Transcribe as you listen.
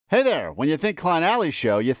Hey there, when you think Klein Alley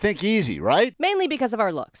Show, you think easy, right? Mainly because of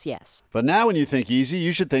our looks, yes. But now when you think easy,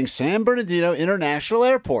 you should think San Bernardino International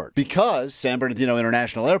Airport. Because San Bernardino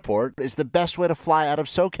International Airport is the best way to fly out of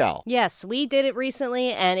SoCal. Yes, we did it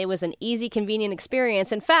recently, and it was an easy, convenient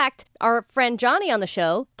experience. In fact, our friend Johnny on the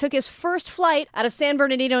show took his first flight out of San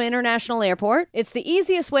Bernardino International Airport. It's the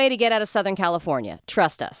easiest way to get out of Southern California.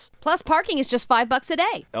 Trust us. Plus, parking is just $5 a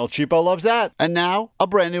day. El Cheapo loves that. And now, a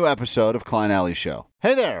brand new episode of Klein Alley Show.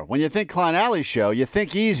 Hey there, when you think Klein Alley Show, you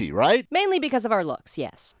think easy, right? Mainly because of our looks,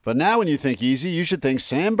 yes. But now when you think easy, you should think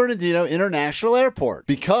San Bernardino International Airport.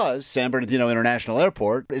 Because San Bernardino International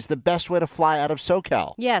Airport is the best way to fly out of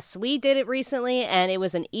SoCal. Yes, we did it recently, and it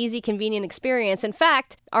was an easy, convenient experience. In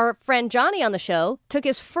fact, our friend Johnny on the show took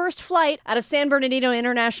his first flight out of San Bernardino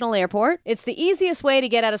International Airport. It's the easiest way to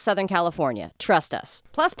get out of Southern California. Trust us.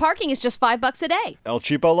 Plus, parking is just $5 a day. El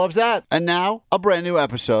Cheapo loves that. And now, a brand new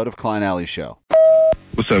episode of Klein Alley Show.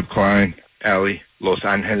 What's up, Klein, Alley, Los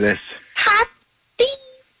Angeles? Happy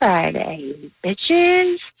Friday,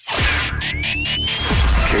 bitches.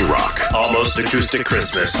 K-Rock, Almost Acoustic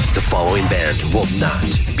Christmas. The following band will not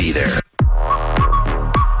be there.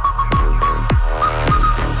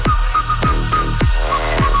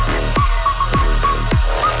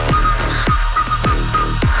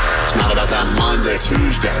 It's not about that Monday,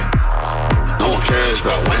 Tuesday. No one cares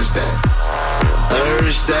about Wednesday,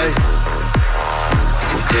 Thursday.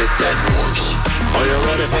 Forget that noise. Are you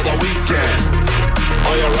ready for the weekend?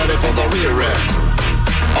 Are you ready for the rear end?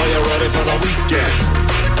 Are you ready for the weekend?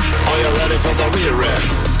 Are you ready for the rear end?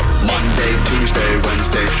 Monday, Tuesday,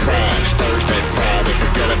 Wednesday, trash. Thursday, Friday,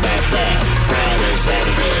 forget about that. Friday,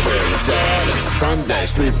 Saturday, where it's at. It's Sunday,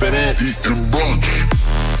 sleeping in, eating brunch.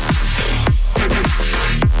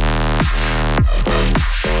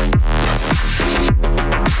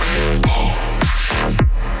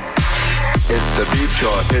 Hit the beach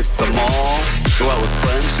or hit the mall. Go out with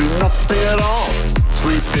friends, do nothing at all.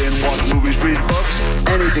 Sleep in, watch movies, read books.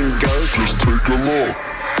 Anything goes, just take a look.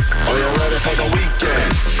 Are you ready for the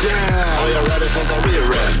weekend? Yeah. Are you ready for the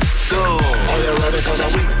rear end? Go. Are you ready for the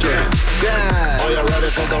weekend? Yeah. Are you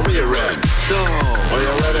ready for the rear end? Go. Are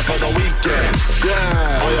you ready for the weekend?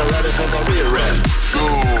 Yeah. Are you ready for the rear end? Go.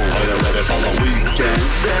 Are you ready for the weekend?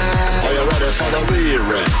 Yeah. Are you ready for the rear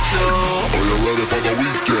end? Go. Are you ready for the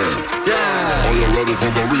weekend? Yeah. Are you ready for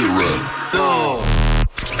the rear end? Go.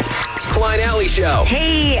 Klein Alley Show.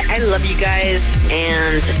 Hey, I love you guys,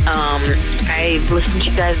 and I listen to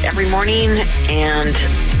you guys every morning, and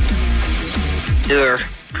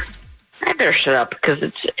I better shut up because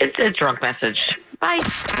it's a drunk message. Bye.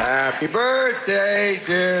 Happy birthday,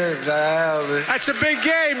 dear Valerie. That's a big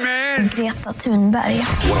game, man. Greta Thunberg.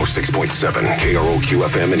 106.7 KROQ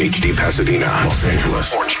FM in HD Pasadena, Los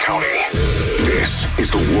Angeles, Orange County. This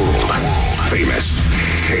is the world-famous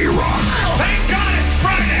K-Rock. Thank God it's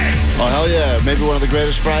Friday. Oh, hell yeah. Maybe one of the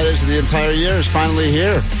greatest Fridays of the entire year is finally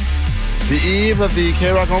here. The eve of the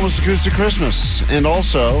K-Rock Almost Acoustic Christmas. And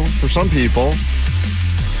also, for some people,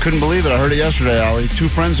 couldn't believe it. I heard it yesterday, Allie. 2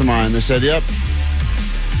 friends of mine, they said, yep,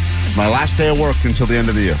 my last day of work until the end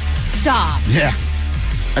of the year. Stop. Yeah.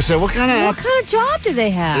 I said, what kind of job do they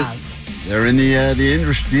have? They're in the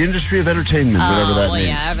industry of entertainment, whatever that means.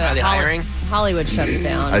 Yeah, Are they hiring? Hollywood shuts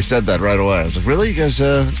down. I said that right away. I was like, really? You guys,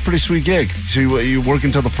 it's a pretty sweet gig. So you work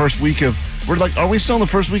until the first week of, are we still in the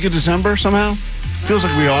first week of December somehow? Feels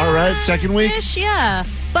like we are, right? Second week? Ish, yeah.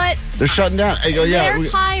 But they're shutting down. I go, yeah. They're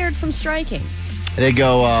tired from striking. They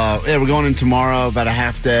go, yeah, we're going in tomorrow, about a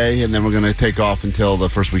half day, and then we're going to take off until the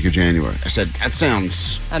first week of January. I said, that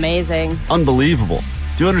sounds amazing. Unbelievable.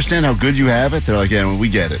 Do you understand how good you have it? They're like, yeah, well, we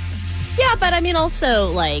get it. Yeah, but I mean, also,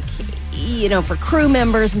 like, you know, for crew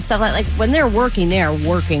members and stuff, like when they're working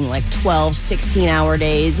like 12, 16-hour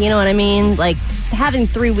days. You know what I mean? Like, having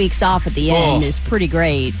 3 weeks off at the end is pretty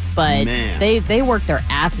great, but they work their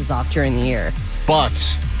asses off during the year. But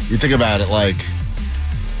you think about it, like,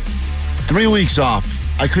 3 weeks off,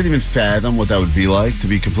 I couldn't even fathom what that would be like, to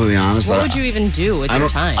be completely honest. What would you even do with your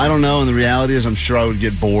time? I don't know, and the reality is I'm sure I would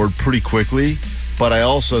get bored pretty quickly, but I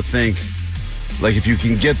also think, like, if you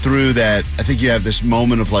can get through that, I think you have this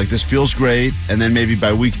moment of, like, this feels great, and then maybe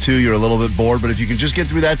by week 2 you're a little bit bored, but if you can just get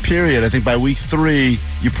through that period, I think by week 3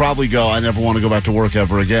 you probably go, I never want to go back to work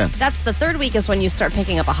ever again. That's the 3rd week is when you start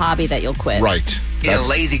picking up a hobby that you'll quit. Right. In a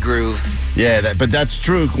lazy groove. Yeah, but that's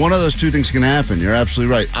true. One of those 2 things can happen. You're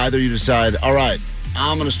absolutely right. Either you decide, all right,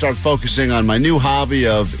 I'm going to start focusing on my new hobby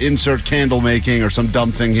of insert candle making or some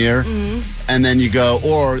dumb thing here. And then you go,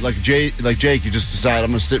 or like Jake, you just decide I'm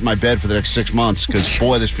going to sit in my bed for the next 6 months because,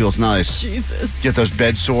 boy, this feels nice. Jesus. Get those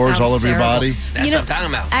bed sores all over your body. That's what I'm talking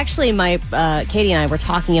about. Actually, Katie and I were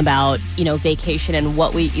talking about, vacation and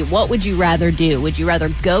what would you rather do? Would you rather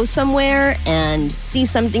go somewhere and see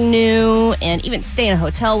something new and even stay in a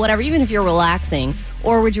hotel, whatever, even if you're relaxing,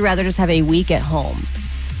 or would you rather just have a week at home?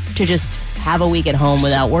 To just have a week at home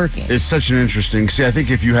without working. It's such an interesting... See, I think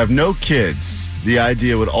if you have no kids, the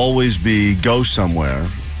idea would always be go somewhere,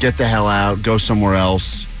 get the hell out, go somewhere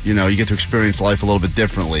else. You get to experience life a little bit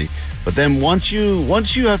differently. But then once you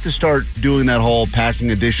have to start doing that whole packing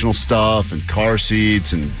additional stuff and car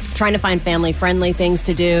seats and trying to find family-friendly things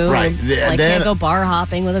to do. Right. Like can't go bar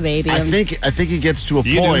hopping with a baby. I think it gets to a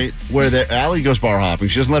point where Allie goes bar hopping.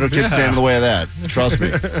 She doesn't let her kids stand in the way of that. Trust me.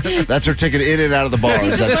 That's her ticket in and out of the bar.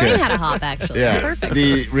 He's just learning how to hop, actually. Yeah. Perfect.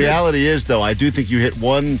 The reality is, though, I do think you hit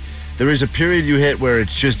one... There is a period you hit where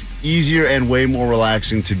it's just easier and way more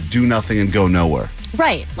relaxing to do nothing and go nowhere.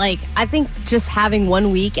 Right. Like, I think just having 1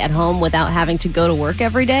 week at home without having to go to work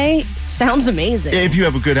every day sounds amazing. If you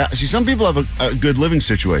have a good... See, some people have a good living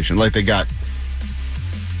situation. Like, they got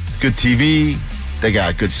good TV, they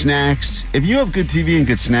got good snacks. If you have good TV and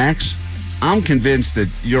good snacks, I'm convinced that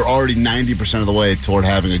you're already 90% of the way toward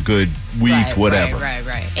having a good week, whatever. Right.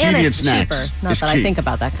 TV And it's snacks cheaper. Not is that key. I think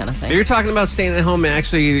about that kind of thing. You're talking about staying at home and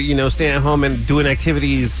actually, staying at home and doing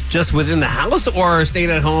activities just within the house, or staying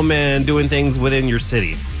at home and doing things within your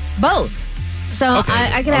city? Both. So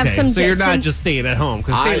I could have some... So you're not just staying at home,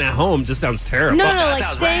 because staying at home just sounds terrible. No, like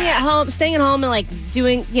staying at home and like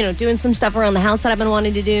doing some stuff around the house that I've been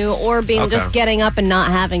wanting to do, or being just getting up and not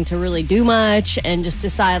having to really do much and just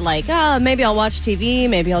decide like, maybe I'll watch TV,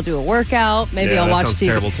 maybe I'll do a workout, maybe I'll watch sounds TV.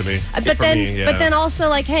 Terrible to me. But then also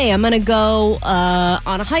like, hey, I'm gonna go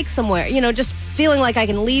on a hike somewhere. Just feeling like I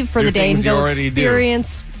can leave for the day and go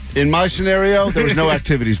experience. In my scenario, there was no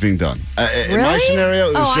activities being done. Really? In my scenario,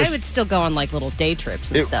 it was I would still go on like little day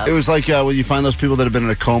trips and it, stuff. It was like when you find those people that have been in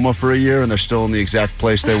a coma for a year and they're still in the exact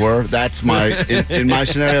place they were. That's in my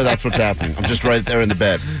scenario, that's what's happening. I'm just right there in the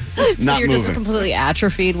bed, not so you're moving. just completely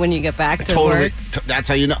atrophied when you get back to Totally. work. That's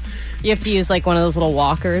how you know. You have to use like one of those little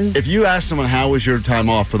walkers. If you ask someone how was your time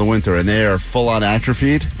off for the winter and they are full on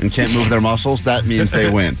atrophied and can't move their muscles, that means they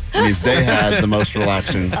win. It means they had the most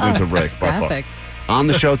relaxing winter break by far. Graphic. On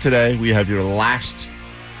the show today, we have your last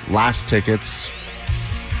tickets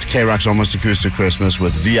to K-Rock's Almost Acoustic Christmas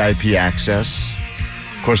with VIP access.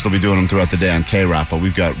 Of course, they'll be doing them throughout the day on K-Rock, but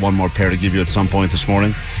we've got one more pair to give you at some point this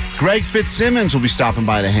morning. Greg Fitzsimmons will be stopping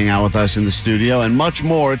by to hang out with us in the studio and much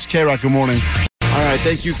more. It's K-Rock. Good morning. All right,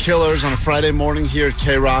 thank you, Killers, on a Friday morning here at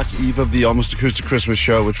K-Rock, eve of the Almost Acoustic Christmas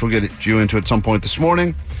show, which we'll get you into at some point this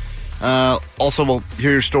morning. Also, we'll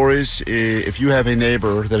hear your stories. If you have a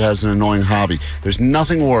neighbor that has an annoying hobby, there's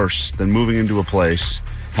nothing worse than moving into a place,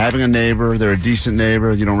 having a neighbor, they're a decent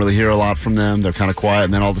neighbor, you don't really hear a lot from them, they're kind of quiet,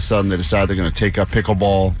 and then all of a sudden they decide they're going to take up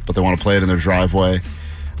pickleball, but they want to play it in their driveway.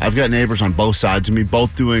 I've got neighbors on both sides of me,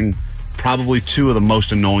 both doing probably two of the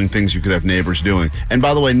most annoying things you could have neighbors doing. And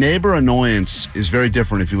by the way, neighbor annoyance is very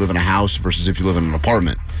different if you live in a house versus if you live in an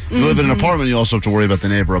apartment. If you live in an apartment, you also have to worry about the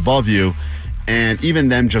neighbor above you. And even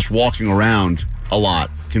them just walking around a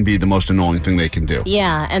lot can be the most annoying thing they can do.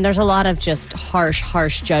 Yeah, and there's a lot of just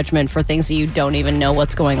harsh judgment for things that you don't even know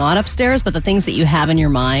what's going on upstairs, but the things that you have in your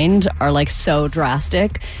mind are like so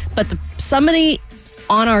drastic. But somebody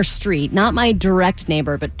on our street, not my direct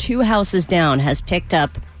neighbor, but 2 houses down, has picked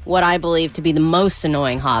up what I believe to be the most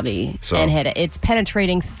annoying hobby and hit it. It's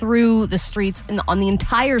penetrating through the streets, and on the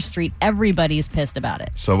entire street, everybody's pissed about it.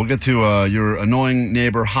 So we'll get to your annoying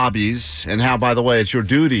neighbor hobbies, and how, by the way, it's your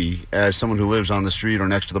duty as someone who lives on the street or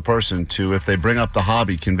next to the person to, if they bring up the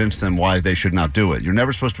hobby, convince them why they should not do it. You're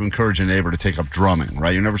never supposed to encourage a neighbor to take up drumming,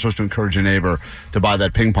 right? You're never supposed to encourage a neighbor to buy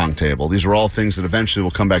that ping pong table. These are all things that eventually will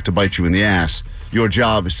come back to bite you in the ass. Your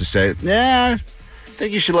job is to say, I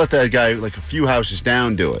think you should let that guy, like a few houses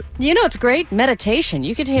down, do it. It's great meditation.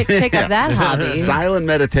 You could take up that hobby. Silent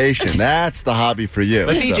meditation. That's the hobby for you.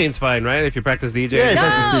 But DJing's fine, right? If you practice DJing. Yeah,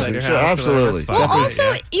 practice DJing. Sure, absolutely. Well,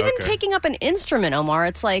 also, even taking up an instrument, Omar,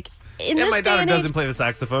 it's like, in this my day daughter and age... doesn't play the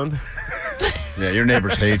saxophone. Yeah, your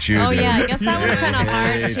neighbors hate you. Oh, dude. yeah, I guess that one's kind of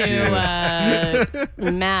Hate hard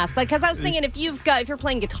to mask. Like, because I was thinking if you're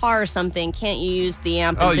playing guitar or something, can't you use the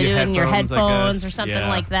amp Oh, and put your it in your headphones, I headphones guess. or something Yeah.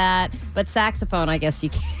 like that? But saxophone, I guess you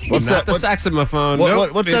can. What's Not that? the saxophone.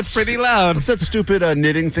 What's It's that? pretty loud. What's that stupid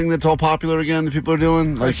knitting thing that's all popular again that people are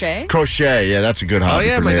doing? Crochet? Like, crochet. Yeah, that's a good Oh, hobby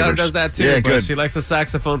yeah, for my daughter neighbors. does that too, Yeah, but good. she likes the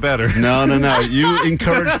saxophone better. No. You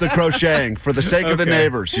encourage the crocheting for the sake of the Okay.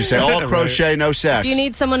 neighbors. You say all Right. crochet, no sex. If you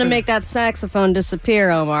need someone to make that saxophone disappear,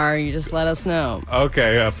 Omar, you just let us know.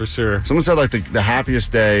 Okay, yeah, for sure. Someone said like the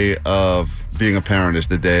happiest day of being a parent is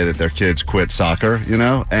the day that their kids quit soccer, you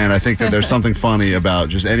know? And I think that there's something funny about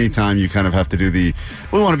just any time you kind of have to do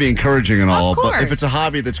we want to be encouraging and all, but if course. it's a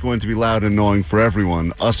hobby that's going to be loud and annoying for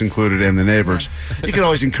everyone, us included and the neighbors, you can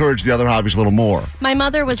always encourage the other hobbies a little more. My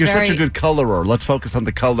mother was You're very... such a good colorer. Let's focus on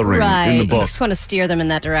the coloring Right. in the You book. just want to steer them in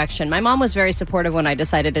that direction. My mom was very supportive when I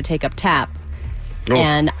decided to take up tap. Oh.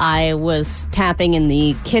 And I was tapping in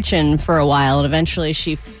the kitchen for a while, and eventually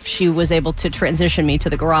she was able to transition me to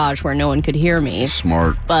the garage where no one could hear me.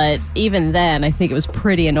 Smart. But even then, I think it was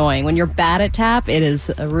pretty annoying. When you're bad at tap, it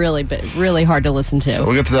is really hard to listen to.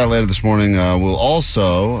 We'll get to that later this morning. We'll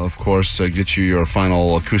also, of course, get you your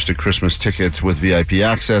final acoustic Christmas tickets with VIP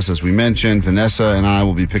access. As we mentioned, Vanessa and I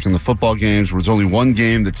will be picking the football games. There's only one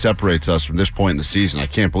game that separates us from this point in the season. I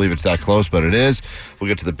can't believe it's that close, but it is. We'll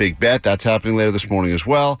get to the big bet. That's happening later this morning as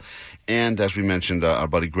well. And as we mentioned, our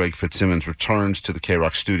buddy Greg Fitzsimmons returns to the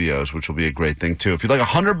K-Rock studios, which will be a great thing, too. If you'd like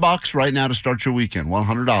 $100 right now to start your weekend,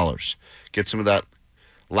 $100, get some of that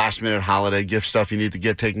last-minute holiday gift stuff you need to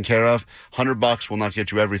get taken care of. $100 will not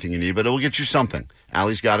get you everything you need, but it will get you something.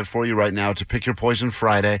 Allie's got it for you right now. It's a Pick Your Poison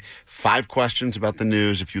Friday. 5 questions about the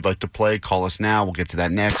news. If you'd like to play, call us now. We'll get to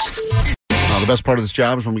that next. The best part of this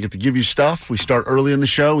job is when we get to give you stuff. We start early in the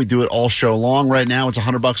show. We do it all show long. Right now, it's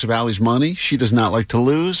 $100 of Allie's money. She does not like to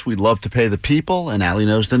lose. We'd love to pay the people, and Allie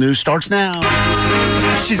knows the news starts now.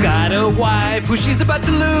 She's got a wife who she's about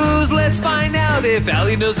to lose. Let's find out if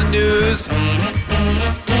Allie knows the news.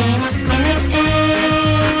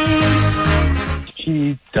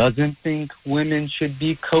 She doesn't think women should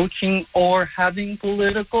be coaching or having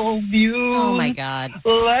political views. Oh, my God.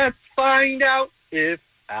 Let's find out if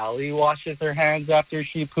Allie washes her hands after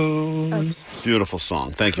she poos. Beautiful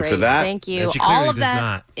song. Thank you for Great. that. Thank you. And she clearly All of does that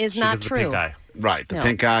not. is She not does the true. pink eye. Right, the No.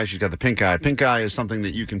 pink eye. She's got the pink eye. Pink eye is something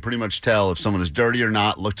that you can pretty much tell if someone is dirty or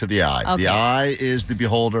not. Look to the eye. Okay. The eye is the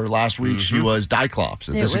beholder. Last week, she was Diclops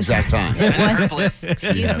at this exact time. It was,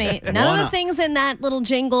 excuse me. None of Wanna- the things in that little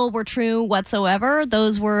jingle were true whatsoever.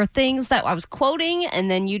 Those were things that I was quoting, and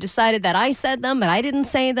then you decided that I said them, but I didn't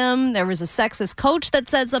say them. There was a sexist coach that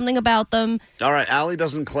said something about them. All right, Allie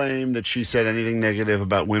doesn't claim that she said anything negative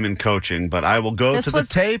about women coaching, but I will go This to the was-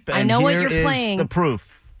 tape, and I know what here you're is playing. the proof.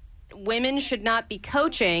 Women should not be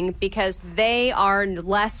coaching because they are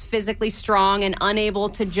less physically strong and unable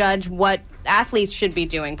to judge what athletes should be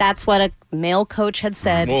doing. That's what a male coach had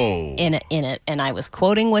said Whoa. in it, and I was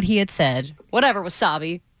quoting what he had said. Whatever,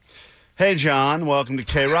 Wasabi. Hey, John, welcome to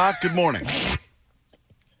K-Rock. Good morning.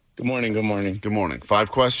 Good morning, good morning. Good morning. 5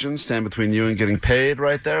 questions stand between you and getting paid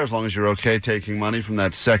right there, as long as you're okay taking money from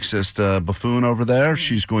that sexist buffoon over there.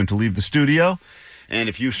 She's going to leave the studio. And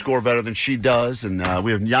if you score better than she does, and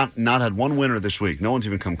we have not had one winner this week. No one's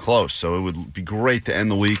even come close. So it would be great to end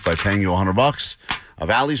the week by paying you $100 of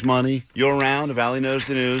Allie's money. Your round of Allie Knows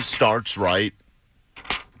the News starts right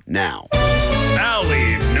now.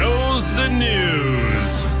 Allie knows the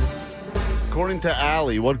news. According to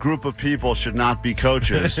Allie, what group of people should not be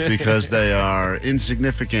coaches because they are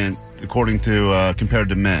insignificant according to compared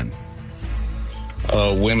to men?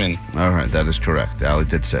 Women. All right, that is correct. Allie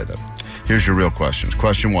did say that. Here's your real questions.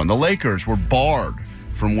 Question 1. The Lakers were barred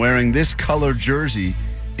from wearing this color jersey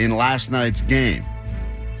in last night's game.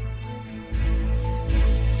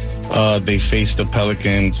 They faced the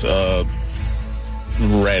Pelicans,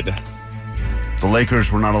 red. The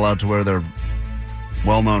Lakers were not allowed to wear their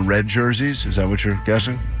well-known red jerseys. Is that what you're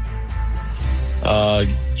guessing?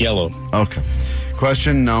 Yellow. Okay.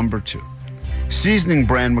 Question number 2. Seasoning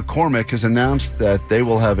brand McCormick has announced that they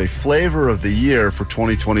will have a flavor of the year for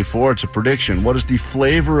 2024. It's a prediction. What is the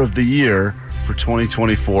flavor of the year for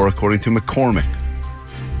 2024 according to McCormick?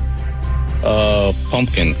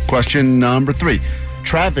 Pumpkin. Question number 3.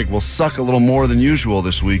 Traffic will suck a little more than usual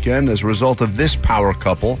this weekend as a result of this power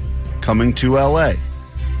couple coming to L.A.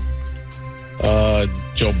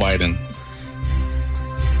 Joe Biden.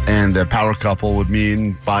 And the power couple would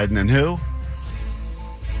mean Biden and who?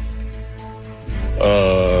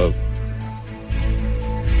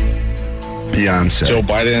 Beyonce. Joe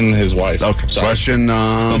Biden and his wife. Okay. Sorry. Question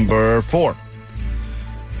number 4.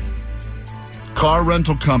 car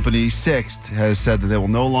rental company Sixt has said that they will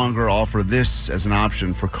no longer offer this as an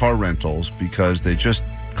option for car rentals because they just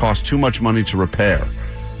cost too much money to repair.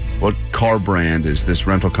 What car brand is this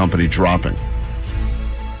rental company dropping?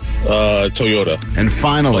 Toyota. And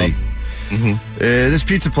finally, this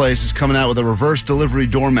pizza place is coming out with a reverse delivery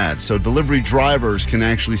doormat, so delivery drivers can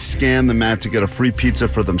actually scan the mat to get a free pizza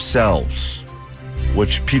for themselves.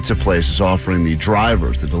 Which pizza place is offering the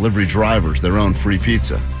delivery drivers, their own free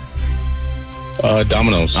pizza?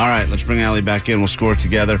 Domino's. All right, let's bring Allie back in. We'll score it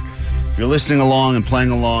together. If you're listening along and playing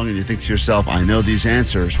along and you think to yourself, I know these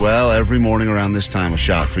answers, well, every morning around this time, a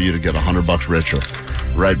shot for you to get $100 richer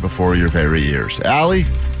right before your very ears. Allie?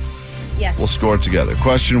 Yes. We'll score it together.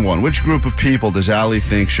 Question 1. Which group of people does Allie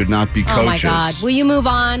think should not be coaches? Oh, my God. Will you move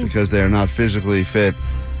on? Because they are not physically fit.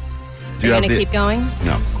 Are you going to keep going?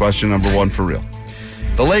 No. Question number 1 for real.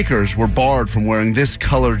 The Lakers were barred from wearing this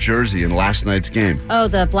color jersey in last night's game. Oh,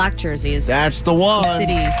 the black jerseys. That's the one. The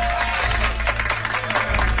city.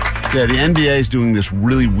 Yeah, the NBA is doing this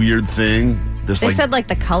really weird thing. They said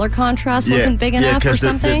the color contrast wasn't big enough or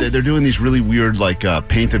something? They're doing these really weird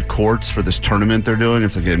painted courts for this tournament they're doing.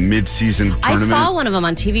 It's like a mid-season tournament. I saw one of them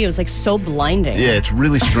on TV. It was so blinding. Yeah, it's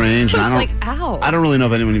really strange. It was ow. I don't really know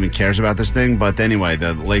if anyone even cares about this thing, but anyway,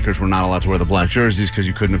 the Lakers were not allowed to wear the black jerseys because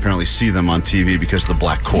you couldn't apparently see them on TV because of the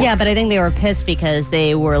black court. Yeah, but I think they were pissed because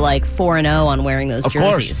they were 4-0 on wearing those jerseys. Of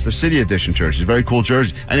course, the City Edition jerseys. Very cool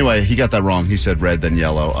jersey. Anyway, he got that wrong. He said red, then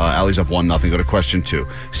yellow. Allie's up 1-0. Go to question 2.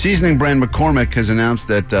 Seasoning brand McCormick has announced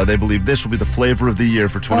that they believe this will be the flavor of the year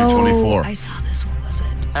for 2024. Oh, I saw this. What was it?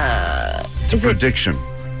 It's a prediction.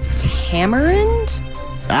 Tamarind?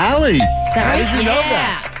 Allie! Is that how right? did you know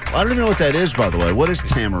that? I don't even know what that is, by the way. What is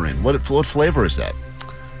tamarind? What flavor is that?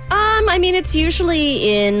 I mean, it's usually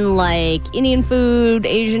in Indian food,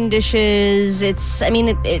 Asian dishes. It's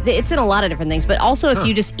in a lot of different things. But also, if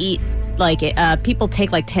you just eat people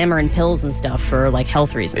take tamarind pills and stuff for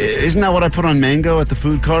health reasons. Isn't that what I put on mango at the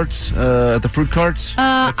food carts? At the fruit carts?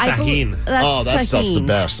 That's tahini. That stuff's the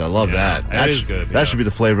best. I love that. That is good. That should be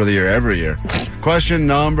the flavor of the year every year. Question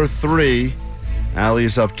number 3. Allie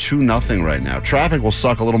is up 2-0 right now. Traffic will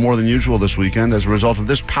suck a little more than usual this weekend as a result of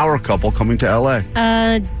this power couple coming to L.A.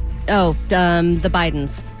 The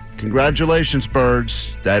Bidens. Congratulations,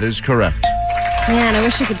 birds. That is correct. Man, I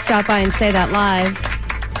wish you could stop by and say that live.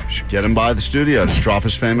 Should get him by the studio to drop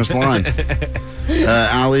his famous line.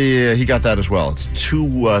 Allie, he got that as well. It's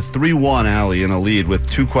 3-1 Allie in a lead with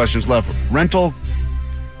 2 questions left.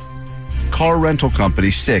 Car rental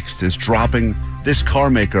company Sixt is dropping this car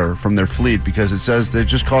maker from their fleet because it says they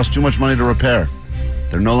just cost too much money to repair.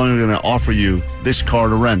 They're no longer going to offer you this car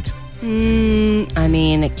to rent.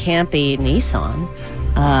 It can't be Nissan.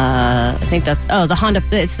 I think that's the Honda.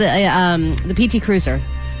 It's the PT Cruiser.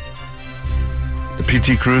 The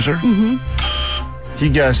PT Cruiser? Mm-hmm. He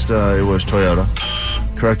guessed it was Toyota.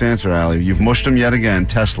 Correct answer, Allie. You've mushed them yet again.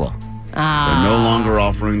 Tesla. They're no longer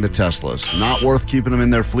offering the Teslas. Not worth keeping them in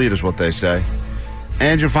their fleet is what they say.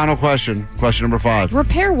 And your final question, question number 5.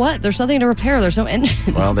 Repair what? There's nothing to repair. There's no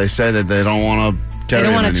engine. Well, they say that they don't want to carry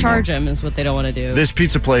them anymore. They don't want to charge them is what they don't want to do. This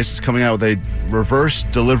pizza place is coming out with a reverse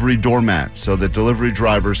delivery doormat so that delivery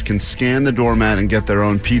drivers can scan the doormat and get their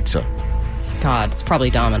own pizza. God, it's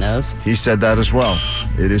probably Domino's. He said that as well.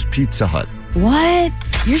 It is Pizza Hut. What?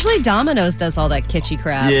 Usually Domino's does all that kitschy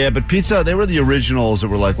crap. Yeah, but pizza, they were the originals that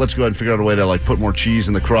were let's go ahead and figure out a way to put more cheese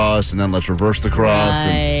in the crust and then let's reverse the crust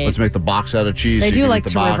and let's make the box out of cheese. They so do like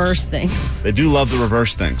to reverse things. They do love the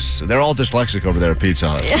reverse things. They're all dyslexic over there at Pizza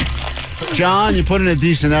Hut. Yeah. John, you put in a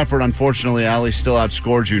decent effort. Unfortunately, Allie still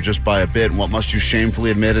outscored you just by a bit. And what must you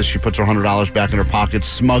shamefully admit is she puts her $100 back in her pocket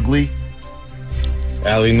smugly.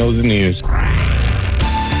 Allie knows the news.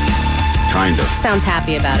 Kind of. Sounds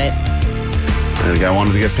happy about it. And the guy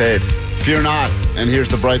wanted to get paid. Fear not. And here's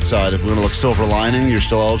the bright side. If we're going to look silver lining, you're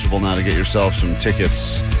still eligible now to get yourself some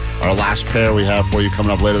tickets. Our last pair we have for you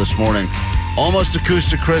coming up later this morning. Almost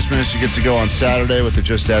Acoustic Christmas. You get to go on Saturday with the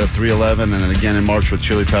Just Added 311 and then again in March with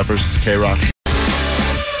Chili Peppers. It's K-Rock.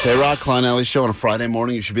 K-Rock, Klein Alley Show on a Friday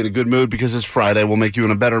morning. You should be in a good mood because it's Friday. We'll make you in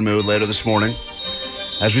a better mood later this morning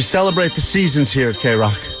as we celebrate the seasons here at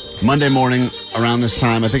K-Rock. Monday morning around this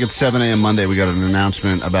time, I think it's 7 a.m. Monday, we got an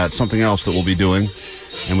announcement about something else that we'll be doing,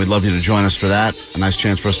 and we'd love you to join us for that. A nice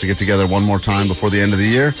chance for us to get together one more time before the end of the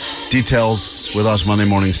year. Details with us Monday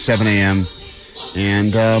morning, 7 a.m.,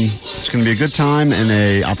 and it's going to be a good time and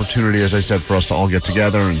a opportunity, as I said, for us to all get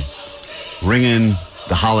together and ring in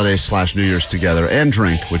the holidays / New Year's together and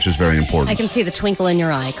drink, which is very important. I can see the twinkle in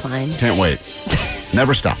your eye, Klein. Can't wait.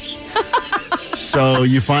 Never stops. So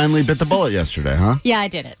you finally bit the bullet yesterday, huh? Yeah, I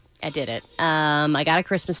did it. I did it. I got a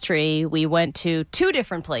Christmas tree. We went to 2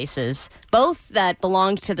 different places, both that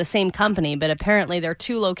belonged to the same company, but apparently they're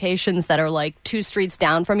 2 locations that are like 2 streets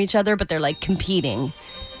down from each other, but they're like competing.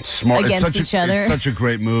 Smart against each other. It's such a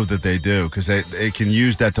great move that they do because they can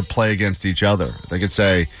use that to play against each other. They could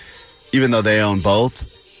say, even though they own both,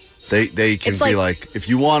 they can be like, if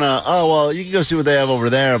you want to, you can go see what they have over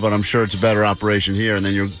there, but I'm sure it's a better operation here. And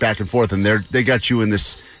then you're back and forth, and they got you in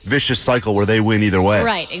this vicious cycle where they win either way.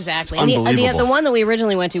 Right, exactly. It's and unbelievable. the one that we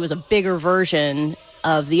originally went to was a bigger version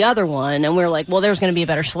of the other one, and we were like, well, there's going to be a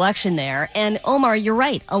better selection there. And Omar, you're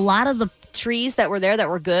right. A lot of the trees that were there that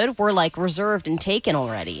were good were like reserved and taken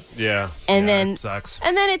already. Yeah. And then it sucks.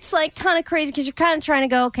 And then it's like kind of crazy because you're kind of trying to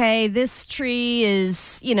go, okay, this tree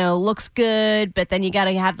is, looks good, but then you got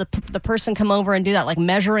to have the person come over and do that like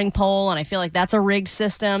measuring pole, and I feel like that's a rigged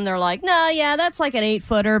system. They're like, no, yeah, that's like an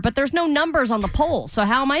 8-footer, but there's no numbers on the pole, so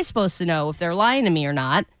how am I supposed to know if they're lying to me or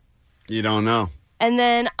not? You don't know. And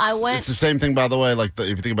then I went. It's the same thing, by the way. Like if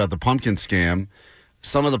you think about the pumpkin scam.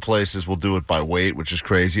 Some of the places will do it by weight, which is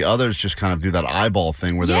crazy. Others just kind of do that eyeball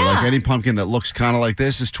thing where they're like, any pumpkin that looks kind of like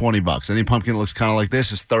this is $20. Any pumpkin that looks kind of like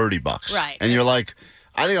this is $30. Right. And you're like,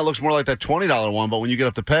 I think it looks more like that $20 one, but when you get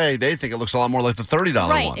up to pay, they think it looks a lot more like the $30 one.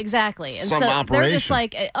 Right, exactly. And Some so operation. they're just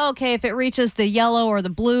like, okay, if it reaches the yellow or the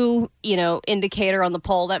blue, indicator on the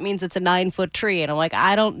pole, that means it's a 9-foot tree. And I'm like,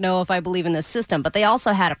 I don't know if I believe in this system. But they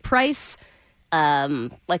also had a price.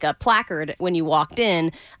 Like a placard when you walked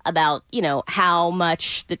in about, how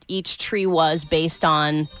much each tree was based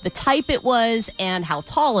on the type it was and how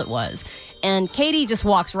tall it was. And Katie just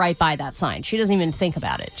walks right by that sign. She doesn't even think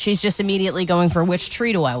about it. She's just immediately going for which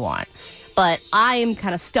tree do I want. But I'm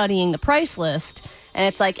kind of studying the price list, and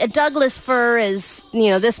it's like a Douglas fir is,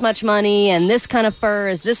 this much money, and this kind of fir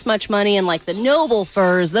is this much money, and like the noble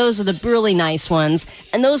firs, those are the really nice ones,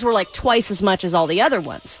 and those were like twice as much as all the other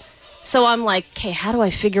ones. So I'm like, okay, how do I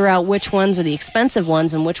figure out which ones are the expensive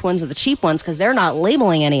ones and which ones are the cheap ones? Because they're not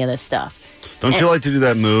labeling any of this stuff. Don't you like to do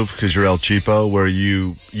that move because you're El Cheapo where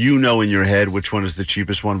you know in your head which one is the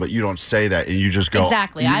cheapest one, but you don't say that and you just go.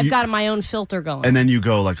 Exactly. I've got my own filter going. And then you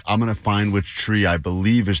go like, I'm going to find which tree I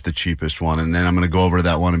believe is the cheapest one. And then I'm going to go over to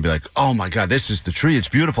that one and be like, oh my God, this is the tree. It's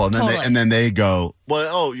beautiful. And then they go,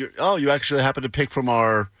 well, you actually happen to pick from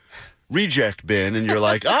our reject bin, and you're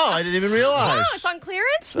like, oh, I didn't even realize. Oh, it's on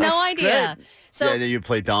clearance? That's no idea. Great. So yeah, you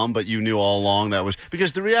play dumb, but you knew all along that was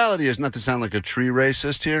because the reality is, not to sound like a tree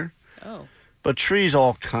racist here, but trees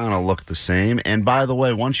all kind of look the same. And by the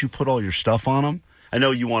way, once you put all your stuff on them, I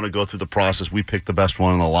know you want to go through the process. We picked the best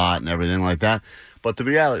one in the lot and everything like that. But the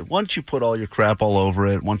reality, once you put all your crap all over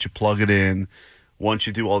it, once you plug it in, once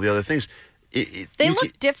you do all the other things, they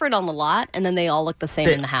look different on the lot, and then they all look the same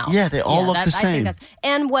in the house. Yeah, they all look the same. I think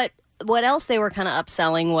and what else they were kind of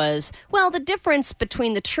upselling was, well, the difference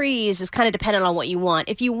between the trees is kind of dependent on what you want.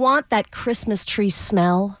 If you want that Christmas tree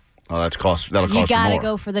smell, that'll cost more. You got to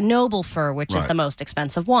go for the noble fir, which is the most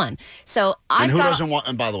expensive one. So doesn't want?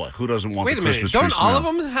 And by the way, who doesn't want? Wait the a minute! Christmas Don't tree all smell?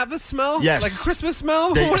 of them have a smell? Yes, like a Christmas smell.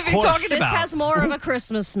 What are they talking this about? This has more of a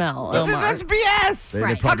Christmas smell. Omar. That's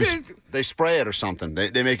BS. They spray it or something.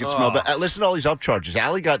 They make it smell bad. Listen to all these upcharges.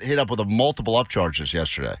 Allie got hit up with multiple upcharges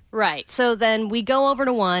yesterday. Right. So then we go over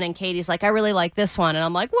to one, and Katie's like, I really like this one. And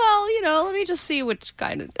I'm like, well, let me just see which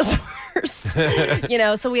kind it is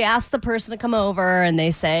first. So we asked the person to come over, and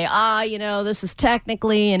they say, this is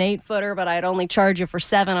technically an 8-footer, but I'd only charge you for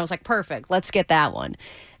 7. I was like, perfect. Let's get that one.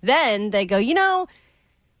 Then they go,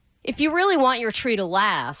 if you really want your tree to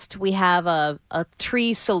last, we have a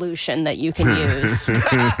tree solution that you can use.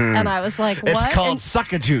 And I was like, what? It's called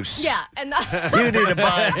sucker juice. Yeah. And you need to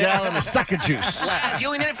buy a gallon of sucker juice. You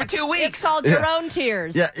only need it for 2 weeks. It's called your own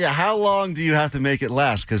tears. Yeah. How long do you have to make it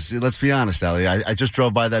last? Because let's be honest, Allie, I just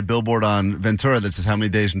drove by that billboard on Ventura that says how many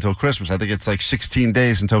days until Christmas. I think it's like 16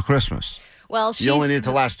 days until Christmas. Well, you only need it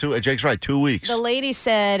to last Jake's right, 2 weeks. The lady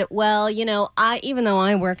said, well, even though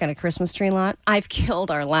I work at a Christmas tree lot, I've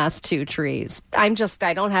killed our last 2 trees. I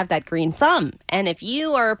don't have that green thumb. And if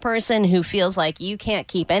you are a person who feels like you can't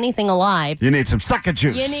keep anything alive, you need some sucker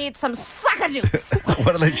juice. You need some sucker juice.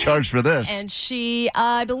 What do they charge for this? And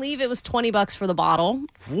I believe it was $20 for the bottle.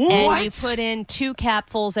 What? And you put in 2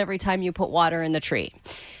 capfuls every time you put water in the tree.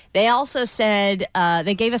 They also said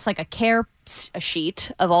they gave us like a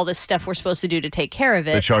sheet of all this stuff we're supposed to do to take care of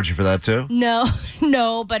it. They charge you for that too?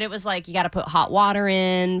 No, but it was like you got to put hot water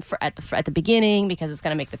in at the beginning because it's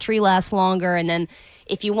going to make the tree last longer. And then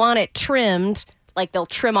if you want it trimmed, like they'll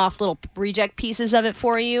trim off little reject pieces of it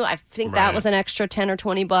for you. I think that was an extra $10 or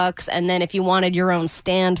 $20. And then if you wanted your own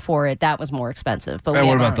stand for it, that was more expensive. But hey,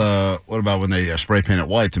 what about when they spray paint it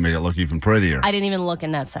white to make it look even prettier? I didn't even look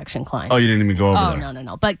in that section, Klein. Oh, you didn't even go over there? Oh,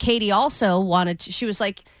 no. But Katie also wanted to, she was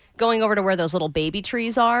like going over to where those little baby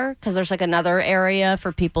trees are, because there's like another area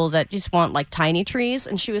for people that just want like tiny trees.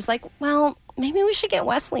 And she was like, well, maybe we should get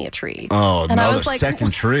Wesley a tree. Oh, and no, I was the like,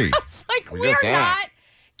 second tree. I was like, we're not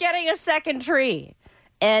getting a second tree.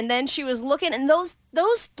 And then she was looking, and those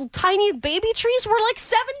tiny baby trees were like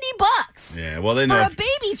 $70. Yeah, well, they know for a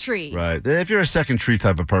baby tree. Right. If you're a second tree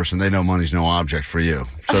type of person, they know money's no object for you.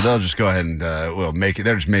 So they'll just go ahead and make it.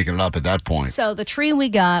 They're just making it up at that point. So the tree we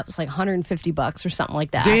got was like $150 or something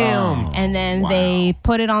like that. Damn. And then they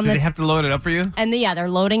put it on Did they have to load it up for you? And they're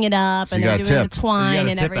loading it up, So and you they're got doing tipped. the twine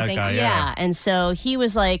and tip that everything. guy, yeah. And so he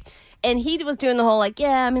was like, and he was doing the whole like,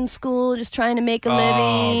 yeah, I'm in school, just trying to make a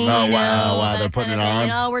living. Oh, you know, wow, they're that putting kind it of on?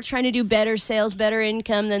 thing. Oh, we're trying to do better sales, better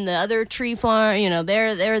income than the other tree farm. You know,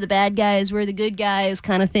 they're the bad guys, we're the good guys,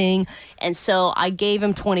 kind of thing. And so I gave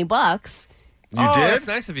him $20. You did? That's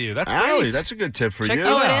nice of you. That's Allie, great. that's a good tip for Check you. it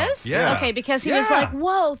out. Oh, it is? Yeah. Okay, because he was like,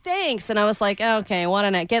 whoa, thanks. And I was like, okay, why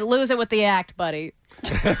don't I lose it with the act, buddy.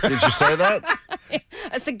 Did you say that?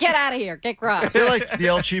 I said, get out of here. Get I rough. feel like the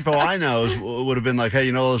El Cheapo I know would have been like, hey,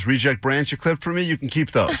 you know those reject branch you clipped for me? You can keep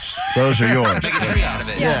those. So those are yours. Make a tree out of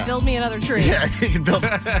it. Yeah, build me another tree. Yeah, you can build.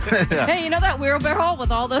 Hey, you know that wheelbarrow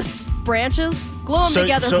with all those branches? Glue them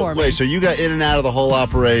together for me. Wait, so you got in and out of the whole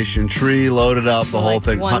operation, tree loaded up, the whole Like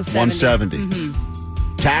thing, 170.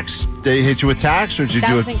 170. Tax, they hit you with tax, or did you That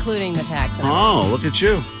do was it? including the tax. And Oh, look at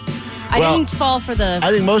you. I well, didn't fall for the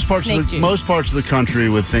I think most parts snake of juice. most parts of the country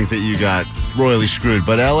would think that you got royally screwed,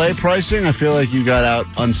 but LA pricing, I feel like you got out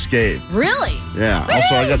unscathed. Really? Yeah. Woo!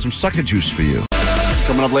 Also, I got some sucker juice for you.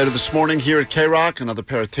 Coming up later this morning here at K-Rock, another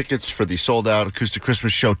pair of tickets for the sold-out Acoustic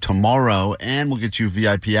Christmas show tomorrow, and we'll get you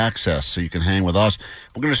VIP access so you can hang with us.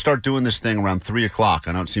 We're going to start doing this thing around 3 o'clock.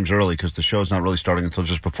 I know it seems early because the show's not really starting until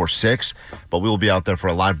just before 6, but we will be out there for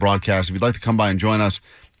a live broadcast. If you'd like to come by and join us,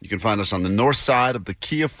 you can find us on the north side of the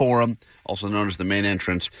Kia Forum, also known as the main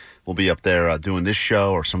entrance. We'll be up there doing this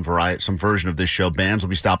show or some version of this show. Bands will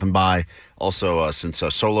be stopping by. Also, since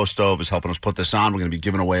Solo Stove is helping us put this on, we're going to be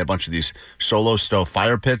giving away a bunch of these Solo Stove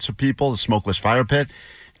fire pits for people, the smokeless fire pit.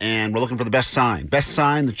 And we're looking for the best sign. Best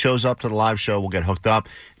sign that shows up to the live show will get hooked up.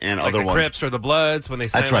 And Like other the ones. Crips or the Bloods when they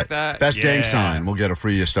sign That's right. like that. Best gang Yeah. sign. We'll get a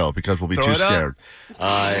free stove because we'll be Throw too it up. scared.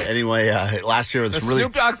 Anyway, last year it was really.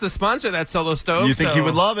 Snoop Dogg's the sponsor of that Solo Stove. You think so he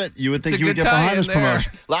would love it? You would think it's a he would good get behind tie-in this there.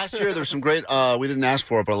 promotion. Last year there was some great. We didn't ask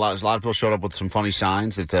for it, but a lot of people showed up with some funny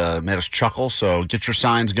signs that made us chuckle. So get your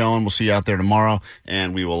signs going. We'll see you out there tomorrow,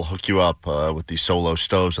 and we will hook you up with the Solo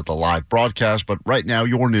Stoves at the live broadcast. But right now,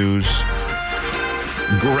 your news.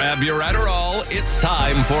 Grab your Adderall. It's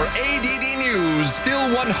time for ADD News.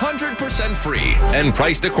 Still 100% free and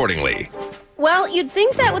priced accordingly. Well, you'd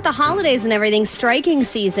think that with the holidays and everything, striking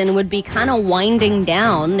season would be kind of winding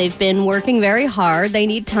down. They've been working very hard. They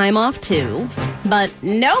need time off too. But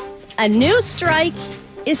nope, a new strike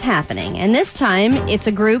is happening. And this time, it's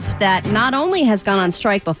a group that not only has gone on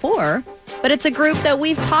strike before, but it's a group that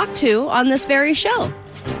we've talked to on this very show.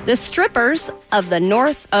 The strippers of the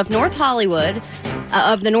North Hollywood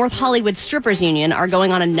Strippers Union are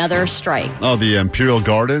going on another strike. Oh, the Imperial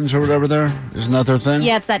Gardens or whatever there? Isn't that their thing?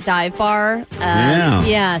 Yeah, it's that dive bar. Yeah.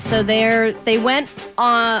 Yeah, so they went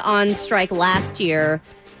on strike last year,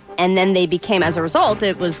 and then they became, as a result,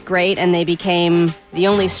 it was great, and they became the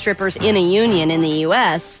only strippers in a union in the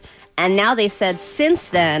U.S., and now they said since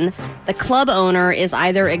then, the club owner is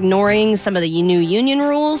either ignoring some of the new union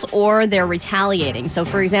rules or they're retaliating. So,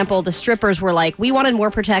 for example, the strippers were like, we wanted more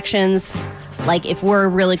protections. Like, if we're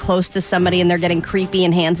really close to somebody and they're getting creepy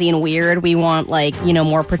and handsy and weird, we want,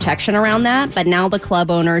 more protection around that. But now the club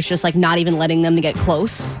owner is just, not even letting them to get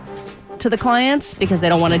close to the clients because they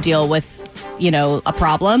don't want to deal with, a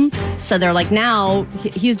problem. So they're like, now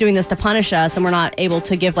he's doing this to punish us and we're not able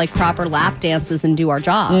to give, proper lap dances and do our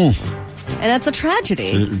job. And that's a tragedy.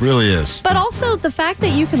 It really is. But also the fact that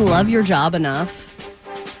you can love your job enough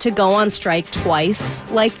to go on strike twice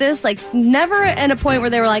like this, never at a point where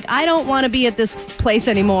they were like, I don't want to be at this place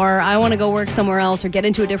anymore. I want to go work somewhere else or get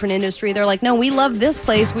into a different industry. They're like, no, we love this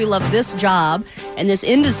place. We love this job and this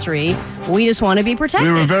industry. We just want to be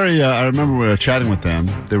protected. We were very, I remember we were chatting with them.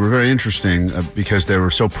 They were very interesting because they were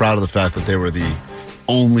so proud of the fact that they were the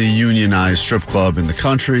only unionized strip club in the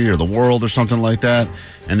country or the world or something like that.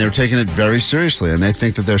 And they were taking it very seriously. And they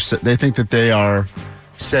think that they are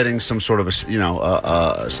setting some sort of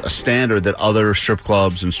a standard that other strip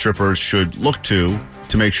clubs and strippers should look to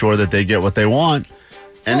make sure that they get what they want.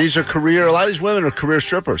 And these are a lot of these women are career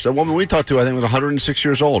strippers. That woman we talked to, I think, was 106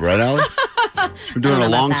 years old, right, Allie? She's been doing it a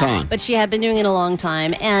long time. But she had been doing it a long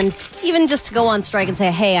time. And even just to go on strike and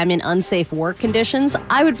say, hey, I'm in unsafe work conditions,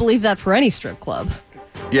 I would believe that for any strip club.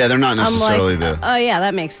 Yeah, they're not necessarily oh, yeah,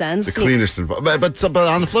 that makes sense. The cleanest. But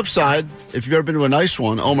on the flip side, if you've ever been to a nice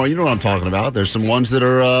one, Omar, you know what I'm talking about. There's some ones that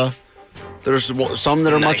are, there's some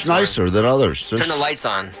that are much nicer than others. Turn the lights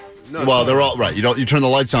on. Well, they're all right. You turn the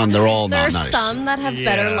lights on, they're all not nice. There's some that have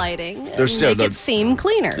better lighting and make it seem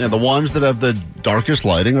cleaner. Yeah, the ones that have the darkest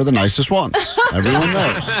lighting are the nicest ones. Everyone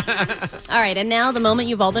knows. All right, and now the moment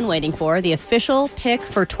you've all been waiting for, the official pick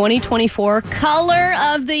for 2024 Color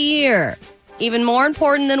of the Year. Even more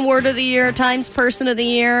important than Word of the Year, Times Person of the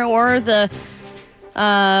Year, or the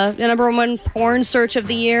number one porn search of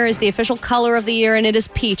the year is the official color of the year, and it is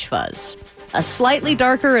peach fuzz. A slightly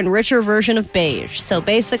darker and richer version of beige. So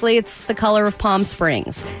basically, it's the color of Palm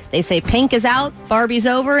Springs. They say pink is out, Barbie's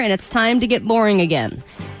over, and it's time to get boring again.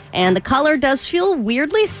 And the color does feel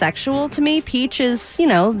weirdly sexual to me. Peach is,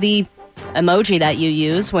 the emoji that you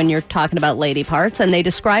use when you're talking about lady parts, and they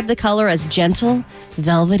describe the color as gentle,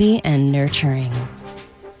 velvety, and nurturing.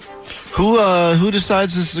 Who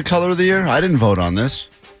decides this is the color of the year? I didn't vote on this.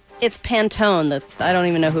 It's Pantone. I don't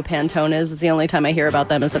even know who Pantone is. It's the only time I hear about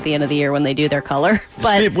them is at the end of the year when they do their color.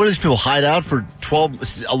 But what do these people hide out for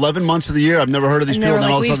 11 months of the year? I've never heard of these people. And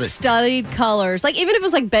they're like, we've studied colors. Like, even if it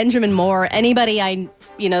was like Benjamin Moore, anybody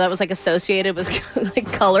that was like associated with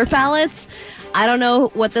like color palettes. I don't know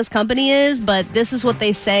what this company is, but this is what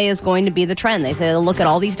they say is going to be the trend. They say they'll look at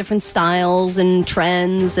all these different styles and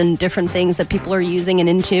trends and different things that people are using and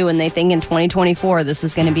into, and they think in 2024 this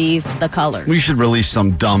is going to be the color. We should release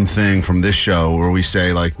some dumb thing from this show where we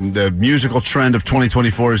say, like, the musical trend of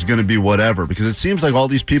 2024 is going to be whatever, because it seems like all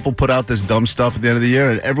these people put out this dumb stuff at the end of the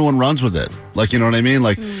year and everyone runs with it. Like, you know what I mean?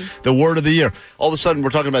 Like, the word of the year. All of a sudden,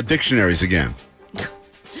 we're talking about dictionaries again.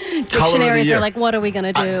 Dictionaries are like, what are we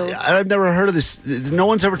going to do? I've never heard of this. No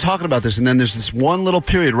one's ever talking about this. And then there's this one little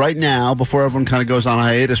period right now before everyone kind of goes on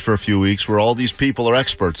hiatus for a few weeks where all these people are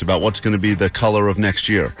experts about what's going to be the color of next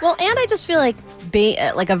year. Well, and I just feel like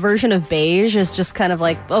a version of beige is just kind of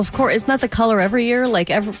like, of course, isn't that the color every year? Like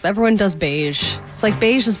everyone does beige. It's like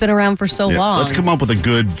beige has been around for so long. Let's come up with a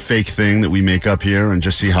good fake thing that we make up here and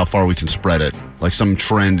just see how far we can spread it. Like some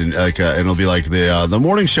trend, and it'll be like the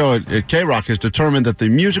morning show at K-Rock has determined that the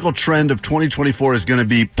musical trend of 2024 is going to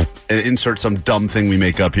be, and insert some dumb thing we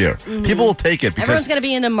make up here. Mm-hmm. People will take it because everyone's going to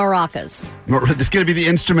be into maracas. It's going to be the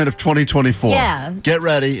instrument of 2024. Yeah. Get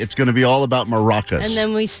ready. It's going to be all about maracas. And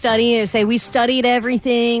then we studied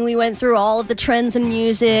everything. We went through all of the trends in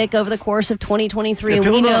music over the course of 2023, and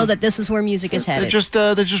we know that this is where music is headed.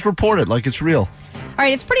 They just report it like it's real. All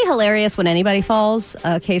right, it's pretty hilarious when anybody falls.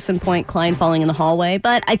 Case in point, Klein falling in the hallway.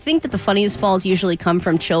 But I think that the funniest falls usually come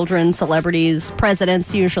from children, celebrities,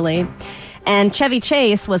 presidents usually. And Chevy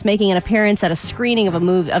Chase was making an appearance at a screening of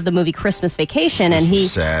the movie Christmas Vacation, and he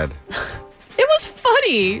sad. It was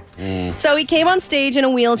funny. So he came on stage in a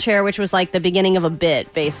wheelchair, which was like the beginning of a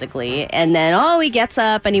bit, basically. And then, he gets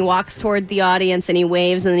up and he walks toward the audience and he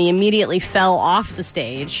waves, and then he immediately fell off the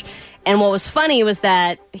stage. And what was funny was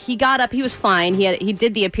that he got up, he was fine. He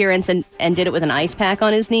did the appearance and did it with an ice pack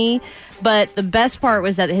on his knee. But the best part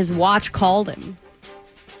was that his watch called him.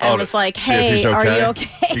 And was like, hey, are you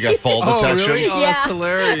okay? You got fall detection? Oh, really? Oh, yeah. That's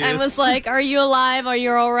hilarious. And was like, are you alive? Are you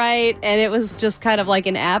all right? And it was just kind of like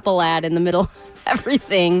an Apple ad in the middle of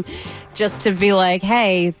everything, just to be like,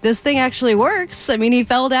 hey, this thing actually works. I mean, he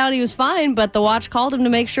fell down, he was fine, but the watch called him to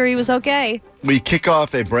make sure he was okay. We kick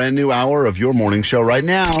off a brand new hour of your morning show right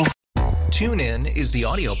now. TuneIn is the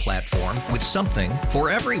audio platform with something for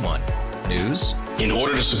everyone. News. In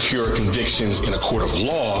order to secure convictions in a court of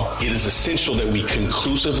law, it is essential that we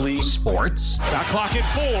conclusively. Sports. Shot clock at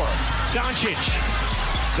 4.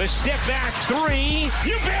 Doncic. The step back 3.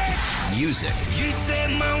 You bet. Music. You set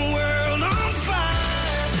my world on fire.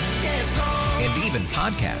 Yes, and even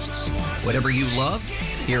podcasts. Whatever you love,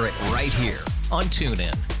 hear it right here on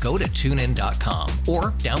TuneIn. Go to TuneIn.com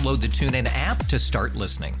or download the TuneIn app to start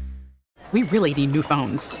listening. We really need new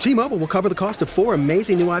phones. T-Mobile will cover the cost of 4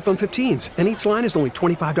 amazing new iPhone 15s, and each line is only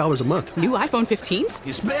 $25 a month. New iPhone 15s?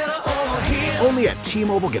 It's better over here. Only at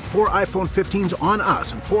T-Mobile, get 4 iPhone 15s on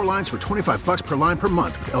us and 4 lines for $25 per line per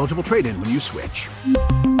month with eligible trade-in when you switch.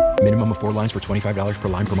 Minimum of 4 lines for $25 per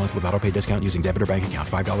line per month with autopay discount using debit or bank account.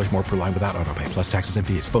 $5 more per line without autopay, plus taxes and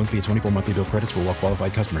fees. Phone fee at 24 monthly bill credits for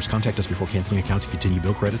well-qualified customers. Contact us before canceling account to continue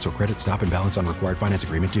bill credits or credit stop and balance on required finance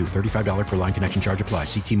agreement due. $35 per line connection charge applies.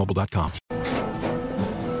 See T-Mobile.com.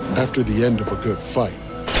 After the end of a good fight,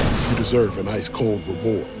 you deserve an ice-cold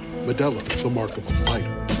reward. Medalla is the mark of a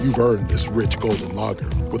fighter. you've earned this rich golden lager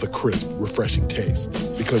with a crisp, refreshing taste.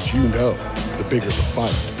 Because you know, the bigger the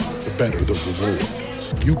fight, the better the reward.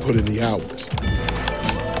 You put in the hours,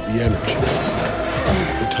 the energy,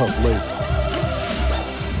 the tough labor.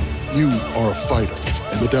 You are a fighter,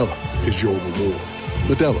 and Modelo is your reward.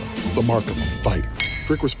 Modelo, the mark of a fighter.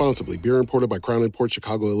 Drink responsibly. Beer imported by Crown Imports,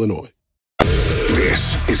 Chicago, Illinois.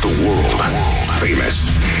 This is the world-famous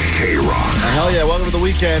K-Rock. Hell yeah, welcome to the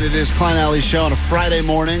weekend. It is Klein Alley Show on a Friday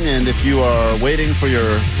morning, and if you are waiting for your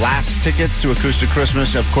last tickets to Acoustic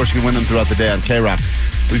Christmas, of course you can win them throughout the day on K-Rock.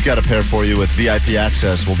 We've got a pair for you with VIP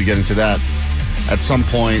access. We'll be getting to that at some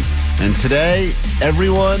point. And today,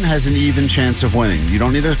 everyone has an even chance of winning. You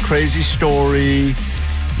don't need a crazy story.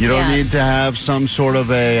 You don't need to have some sort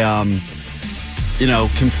of a...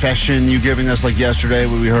 confession you giving us like yesterday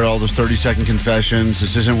when we heard all those 30-second confessions.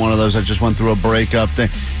 This isn't one of those that just went through a breakup thing.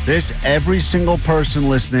 Every single person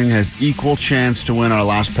listening has equal chance to win our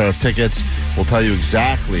last pair of tickets. We'll tell you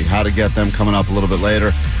exactly how to get them coming up a little bit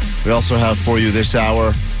later. We also have for you this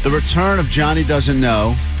hour the return of Johnny Doesn't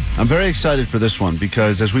Know. I'm very excited for this one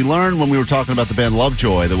because as we learned when we were talking about the band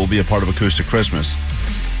Lovejoy that will be a part of Acoustic Christmas,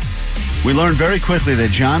 we learned very quickly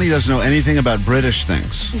that Johnny doesn't know anything about British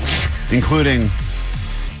things, including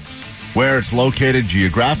where it's located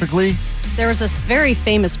geographically. There was this very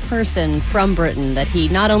famous person from Britain that he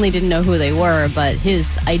not only didn't know who they were, but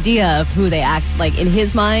his idea of who they act like in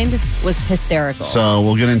his mind was hysterical. So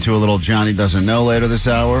we'll get into a little Johnny Doesn't Know later this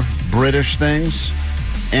hour, British things.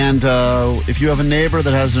 And if you have a neighbor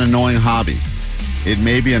that has an annoying hobby, it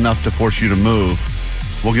may be enough to force you to move.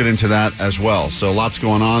 We'll get into that as well. So lots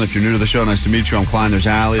going on. If you're new to the show, nice to meet you. I'm Klein. There's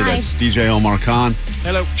Allie. Hi. That's DJ Omar Khan.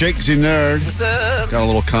 Hello. Jake Z Nerd. What's up? Got a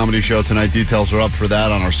little comedy show tonight. Details are up for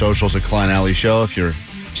that on our socials at Klein Alley Show. If you're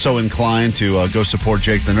so inclined to go support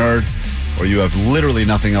Jake the Nerd, or you have literally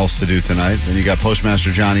nothing else to do tonight, then you got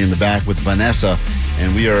Postmaster Johnny in the back with Vanessa,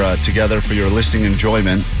 and we are together for your listening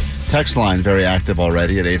enjoyment. Text line very active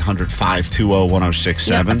already at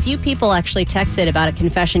 800-520-1067. A few people actually texted about a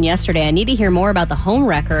confession yesterday. I need to hear more about the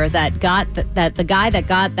homewrecker that got that the guy that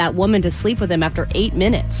got that woman to sleep with him after 8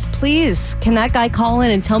 minutes. Please, can that guy call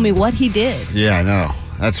in and tell me what he did? Yeah, I know.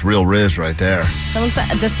 That's real Riz right there.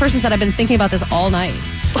 This person said, I've been thinking about this all night.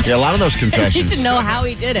 Yeah, a lot of those confessions. I need to know how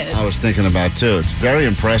he did it. I was thinking about, too. It's very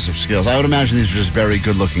impressive skills. I would imagine these are just very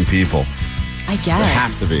good-looking people. I guess. They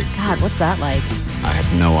have to be. God, what's that like? I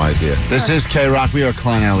have no idea. This is K-Rock. We are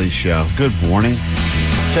Klein Alley Show. Good morning.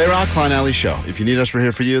 K-Rock, Klein Alley Show. If you need us, we're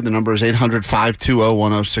here for you. The number is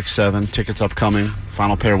 800-520-1067. Tickets upcoming.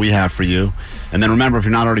 Final pair we have for you. And then remember, if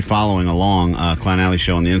you're not already following along Klein Alley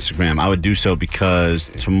Show on the Instagram, I would do so because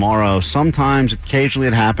tomorrow, occasionally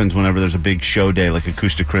it happens whenever there's a big show day like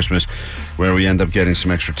Acoustic Christmas where we end up getting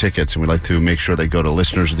some extra tickets, and we'd like to make sure they go to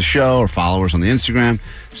listeners of the show or followers on the Instagram.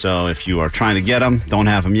 So if you are trying to get them, don't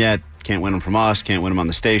have them yet, can't win them from us, can't win them on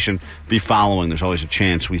the station, be following. There's always a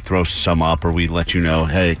chance we throw some up or we let you know,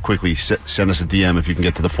 hey, quickly send us a DM if you can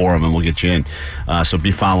get to the forum and we'll get you in. So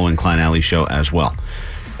be following Klein Alley Show as well.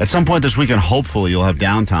 At some point this weekend, hopefully, you'll have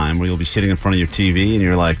downtime where you'll be sitting in front of your TV and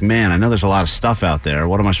you're like, man, I know there's a lot of stuff out there.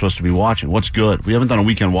 What am I supposed to be watching? What's good? We haven't done a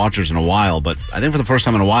Weekend Watchers in a while, but I think for the first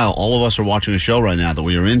time in a while, all of us are watching a show right now that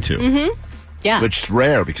we are into. Mm-hmm. Yeah. Which is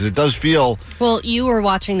rare because it does feel... Well, you were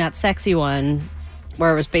watching that sexy one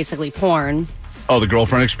where it was basically porn. Oh, the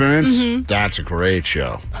Girlfriend Experience? Mm-hmm. That's a great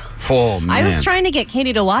show. Oh, man. I was trying to get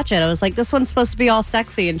Katie to watch it. I was like, this one's supposed to be all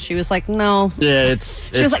sexy. And she was like, no. Yeah,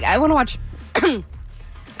 She was like, I want to watch...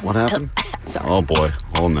 What happened? Sorry. Oh, boy.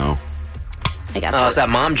 Oh, no. I got it's that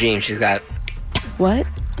mom gene she's got. What?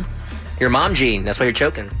 Your mom gene. That's why you're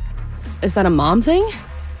choking. Is that a mom thing?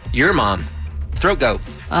 Your mom. Throat goat.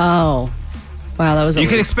 Oh. Wow, that was You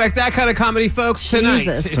can expect that kind of comedy, folks, tonight.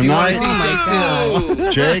 Jesus. If you want to see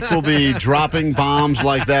Jake, Jake will be dropping bombs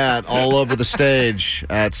like that all over the stage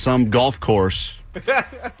at some golf course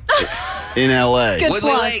in L.A.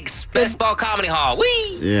 Woodley Lakes, Best Ball Comedy Hall.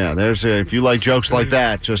 Whee! Yeah, if you like jokes like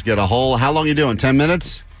that, just get a whole... How long are you doing, 10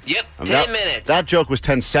 minutes? Yep, 10 minutes. That joke was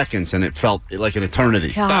 10 seconds, and it felt like an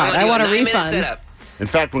eternity. God, I want a refund. In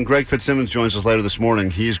fact, when Greg Fitzsimmons joins us later this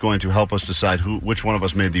morning, he's going to help us decide which one of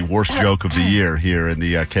us made the worst joke of the year here in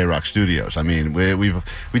the K-Rock studios. I mean, we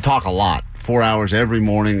talk a lot. 4 hours every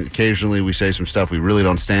morning. Occasionally, we say some stuff we really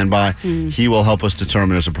don't stand by. He will help us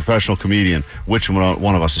determine, as a professional comedian, which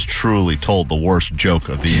one of us has truly told the worst joke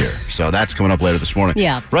of the year. So that's coming up later this morning.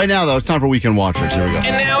 Yeah. Right now, though, it's time for Weekend Watchers. Here we go.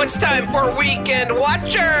 And now it's time for Weekend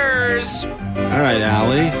Watchers. All right,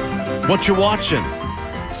 Allie. What you watching?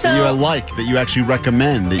 So, that you like, that you actually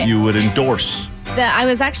recommend, that you would endorse? I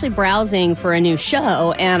was actually browsing for a new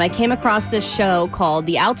show, and I came across this show called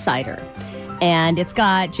The Outsider. And it's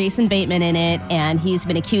got Jason Bateman in it, and he's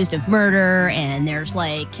been accused of murder, and there's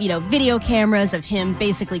video cameras of him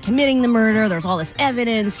basically committing the murder. There's all this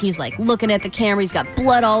evidence. He's looking at the camera. He's got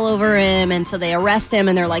blood all over him, and so they arrest him,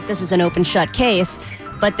 and they're like, this is an open shut case.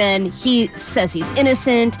 But then he says he's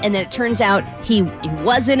innocent, and then it turns out he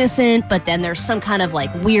was innocent, but then there's some kind of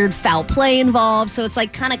weird foul play involved. So it's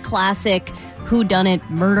kind of classic whodunit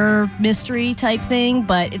murder mystery type thing,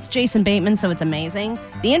 but it's Jason Bateman, so it's amazing.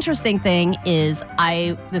 The interesting thing is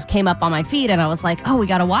this came up on my feed, and I was like, oh, we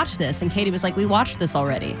got to watch this. And Katie was like, we watched this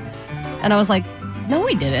already. And I was like, no,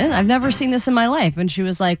 we didn't. I've never seen this in my life. And she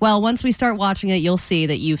was like, well, once we start watching it, you'll see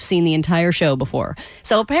that you've seen the entire show before.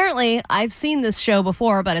 So apparently I've seen this show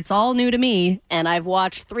before, but it's all new to me. And I've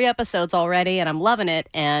watched 3 episodes already, and I'm loving it.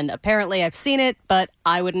 And apparently I've seen it, but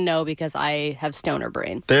I wouldn't know because I have stoner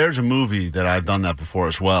brain. There's a movie that I've done that before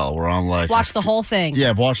as well, where I'm like... Watch the whole thing.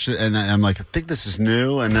 Yeah, I've watched it, and I'm like, I think this is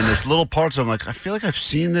new. And then there's little parts I'm like, I feel like I've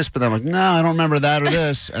seen this, but I'm like, no, I don't remember that or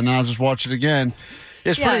this. And then I'll just watch it again.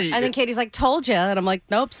 It's pretty... And then Katie's like, told you. And I'm like,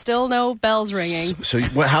 nope, still no bells ringing. So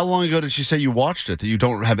how long ago did she say you watched it, that you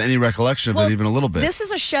don't have any recollection of it even a little bit? This is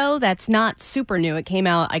a show that's not super new. It came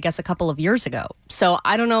out, I guess, a couple of years ago. So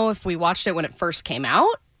I don't know if we watched it when it first came out,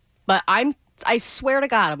 but I swear to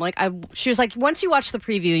God, I'm like, she was like, once you watch the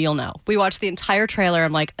preview, you'll know. We watched the entire trailer.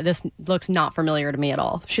 I'm like, this looks not familiar to me at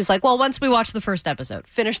all. She's like, well, once we watch the first episode.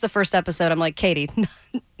 Finish the first episode. I'm like, Katie,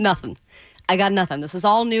 nothing. I got nothing. This is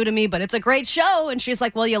all new to me, but it's a great show. And she's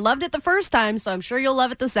like, well, you loved it the first time, so I'm sure you'll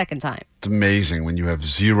love it the second time. It's amazing when you have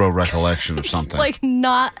zero recollection of something.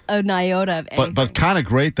 Not an iota of anything. But kind of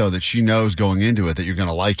great, though, that she knows going into it that you're going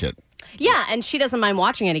to like it. Yeah, and she doesn't mind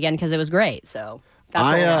watching it again because it was great, so...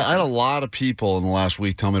 I had a lot of people in the last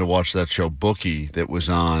week tell me to watch that show Bookie that was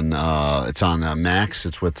on, it's on Max.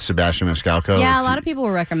 It's with Sebastian Maniscalco. Yeah, a lot of people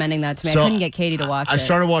were recommending that to me. I couldn't get Katie to watch it. I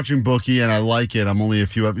started watching Bookie, and I like it. I'm only a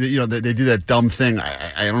few, they do that dumb thing.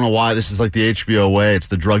 I don't know why. This is like the HBO way. It's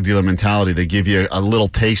the drug dealer mentality. They give you a little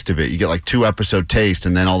taste of it. You get 2-episode taste,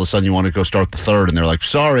 and then all of a sudden you want to go start the third, and they're like,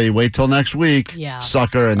 sorry, wait till next week,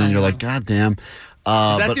 sucker. And then you're like, God damn. Is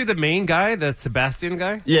that dude the main guy, the Sebastian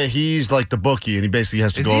guy? Yeah, he's the bookie, and he basically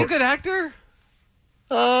has to go. Is he a good actor?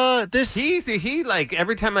 He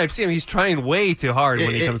every time I've seen him, he's trying way too hard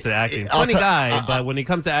when he comes to acting. Funny guy, but when he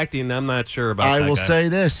comes to acting, I'm not sure about that. I will guy. say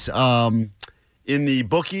this: in the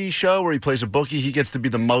Bookie show where he plays a bookie, he gets to be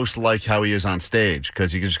the most like how he is on stage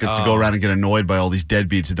because he just gets to go around and get annoyed by all these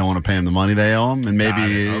deadbeats who don't want to pay him the money they owe him. And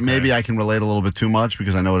maybe I can relate a little bit too much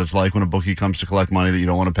because I know what it's like when a bookie comes to collect money that you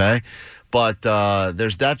don't want to pay. But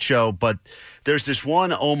there's that show. But there's this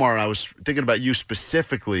one, Omar, I was thinking about you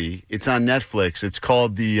specifically. It's on Netflix. It's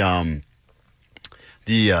called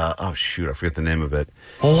oh, shoot, I forget the name of it.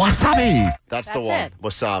 Wasabi! That's the one. It.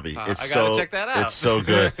 Wasabi. I gotta check that out. It's so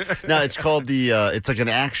good. No, it's called it's like an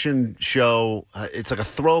action show. It's like a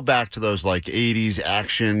throwback to those 80s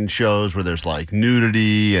action shows where there's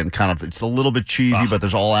nudity and kind of, it's a little bit cheesy, but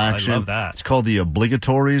there's all action. I love that. It's called The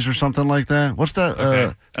Obligatories or something like that. What's that?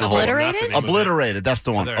 Okay. Obliterated? Obliterated. That's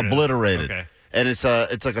the one. Obliterated. Okay. And it's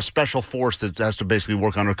like a special force that has to basically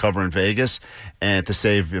work undercover in Vegas and to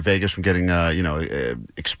save Vegas from getting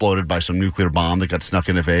exploded by some nuclear bomb that got snuck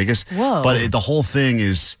into Vegas. Whoa! But the whole thing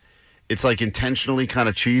is, it's intentionally kind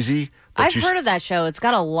of cheesy. I've heard of that show. It's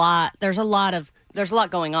got a lot. There's a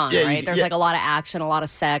lot going on, right? There's a lot of action, a lot of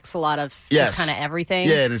sex, a lot of just kind of everything.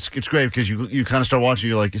 Yeah, and it's great because you kind of start watching.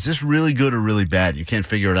 You're like, is this really good or really bad? You can't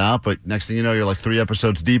figure it out. But next thing you know, you're 3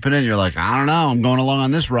 episodes deep in it. And you're like, I don't know. I'm going along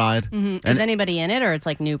on this ride. Mm-hmm. Is anybody in it, or it's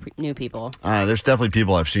new people? There's definitely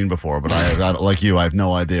people I've seen before, but I like you, I have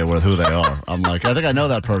no idea who they are. I'm like, I think I know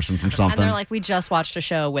that person from something. And they're like, we just watched a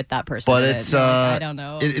show with that person. But it's I don't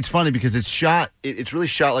know. It's funny because it's shot. It's really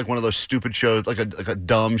shot like one of those stupid shows, like a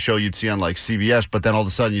dumb show you'd see on CBS. But then all of a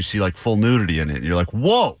sudden you see full nudity in it, and you're like,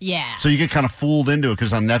 whoa. Yeah. So you get kind of fooled into it because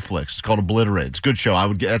it's on Netflix. It's called Obliterate. It's a good show.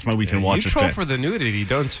 That's my weekend watch. You troll for the nudity,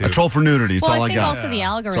 don't you? I troll for nudity. It's all I got. I think also the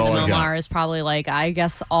algorithm, Omar, is probably I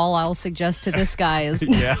guess all I'll suggest to this guy is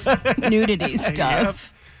nudity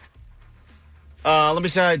stuff. Let me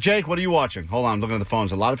say, Jake, what are you watching? Hold on, I'm looking at the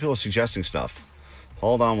phones. A lot of people are suggesting stuff.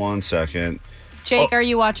 Hold on one second. Jake, are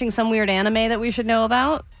you watching some weird anime that we should know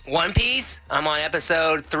about? One Piece. I'm on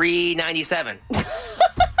episode 397.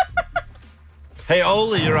 Hey,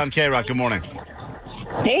 Oli, you're on K-Rock. Good morning.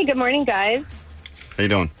 Hey, good morning, guys. How you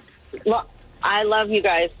doing? Well, I love you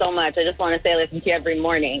guys so much. I just want to say I listen to you every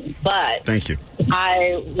morning. But thank you.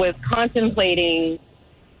 I was contemplating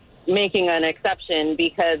making an exception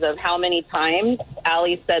because of how many times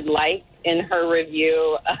Allie said in her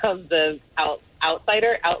review of the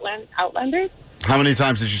Outlanders. How many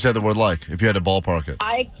times did you say the word like, if you had to ballpark it?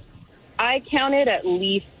 I I counted at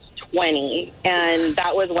least 20, and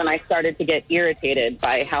that was when I started to get irritated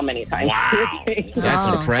by how many times. Wow. That's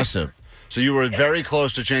impressive. So you were very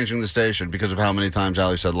close to changing the station because of how many times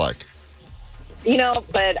Allie said like.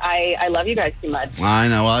 But I love you guys too much. I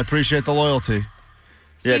know. Well, I appreciate the loyalty.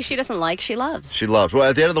 See, she doesn't like, she loves. She loves. Well,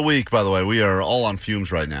 at the end of the week, by the way, we are all on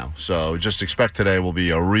fumes right now. So just expect today will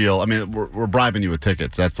be a real... I mean, we're bribing you with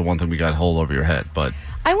tickets. That's the one thing we got hold over your head. But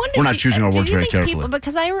I wonder we're not choosing our words very carefully. People,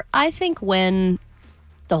 because I think when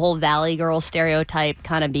the whole Valley Girl stereotype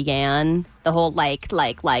kind of began, the whole like,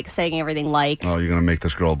 saying everything like... Oh, you're going to make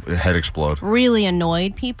this girl head explode. Really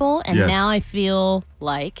annoyed people. And Yes. now I feel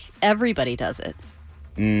like everybody does it.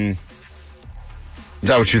 Is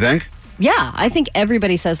that what you think? Yeah, I think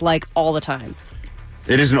everybody says like all the time.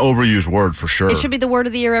 It is an overused word for sure. It should be the word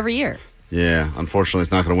of the year every year. Yeah, unfortunately,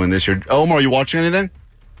 it's not going to win this year. Omar, are you watching anything?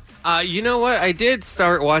 You know what? I did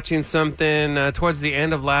start watching something towards the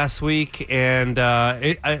end of last week, and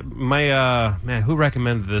who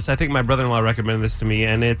recommended this? I think my brother-in-law recommended this to me,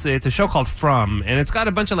 and it's a show called From, and it's got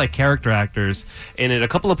a bunch of like character actors in it. A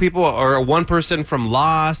couple of people, or one person from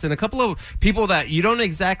Lost, and a couple of people that you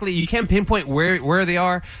can't pinpoint where they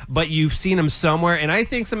are, but you've seen them somewhere. And I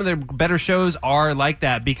think some of their better shows are like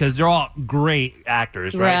that because they're all great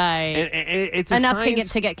actors, right? Right. And it's enough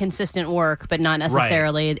to get consistent work, but not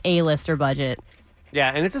necessarily A-lister budget.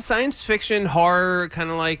 Yeah, and it's a science fiction horror kind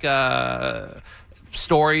of like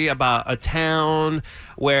story about a town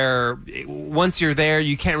where once you're there,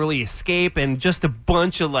 you can't really escape, and just a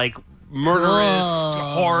bunch of like murderous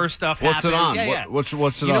horror stuff What's happens. it on? Yeah. What's it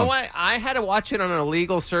on? You know what? I had to watch it on an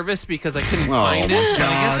illegal service because I couldn't find it. God, I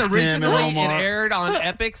guess originally damn it, Omar. aired on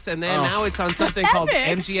Epix, and then now it's on something called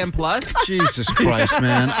MGM Plus. Jesus Christ,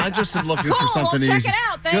 man. I just am looking for something we'll easy. check it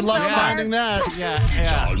out. Thanks, Good luck Omar. finding that.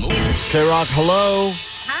 Yeah. K-Rock, hello.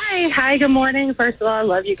 Hi, good morning. First of all, I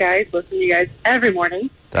love you guys. Listen to you guys every morning.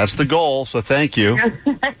 That's the goal, so thank you.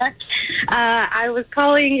 I was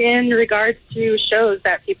calling in regards to shows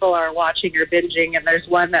that people are watching or binging, and there's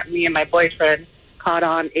one that me and my boyfriend caught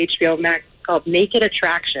on HBO Max called Naked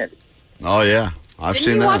Attraction. Oh, yeah. I've Didn't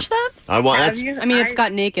seen you that. watch that? Have you? I mean, it's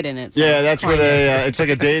got naked in it. So Yeah, that's where they, it's like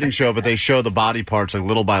a dating show, but they show the body parts like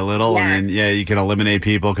little by little, and then, you can eliminate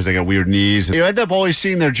people because they got weird knees. You end up always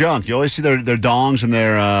seeing their junk. You always see their dongs and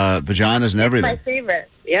their vaginas and everything. My favorite.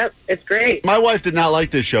 Yep, it's great. My wife did not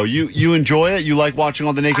like this show. You enjoy it? You like watching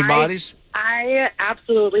all the naked bodies? I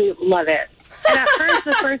absolutely love it. And at first,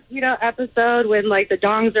 the first episode, when like the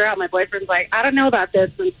dongs are out, my boyfriend's like, I don't know about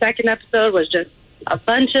this. And the second episode was just a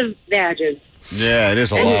bunch of badges. Yeah, it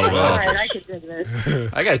is a lot of All it. right, I could dig this.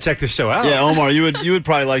 I got to check this show out. Yeah, Omar, you would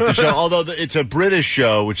probably like the show. Although it's a British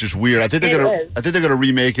show, which is weird. I think they're gonna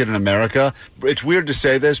remake it in America. It's weird to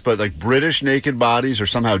say this, but like British naked bodies are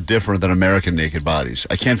somehow different than American naked bodies.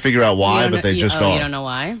 I can't figure out why, but they just are. You don't know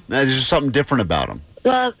why? There's just something different about them.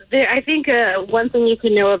 Well, I think one thing you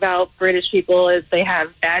can know about British people is they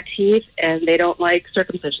have bad teeth and they don't like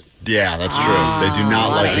circumcision. Yeah, that's true. They do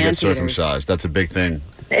not like to get circumcised. That's a big thing.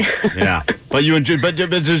 Yeah, but you enjoy. But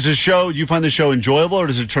does the show? Do you find the show enjoyable, or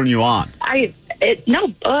does it turn you on?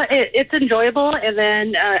 It's enjoyable, and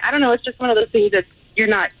then I don't know. It's just one of those things that you're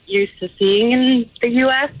not used to seeing in the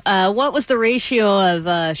U.S. What was the ratio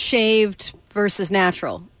of shaved versus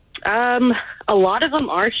natural? A lot of them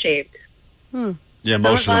are shaved. Yeah,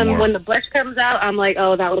 most of them were. When the bush comes out, I'm like,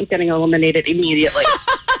 oh, that one's getting eliminated immediately.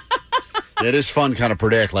 It is fun kind of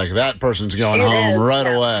predict, like that person's going home right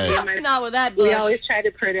away. Not with that bush. We always try to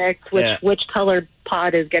predict which color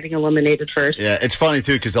pod is getting eliminated first. Yeah, it's funny,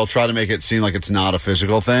 too, because they'll try to make it seem like it's not a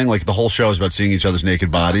physical thing. Like, the whole show is about seeing each other's naked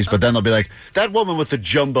bodies, but then they'll be like, that woman with the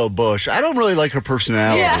jumbo bush, I don't really like her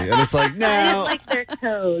personality. Yeah. And it's like, no. I just like their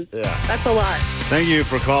toes. Yeah. That's a lot. Thank you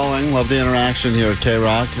for calling. Love the interaction here at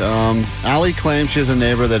K-Rock. Allie claims she has a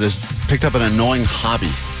neighbor that has picked up an annoying hobby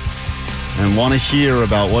and want to hear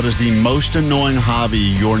about what is the most annoying hobby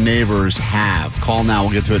your neighbors have. Call now.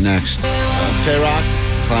 We'll get to it next. K-Rock,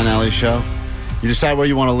 Klein Alley Show. You decide where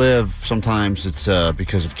you want to live. Sometimes it's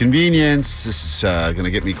because of convenience. This is going to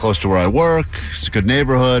get me close to where I work. It's a good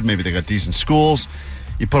neighborhood. Maybe they got decent schools.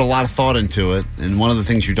 You put a lot of thought into it. And one of the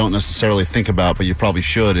things you don't necessarily think about, but you probably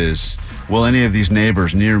should, is will any of these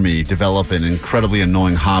neighbors near me develop an incredibly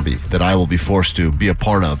annoying hobby that I will be forced to be a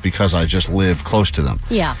part of because I just live close to them?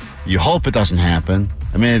 Yeah. You hope it doesn't happen.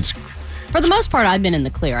 I mean, it's... For the most part, I've been in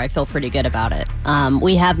the clear. I feel pretty good about it.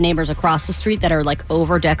 We have neighbors across the street that are like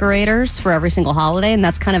over-decorators for every single holiday, and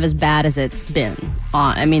that's kind of as bad as it's been.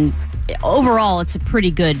 I mean, overall, it's a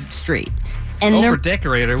pretty good street. And Over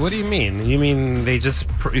decorator? What do you mean? You mean they just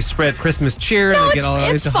spread Christmas cheer and they get all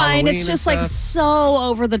it's into fine. Halloween It's just and like stuff? so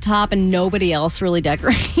over the top, and nobody else really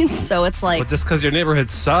decorates. So it's like, But just because your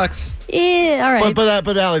neighborhood sucks. yeah, all right.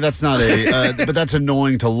 But Allie, that's not a. But that's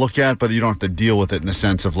annoying to look at. But you don't have to deal with it in the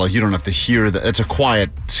sense of like you don't have to hear that. It's a quiet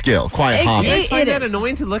skill, quiet hobby. You guys find it that is.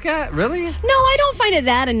 annoying to look at? Really? No, I don't find it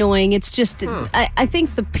that annoying. It's just, I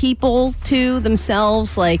think the people too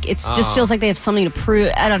themselves, like, it just feels like they have something to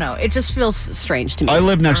prove. I don't know. It just feels strange to me. I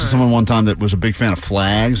lived next to someone one time that was a big fan of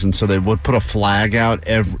flags, and so they would put a flag out,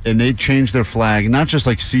 and they'd change their flag, not just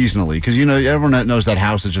like seasonally, because everyone knows that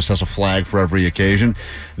house that just has a flag for every occasion.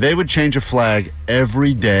 They would change a flag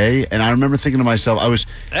every day, and I remember thinking to myself,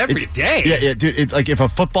 Every day? Yeah, dude. It's like if a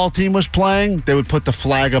football team was playing, they would put the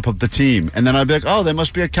flag up of the team, and then I'd be like, oh, they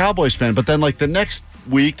must be a Cowboys fan. But then like the next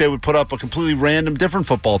week, they would put up a completely random different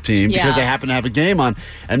football team because they happen to have a game on,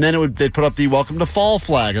 and then they'd put up the Welcome to Fall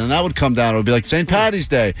flag, and then that would come down. It would be like St. Patty's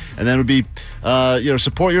Day, and then it would be,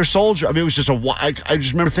 support your soldier. I mean, it was just I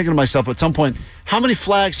just remember thinking to myself at some point, how many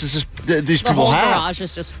flags does these the people whole have? garage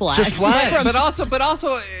is just flags. Just flags. But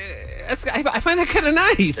also, I find that kind of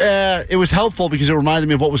nice. It was helpful because it reminded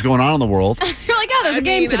me of what was going on in the world. You're like, oh, there's a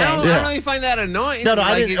game today. I don't really find that annoying. No, I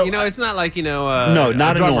like, didn't. It's not like no,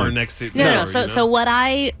 not a drummer annoying. next to. No. So what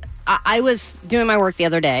I was doing my work the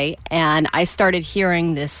other day, and I started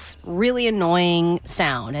hearing this really annoying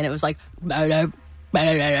sound, and it was like.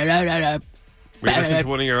 Were you listening to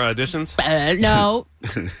one of your auditions? No.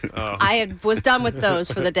 Oh. I was done with those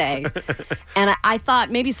for the day. And I thought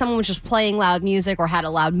maybe someone was just playing loud music or had a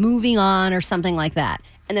loud movie on or something like that.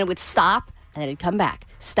 And then it would stop, and then it'd come back.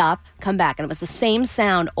 Stop, come back. And it was the same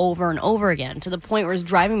sound over and over again to the point where it was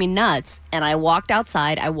driving me nuts. And I walked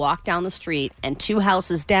outside, I walked down the street, and 2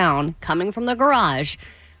 houses down, coming from the garage,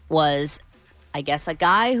 was, I guess, a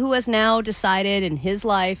guy who has now decided in his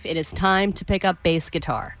life it is time to pick up bass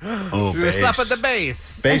guitar. Oh, bass. Slap at the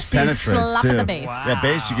bass. Bass penetrates, slap too. at the bass. Wow. Yeah,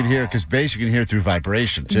 bass you can hear, because bass you can hear through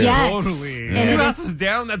vibration, too. Yes. Totally. And Two it houses is-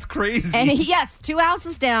 down, that's crazy. And yes, 2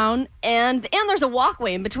 houses down, and there's a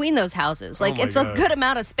walkway in between those houses. Like, my it's a God. good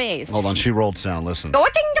amount of space. Hold on, she rolled sound, listen.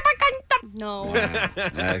 No.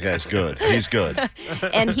 That guy's good. He's good.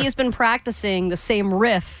 And he's been practicing the same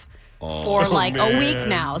riff for like a week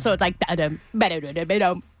now. So it's like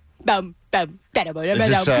Is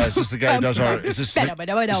this the guy who does our? Is this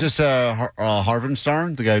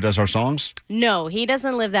Harvenstarn, the guy who does our songs? No, he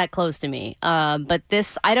doesn't live that close to me. But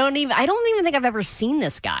this, I don't even think I've ever seen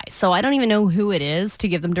this guy. So I don't even know who it is to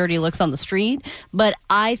give them dirty looks on the street. But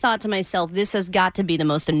I thought to myself, this has got to be the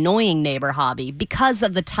most annoying neighbor hobby because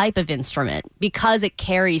of the type of instrument, because it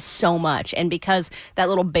carries so much, and because that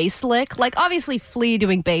little bass lick. Like, obviously, Flea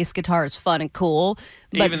doing bass guitar is fun and cool.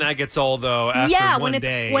 But even that gets old though. After when it's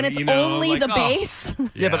day, when it's only like, the bass.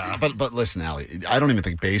 Yeah, but listen, Allie, I don't even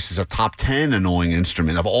think bass is a top 10 annoying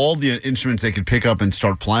instrument. Of all the instruments they could pick up and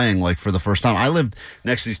start playing, like, for the first time, I lived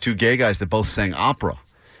next to these 2 gay guys that both sang opera.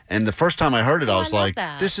 And the first time I heard it, I was like,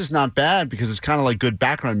 this is not bad because it's kind of like good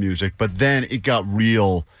background music. But then it got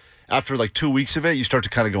real. After like 2 weeks of it, you start to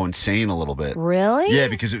kind of go insane a little bit. Really? Yeah,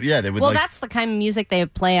 because they would. Well, that's the kind of music they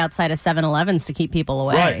play outside of 7-Elevens to keep people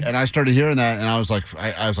away. Right, and I started hearing that, and I was like,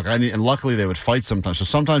 and luckily they would fight sometimes. So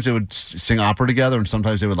sometimes they would sing opera together, and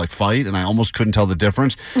sometimes they would like fight, and I almost couldn't tell the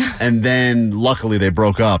difference. And then luckily they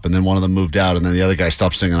broke up, and then one of them moved out, and then the other guy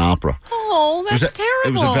stopped singing opera. Oh, that's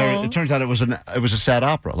terrible. It turns out it was a sad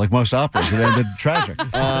opera, like most operas. It ended tragic.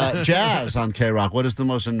 Jazz on K-Rock. What is the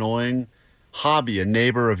most annoying hobby a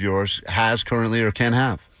neighbor of yours has currently or can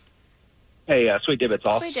have? Hey, Sweet Dibbits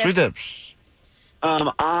all. Sweet Dips.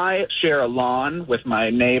 I share a lawn with my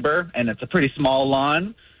neighbor, and it's a pretty small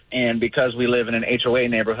lawn. And because we live in an HOA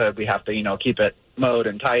neighborhood, we have to, keep it mowed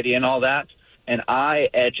and tidy and all that. And I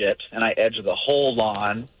edge it, and I edge the whole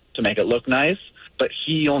lawn to make it look nice. But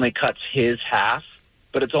he only cuts his half,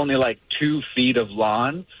 but it's only like 2 feet of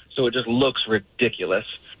lawn, so it just looks ridiculous.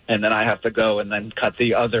 And then I have to go and then cut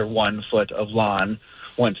the other 1 foot of lawn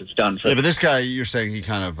once it's done. Yeah, but this guy, you're saying he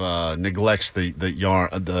kind of neglects the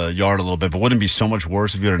yard a little bit. But wouldn't it be so much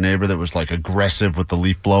worse if you had a neighbor that was like aggressive with the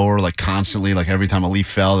leaf blower, like constantly, like every time a leaf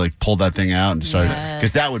fell, they pulled that thing out and decided,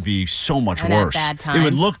 because that would be so much worse. Bad time. It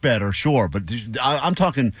would look better, sure, but I'm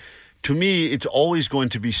talking. To me, it's always going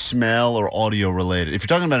to be smell or audio related. If you're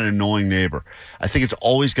talking about an annoying neighbor, I think it's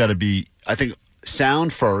always got to be. I think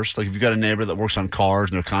sound first. Like if you've got a neighbor that works on cars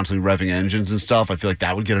and they're constantly revving engines and stuff, I feel like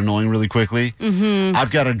that would get annoying really quickly. Mm-hmm. I've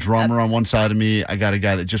got a drummer on one side of me. I got a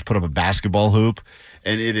guy that just put up a basketball hoop,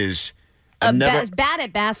 and it is. As bad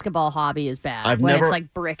at basketball hobby is bad. It's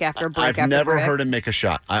like brick after brick after brick. I've never heard him make a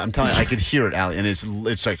shot. I'm telling you, I could hear it, Allie, and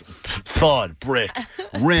it's like thud, brick,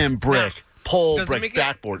 rim, brick, pole, Does it break make it-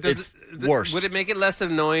 backboard. does It's worse. Would it make it less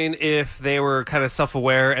annoying if they were kind of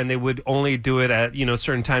self-aware and they would only do it at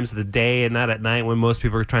certain times of the day and not at night when most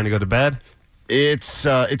people are trying to go to bed? It's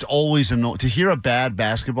always annoying to hear a bad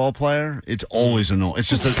basketball player. It's always annoying. It's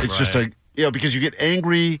just because you get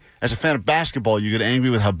angry as a fan of basketball. You get angry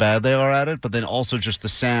with how bad they are at it, but then also just the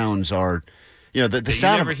sounds are, the You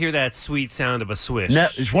sound. never hear that sweet sound of a swish.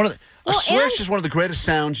 It's one of a swish is one of the greatest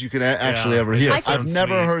sounds you can actually ever hear. I've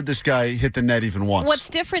never heard this guy hit the net even once. What's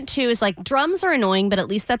different too is like drums are annoying, but at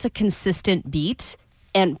least that's a consistent beat.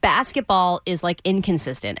 And basketball is like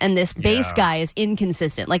inconsistent. And this bass guy is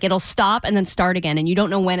inconsistent. Like it'll stop and then start again, and you don't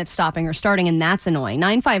know when it's stopping or starting, and that's annoying.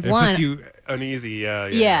 951. It puts you uneasy.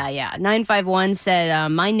 Yeah. 951 said,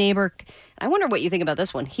 my neighbor. I wonder what you think about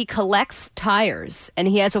this one. He collects tires, and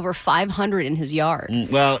he has over 500 in his yard.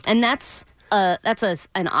 And that's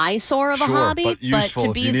an eyesore of a hobby, but useful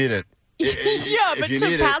to be, if you need it. Yeah, but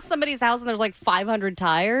to pass somebody's house and there's like 500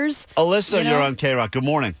 tires. Alyssa, you're on K-Rock. Good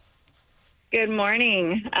morning. Good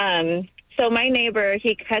morning. So my neighbor,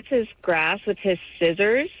 he cuts his grass with his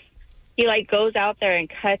scissors. He goes out there and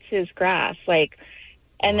cuts his grass,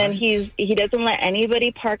 and then he doesn't let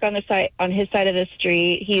anybody park on his side of the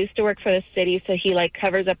street. He used to work for the city, so he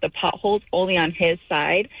covers up the potholes only on his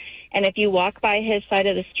side. And if you walk by his side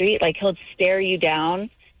of the street, he'll stare you down.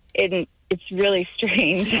 It's really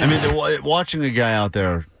strange. I mean, watching the guy out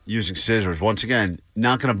there using scissors, once again,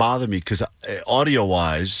 not going to bother me because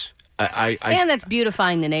audio-wise, and that's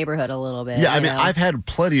beautifying the neighborhood a little bit. Yeah, I mean, I've had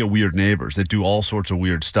plenty of weird neighbors that do all sorts of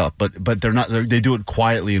weird stuff, but they're not. They do it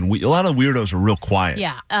quietly, and a lot of weirdos are real quiet.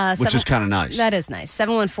 Yeah, which is kind of nice. That is nice.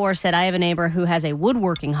 714 said, I have a neighbor who has a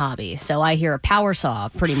woodworking hobby, so I hear a power saw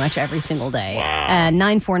pretty much every single day. Wow.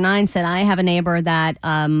 949 said, I have a neighbor that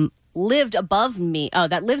lives above me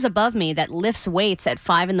that lifts weights at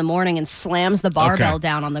 5 a.m. and slams the barbell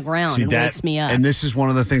down on the ground and wakes me up. And this is one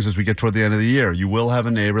of the things as we get toward the end of the year. You will have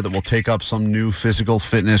a neighbor that will take up some new physical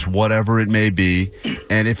fitness, whatever it may be.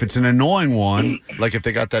 And if it's an annoying one, like if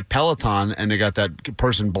they got that Peloton and they got that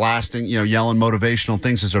person blasting, yelling motivational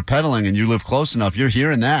things as they're pedaling and you live close enough, you're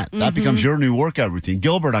hearing that. That becomes your new workout routine.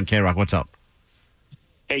 Gilbert on K-Rock, what's up?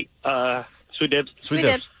 Hey, Sweet Dibs. Sweet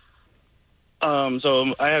Dibs.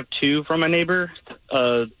 So I have two from my neighbor.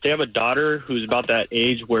 They have a daughter who's about that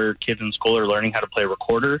age where kids in school are learning how to play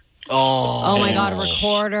recorder. Oh my God,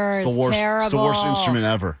 recorder is terrible. It's the worst instrument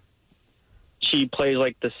ever. She plays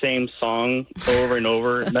the same song over and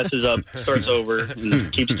over, messes up, starts over,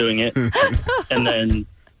 and keeps doing it. And then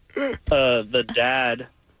the dad,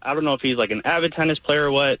 I don't know if he's an avid tennis player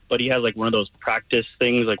or what, but he has one of those practice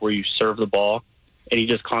things where you serve the ball. And he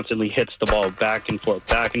just constantly hits the ball back and forth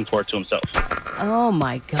to himself. Oh,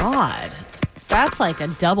 my God. That's like a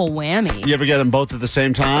double whammy. You ever get them both at the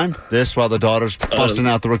same time? This while the daughter's busting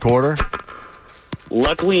out the recorder?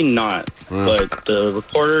 Luckily not. But the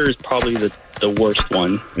recorder is probably the worst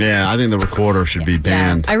one. Yeah, I think the recorder should be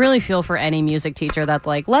banned. I really feel for any music teacher that's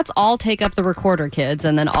let's all take up the recorder, kids,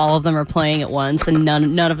 and then all of them are playing at once, and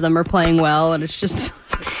none of them are playing well, and it's just,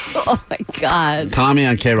 oh, my God. Tommy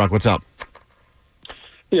on K-Rock, what's up?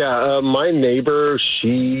 Yeah, my neighbor,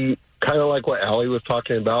 she kind of like what Allie was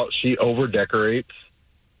talking about. She over-decorates,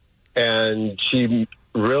 and she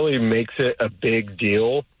really makes it a big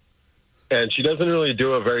deal, and she doesn't really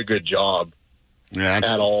do a very good job at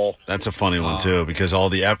all. That's a funny one, too, because all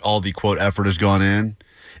the quote, effort has gone in,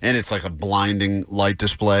 and it's like a blinding light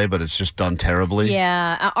display, but it's just done terribly.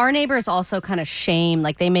 Yeah. Our neighbors also kind of shame,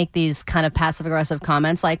 they make these kind of passive-aggressive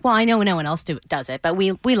comments well, I know no one else does it, but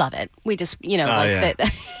we love it. We just,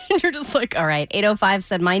 that. You're just all right. 805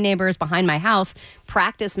 said, my neighbors behind my house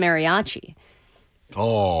practice mariachi.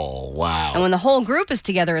 Oh, wow. And when the whole group is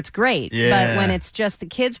together, it's great. Yeah. But when it's just the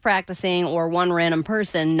kids practicing or one random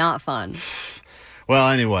person, not fun. Well,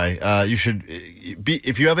 anyway, you should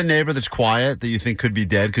if you have a neighbor that's quiet that you think could be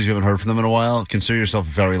dead because you haven't heard from them in a while, consider yourself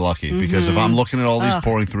very lucky. Because if I'm looking at all these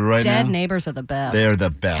pouring through right now, dead neighbors are the best. They're the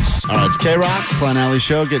best. All right, it's K-Rock, Glenn Alley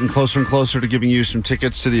Show, getting closer and closer to giving you some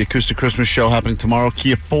tickets to the Acoustic Christmas Show happening tomorrow.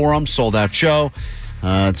 Kia Forum, sold out show.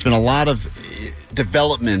 It's been a lot of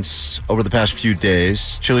developments over the past few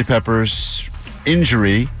days. Chili Peppers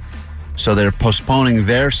injury, so they're postponing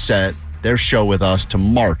their show with us to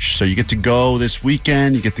March. So you get to go this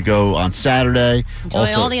weekend. You get to go on Saturday.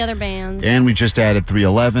 Enjoy all the other bands. And we just added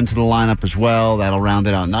 311 to the lineup as well. That'll round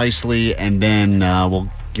it out nicely. And then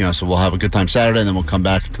we'll have a good time Saturday, and then we'll come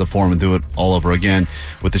back to the Forum and do it all over again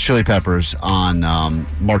with the Chili Peppers on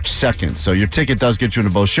March 2nd. So your ticket does get you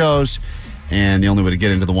into both shows. And the only way to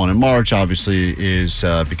get into the one in March, obviously, is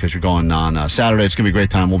because you're going on Saturday. It's going to be a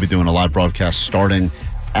great time. We'll be doing a live broadcast starting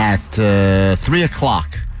at 3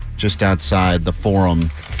 o'clock. just outside the Forum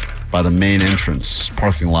by the main entrance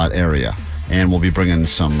parking lot area. And we'll be bringing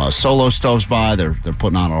some solo stoves by. They're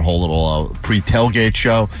putting on our whole little pre-tailgate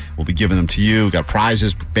show. We'll be giving them to you. We've got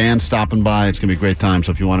prizes, band stopping by. It's going to be a great time.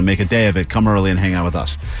 So if you want to make a day of it, come early and hang out with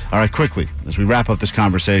us. All right, quickly, as we wrap up this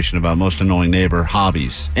conversation about most annoying neighbor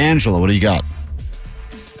hobbies. Angela, what do you got?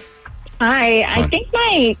 Hi. I think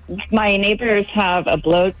my neighbors have a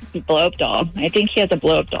blow-up doll. I think he has a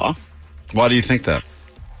blow-up doll. Why do you think that?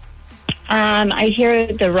 I hear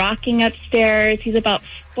the rocking upstairs. He's about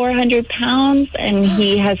 400 pounds, and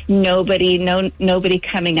he has nobody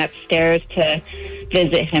coming upstairs to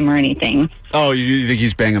visit him or anything. Oh, you think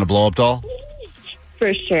he's banging a blow-up doll?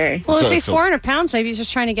 For sure. Well, if he's 400 pounds, maybe he's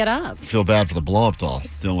just trying to get up. Feel bad for the blow-up doll,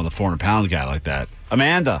 dealing with a 400-pound guy like that.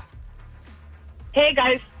 Amanda. Hey,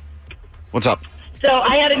 guys. What's up? So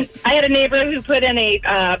I had a neighbor who put in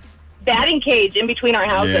a batting cage in between our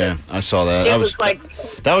houses. Yeah, I saw that.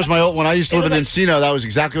 That was my old, when I used to live in Encino, that was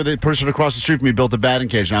exactly what the person across the street from me built a batting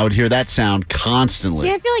cage, and I would hear that sound constantly.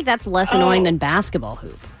 See, I feel like that's less annoying than basketball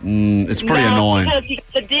hoop. It's pretty annoying. Because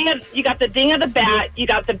you got the ding of the bat, you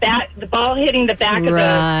got the ball hitting the back of the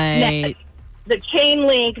net, the chain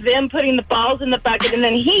link, them putting the balls in the bucket, and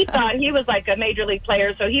then he thought he was like a major league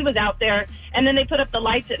player, so he was out there, and then they put up the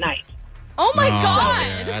lights at night. Oh, my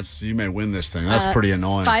God. Yeah, you may win this thing. That's pretty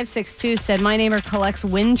annoying. 562 said, my neighbor collects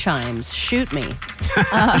wind chimes. Shoot me.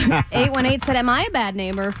 818 said, am I a bad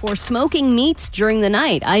neighbor for smoking meats during the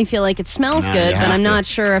night? I feel like it smells good, but I'm not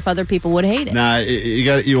sure if other people would hate it. Nah,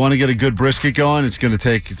 you want to get a good brisket going,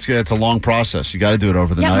 it's a long process. You got to do it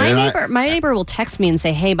over the night. My neighbor will text me and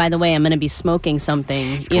say, hey, by the way, I'm going to be smoking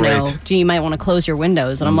something. You might want to close your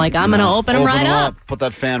windows. And I'm like, I'm going to open them right up. Put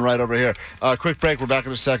that fan right over here. Quick break. We're back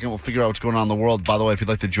in a second. We'll figure out what's going on in the world. By the way, if you'd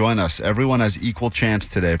like to join us, everyone has equal chance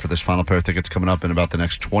today for this final pair of tickets coming up in about the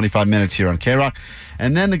next 25 minutes here on K-Rock.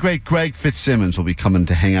 And then the great Greg Fitzsimmons will be coming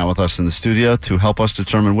to hang out with us in the studio to help us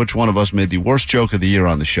determine which one of us made the worst joke of the year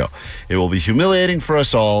on the show. It will be humiliating for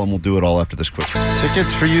us all, and we'll do it all after this quick.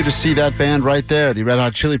 Tickets for you to see that band right there, the Red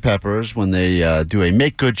Hot Chili Peppers, when they do a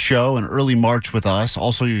Make Good show in early March with us.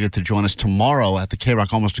 Also, you get to join us tomorrow at the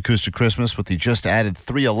K-Rock Almost Acoustic Christmas with the just added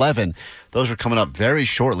 311. Those are coming up very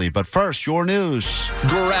shortly. But first, your news.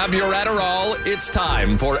 Grab your Adderall. It's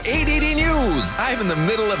time for ADD News. I'm in the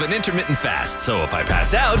middle of an intermittent fast, so if I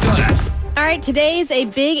pass out... All right, today's a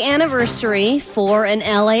big anniversary for an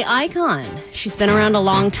LA icon. She's been around a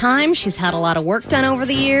long time. She's had a lot of work done over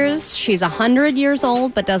the years. She's 100 years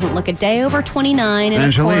old, but doesn't look a day over 29. And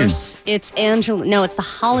Angeline. Of course, it's No, it's the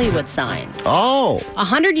Hollywood sign. Oh.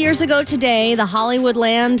 100 years ago today, the Hollywood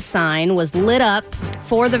Land sign was lit up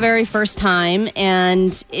for the very first time,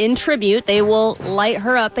 and in tribute, they will light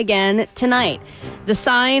her up again tonight. The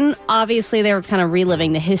sign, obviously, they were kind of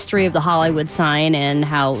reliving the history of the Hollywood sign and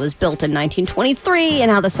how it was built in 1923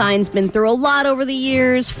 and how the sign's been through a lot over the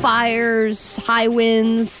years. Fires, high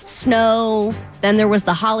winds, snow. Then there was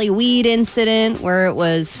the Hollyweed incident where it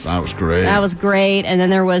was... That was great. That was great. And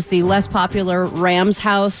then there was the less popular Rams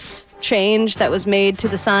house change that was made to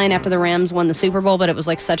the sign after the Rams won the Super Bowl, but it was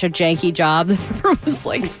like such a janky job that everyone was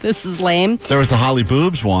like, this is lame. There was the Holly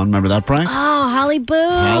Boobs one. Remember that prank? Oh, Holly Boobs.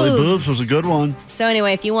 Holly Boobs was a good one. So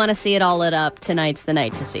anyway, if you want to see it all lit up, tonight's the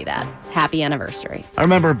night to see that. Happy anniversary. I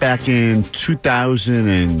remember back in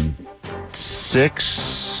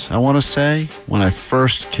 2006, I want to say, when I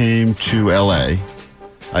first came to L.A.,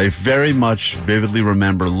 I very much vividly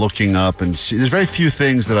remember looking up and see. There's very few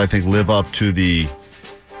things that I think live up to the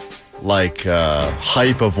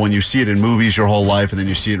hype of when you see it in movies your whole life and then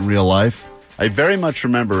you see it in real life. I very much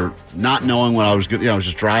remember not knowing when I was good. I was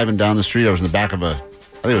just driving down the street. I was in the back of I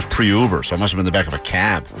think it was pre-Uber, so I must have been in the back of a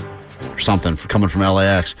cab or something coming from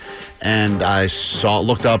LAX. And I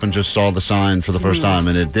looked up and just saw the sign for the first time,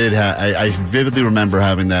 and it did I vividly remember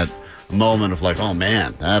having that moment of like, oh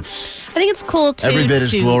man, that's... I think it's cool too. Every bit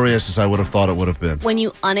as glorious as I would have thought it would have been. When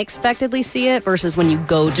you unexpectedly see it versus when you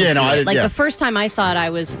go to see it. The first time I saw it, I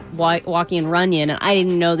was walking in Runyon, and I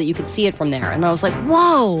didn't know that you could see it from there. And I was like,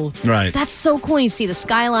 whoa, right, that's so cool. You see the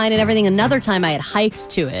skyline and everything. Another time I had hiked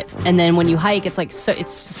to it. And then when you hike, it's like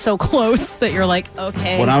it's so close that you're like,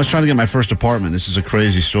 okay. When I was trying to get my first apartment, this is a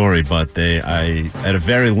crazy story, but I had a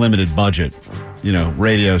very limited budget.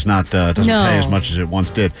 Radio's doesn't pay as much as it once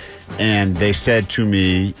did. And they said to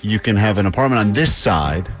me, you can have an apartment on this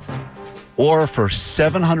side, or for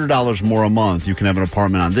 $700 more a month, you can have an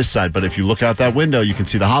apartment on this side. But if you look out that window, you can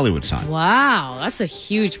see the Hollywood sign. Wow, that's a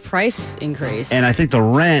huge price increase. And I think the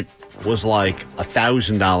rent was like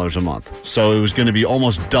 $1,000 a month. So it was going to be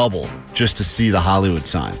almost double just to see the Hollywood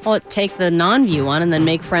sign. Well, take the non-view one and then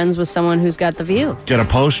make friends with someone who's got the view. Get a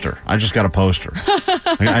poster. I just got a poster.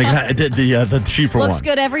 I did the cheaper one. Looks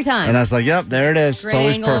good every time. And I was like, yep, there it is. Great it's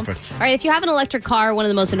always angle. perfect. All right, if you have an electric car, one of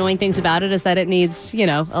the most annoying things about it is that it needs,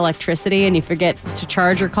 electricity, and you forget to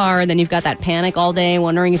charge your car, and then you've got that panic all day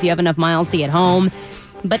wondering if you have enough miles to get home.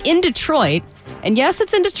 But in Detroit, and yes,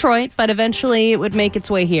 it's in Detroit, but eventually it would make its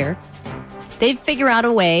way here, they've figured out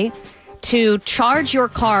a way to charge your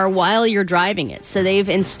car while you're driving it. So they've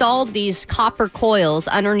installed these copper coils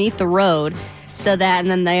underneath the road so that, and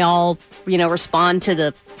then they all, respond to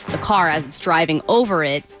the car as it's driving over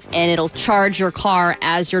it, and it'll charge your car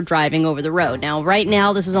as you're driving over the road. Now, right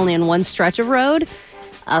now, this is only on one stretch of road,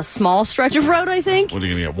 a small stretch of road, I think. What are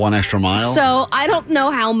you going to get, 1 extra mile? So I don't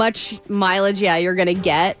know how much mileage, you're going to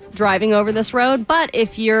get driving over this road, but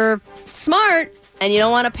if you're smart and you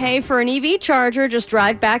don't want to pay for an EV charger, just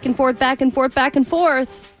drive back and forth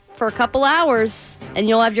for a couple hours, and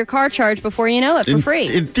you'll have your car charged before you know it for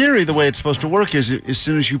free. In theory, the way it's supposed to work is as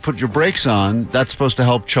soon as you put your brakes on, that's supposed to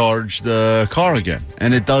help charge the car again.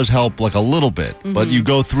 And it does help like a little bit, but you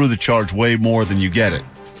go through the charge way more than you get it.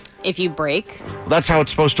 If you brake? That's how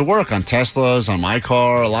it's supposed to work on Teslas, on my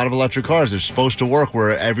car, a lot of electric cars. They're supposed to work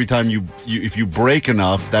where every time if you brake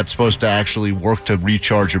enough, that's supposed to actually work to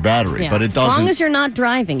recharge your battery. Yeah. But it doesn't. As long as you're not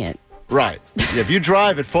driving it. Right. Yeah, if you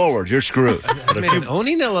drive it forward, you're screwed. But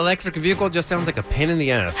owning an electric vehicle just sounds like a pain in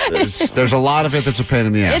the ass. There's a lot of it that's a pain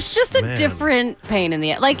in the ass. It's just a different pain in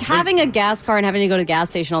the ass. Like having a gas car and having to go to the gas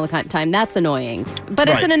station all the time, that's annoying. But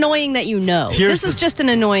it's an annoying that you know. This is just an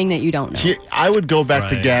annoying that you don't know. I would go back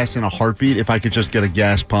to gas in a heartbeat if I could just get a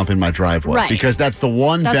gas pump in my driveway. Right. Because that's the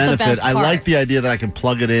one That's the benefit. best I part. like the idea that I can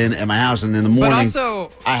plug it in at my house, and in the morning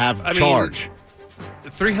I have charge.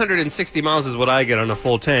 360 miles is what I get on a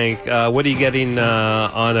full tank. What are you getting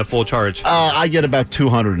on a full charge? I get about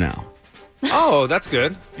 200 now. Oh, that's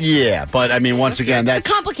good. Yeah, but I mean, once again, It's a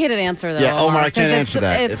complicated answer, though. Yeah, Omar, I can't 'cause answer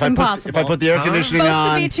that. It's If impossible. if I put the air conditioning it's on,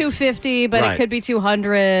 supposed to be 250, but Right. it could be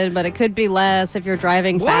 200, but it could be less if you're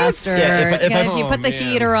driving faster. Yeah, if you put the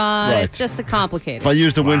heater on, Right. it's just a complicated. if I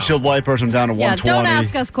use the windshield wipers, I'm down to 120. don't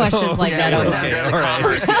ask us questions like that. One Omar. time during the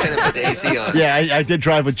Commerce, he couldn't put the AC on. Yeah, I did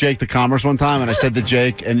drive with Jake to Commerce one time, and I said to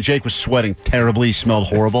Jake, and Jake was sweating terribly. He smelled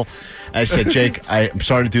horrible. I said, Jake, I'm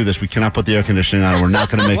sorry to do this. We cannot put the air conditioning on, and we're not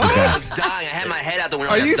going to make it I back. was dying. I had my head out the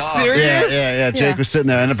window. Are like a you dog. serious? Yeah. Jake was sitting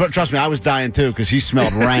there, and but trust me, I was dying too because he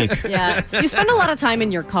smelled rank. Yeah, you spend a lot of time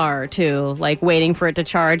in your car too, like waiting for it to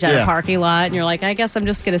charge at a parking lot, and you're like, I guess I'm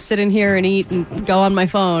just gonna sit in here and eat and go on my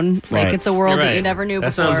phone. Like Right. it's a world You're that you right. never knew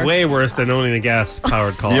That before. sounds way worse than owning a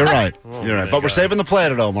gas-powered car. You're right. Oh, You're right. my But we're God. saving the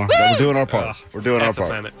planet, Omar. We're doing our part. We're doing our Half the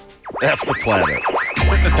part. planet. F the planet.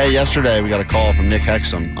 Hey, yesterday we got a call from Nick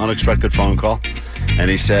Hexum, unexpected phone call, and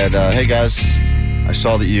he said, "Hey guys, I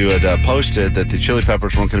saw that you had posted that the Chili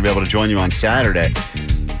Peppers weren't going to be able to join you on Saturday.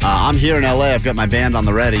 I'm here in LA. I've got my band on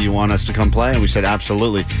the ready. You want us to come play?" And we said,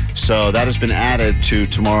 "Absolutely." So that has been added to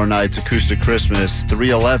tomorrow night's Acoustic Christmas,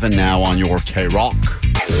 311 now on your K-Rock.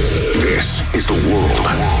 This is the world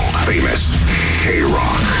famous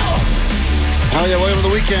K-Rock. Oh yeah, welcome to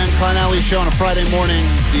the weekend. Klein Alley Show on a Friday morning,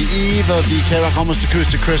 the eve of the K-Rock Almost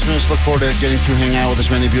Acoustic Christmas. Look forward to getting to hang out with as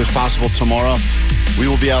many of you as possible tomorrow. We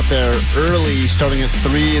will be out there early, starting at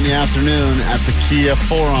 3 in the afternoon at the Kia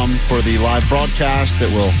Forum for the live broadcast that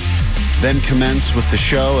will then commence with the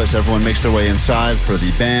show as everyone makes their way inside for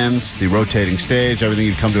the bands, the rotating stage, everything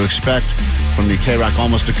you've come to expect from the K-Rock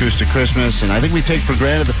Almost Acoustic Christmas. And I think we take for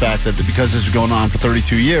granted the fact that because this is going on for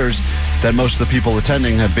 32 years, that most of the people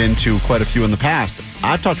attending have been to quite a few in the past.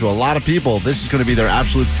 I've talked to a lot of people. This is going to be their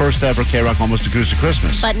absolute first ever K-Rock Almost Acoustic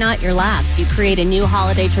Christmas. But not your last. You create a new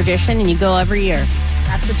holiday tradition and you go every year.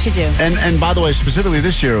 That's what you do. And by the way, specifically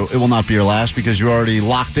this year, it will not be your last because you're already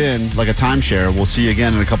locked in like a timeshare. We'll see you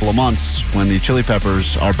again in a couple of months when the Chili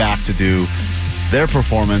Peppers are back to do their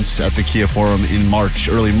performance at the Kia Forum in March,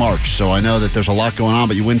 early March. So I know that there's a lot going on,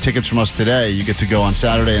 but you win tickets from us today. You get to go on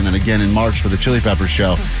Saturday and then again in March for the Chili Peppers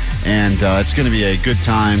show. And it's going to be a good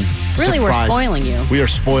time. Really, we're spoiling you. We are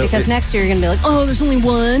spoiled. Because next year you're going to be like, oh, there's only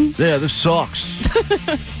one. Yeah, this sucks.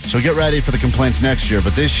 So get ready for the complaints next year.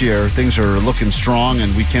 But this year, things are looking strong,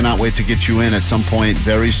 and we cannot wait to get you in at some point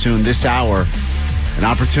very soon this hour. An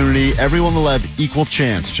opportunity. Everyone will have equal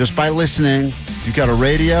chance. Just by listening, you've got a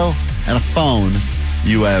radio and a phone,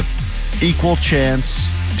 you have equal chance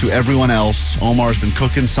to everyone else. Omar's been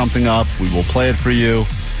cooking something up. We will play it for you.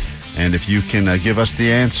 And if you can give us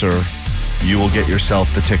the answer, you will get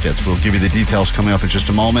yourself the tickets. We'll give you the details coming up in just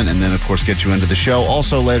a moment, and then, of course, get you into the show.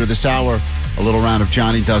 Also, later this hour, a little round of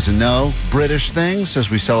Johnny Doesn't Know. British things as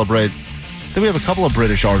we celebrate. I think we have a couple of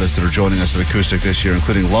British artists that are joining us at Acoustic this year,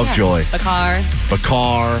 including Lovejoy.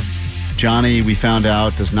 Bakar. Johnny, we found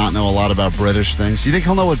out, does not know a lot about British things. Do you think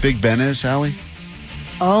he'll know what Big Ben is, Allie?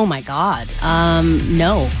 Oh, my God.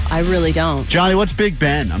 No, I really don't. Johnny, what's Big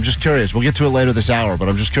Ben? I'm just curious. We'll get to it later this hour, but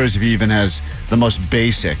I'm just curious if he even has the most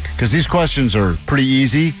basic. Because these questions are pretty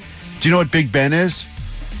easy. Do you know what Big Ben is?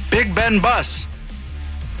 Big Ben bus.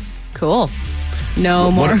 Cool.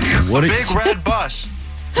 No more. What Big red bus.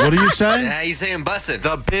 What are you saying? He's saying busted.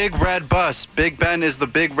 The big red bus. Big Ben is the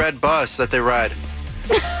big red bus that they ride.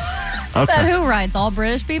 Is that who rides? All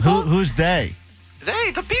British people? Who's they?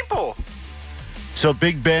 They, the people. So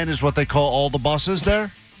Big Ben is what they call all the buses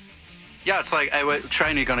there? Yeah, it's like, hey, what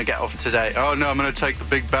train are you going to get off today? Oh, no, I'm going to take the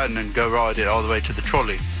Big Ben and go ride it all the way to the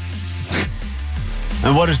trolley.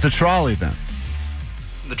 And what is the trolley then?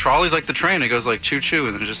 The trolley's like the train. It goes like choo-choo,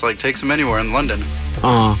 and it just like takes them anywhere in London.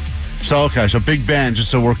 So Big Ben,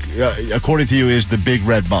 just so we're, according to you, is the big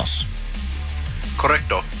red bus.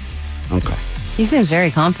 Correcto. Okay. He seems very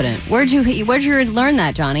confident. Where'd you learn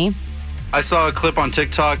that, Johnny? I saw a clip on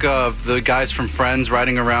TikTok of the guys from Friends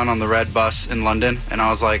riding around on the red bus in London, and I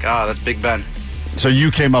was like, that's Big Ben. So you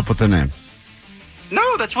came up with the name?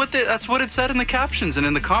 No, that's what it said in the captions and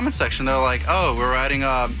in the comment section. They're like, oh, we're riding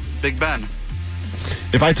Big Ben.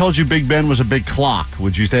 If I told you Big Ben was a big clock,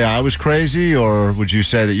 would you say I was crazy, or would you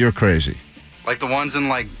say that you're crazy? Like the ones in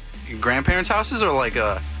like grandparents' houses, or like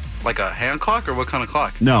a hand clock, or what kind of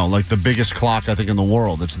clock? No, like the biggest clock I think in the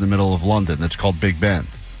world. That's in the middle of London. That's called Big Ben.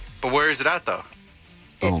 But where is it at though?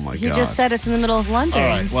 Oh my God! He just said it's in the middle of London. All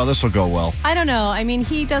right. Well, this will go well. I don't know. I mean,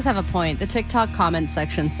 he does have a point. The TikTok comment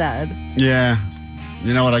section said. Yeah.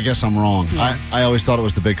 You know what? I guess I'm wrong. Yeah. I always thought it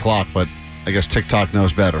was the big clock, but I guess TikTok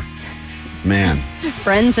knows better. Man.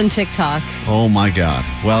 Friends and TikTok. Oh, my God.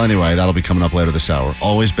 Well, anyway, that'll be coming up later this hour.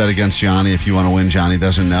 Always bet against Johnny if you want to win. Johnny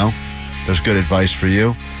Doesn't Know. There's good advice for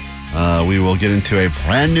you. We will get into a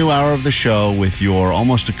brand new hour of the show with your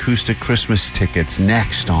almost acoustic Christmas tickets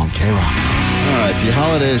next on K-Rock. All right, the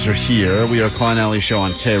holidays are here. We are Klein Alley Show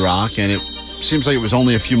on K-Rock, and it seems like it was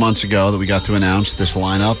only a few months ago that we got to announce this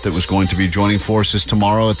lineup that was going to be joining forces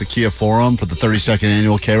tomorrow at the Kia Forum for the 32nd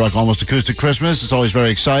annual K-Rock Almost Acoustic Christmas. It's always very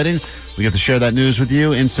exciting. We get to share that news with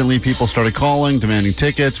you. Instantly, people started calling, demanding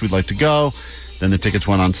tickets. We'd like to go. Then the tickets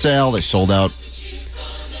went on sale. They sold out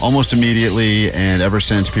almost immediately, and ever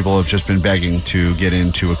since, people have just been begging to get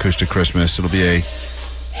into Acoustic Christmas.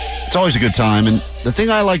 It's always a good time, and the thing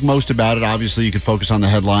I like most about it, obviously, you could focus on the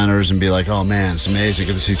headliners and be like, oh man, it's amazing,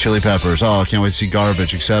 get to see Chili Peppers, oh, I can't wait to see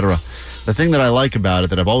Garbage, etc. The thing that I like about it,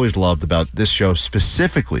 that I've always loved about this show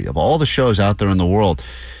specifically, of all the shows out there in the world,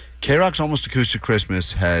 K-Rock's Almost Acoustic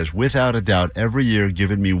Christmas has, without a doubt, every year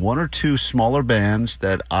given me one or two smaller bands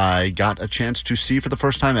that I got a chance to see for the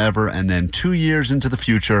first time ever, and then 2 years into the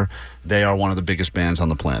future, they are one of the biggest bands on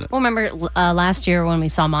the planet. Well, remember last year when we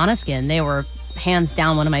saw Måneskin, they were hands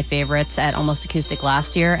down one of my favorites at Almost Acoustic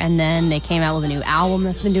last year, and then they came out with a new album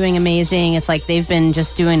that's been doing amazing. It's like they've been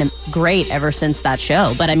just doing great ever since that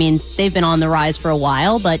show. But I mean, they've been on the rise for a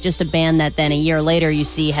while, but just a band that then a year later you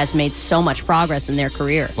see has made so much progress in their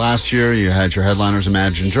career. Last year you had your headliners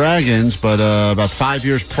Imagine Dragons, but about 5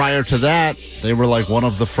 years prior to that, they were like one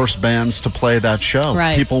of the first bands to play that show.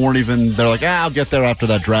 Right. People weren't even, they're like, I'll get there after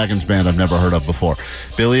that Dragons band I've never heard of before.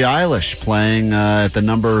 Billie Eilish playing at the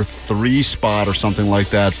number 3 spot or something like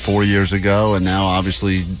that 4 years ago, and now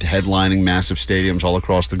obviously headlining massive stadiums all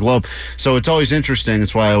across the globe. So it's always interesting.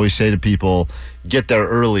 It's why I always say to people, get there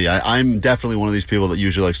early. I'm definitely one of these people that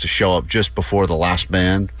usually likes to show up just before the last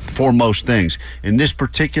band for most things. In this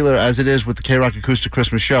particular, as it is with the K-Rock Acoustic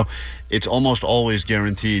Christmas show, it's almost always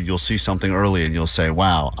guaranteed you'll see something early and you'll say,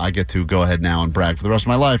 wow, I get to go ahead now and brag for the rest of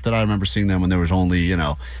my life that I remember seeing them when there was only,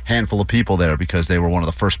 handful of people there because they were one of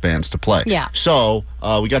the first bands to play. Yeah. So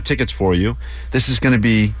we got tickets for you. This is going to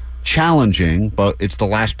be challenging, but it's the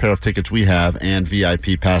last pair of tickets we have, and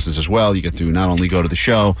VIP passes as well. You get to not only go to the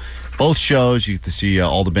show, both shows, you get to see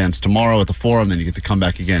all the bands tomorrow at the Forum, then you get to come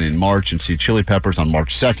back again in March and see Chili Peppers on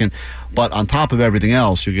March 2nd. But on top of everything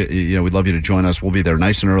else, we'd love you to join us. We'll be there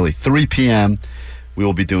nice and early, 3 p.m. We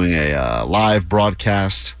will be doing a live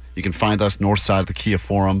broadcast. You can find us north side of the Kia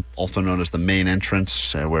Forum, also known as the main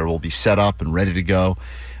entrance, where we'll be set up and ready to go.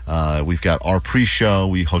 We've got our pre-show.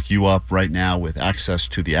 We hook you up right now with access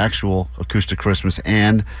to the actual Acoustic Christmas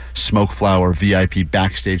and Smoke Flower VIP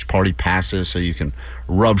backstage party passes, so you can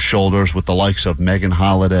rub shoulders with the likes of Megan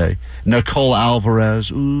Holiday, Nicole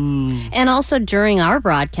Alvarez. Ooh. And also during our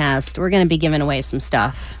broadcast, we're going to be giving away some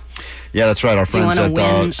stuff. Yeah, that's right. Our friends wanna at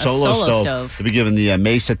win a Solo Solo Stove. Stove. They'll be giving the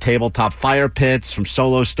Mesa Tabletop Fire Pits from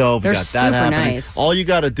Solo Stove. They're We got that super happening. nice. All you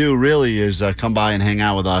got to do really is come by and hang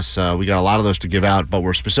out with us. We got a lot of those to give out, but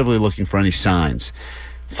we're specifically looking for any signs.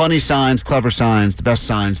 Funny signs, clever signs, the best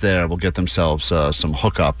signs there will get themselves some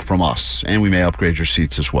hookup from us, and we may upgrade your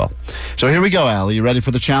seats as well. So here we go, Allie. You ready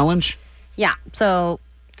for the challenge? Yeah, so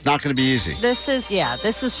It's not going to be easy. this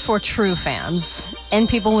is for true fans and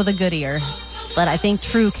people with a good ear. But I think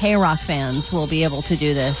true K-Rock fans will be able to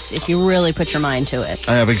do this if you really put your mind to it.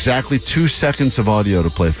 I have exactly 2 seconds of audio to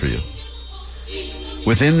play for you.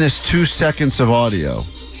 Within this 2 seconds of audio,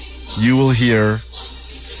 you will hear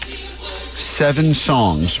 7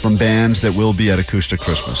 songs from bands that will be at Acoustic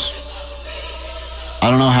Christmas. I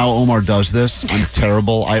don't know how Omar does this. I'm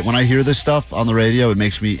terrible. When I hear this stuff on the radio, it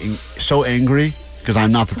makes me so angry because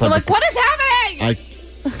I'm not the type I'm like, what is happening?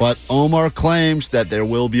 But Omar claims that there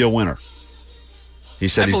will be a winner. He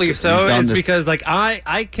said I believe he's so. done It's this. because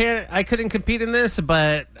I couldn't compete in this,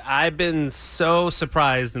 but I've been so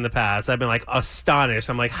surprised in the past. I've been like astonished.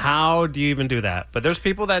 I'm like, how do you even do that? But there's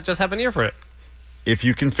people that just have an ear for it. If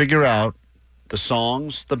you can figure out the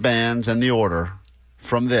songs, the bands, and the order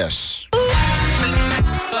from this,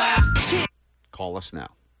 call us now.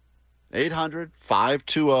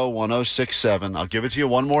 800-520-1067. I'll give it to you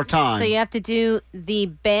one more time. So you have to do the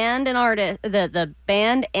band and artist, the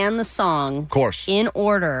band and the song, Of course. in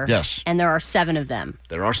order. Yes. And there are 7 of them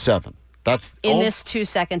There are 7. That's in this 2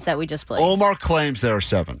 seconds that we just played. Omar claims there are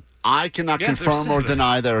 7. I cannot Yeah, there's confirm or 7.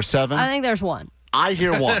 deny there are 7. I think there's 1. I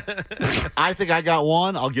hear 1. I think I got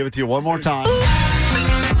 1. I'll give it to you one more time.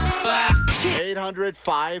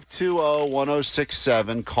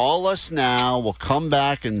 800-520-1067. Call us now. We'll come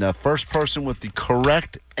back, and the first person with the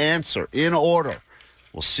correct answer in order,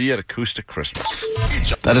 we'll see you at Acoustic Christmas.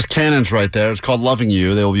 That is Cannons right there. It's called Loving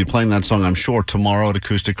You. They will be playing that song, I'm sure, tomorrow at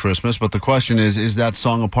Acoustic Christmas. But the question is that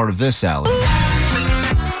song a part of this, Allie?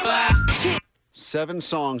 7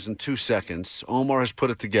 songs in 2 seconds. Omar has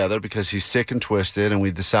put it together because he's sick and twisted, and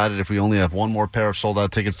we decided if we only have one more pair of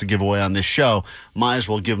sold-out tickets to give away on this show, might as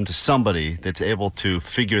well give them to somebody that's able to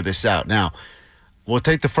figure this out. Now, we'll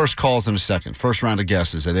take the first calls in a second. First round of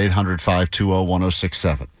guesses at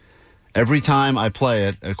 800-520-1067. Every time I play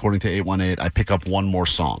it, according to 818, I pick up one more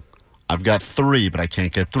song. I've got 3, but I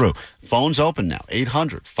can't get through. Phone's open now.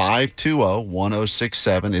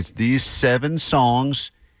 800-520-1067. It's these 7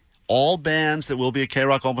 songs, all bands that will be at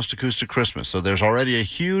K-Rock Almost Acoustic Christmas. So there's already a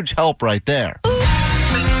huge help right there.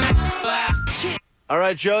 All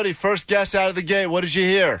right, Jody, first guess out of the gate. What did you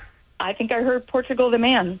hear? I think I heard Portugal the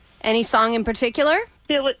Man. Any song in particular?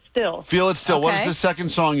 Feel It Still. Feel It Still. What is Okay. the second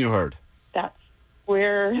song you heard? That's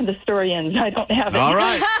where the story ends. I don't have it. All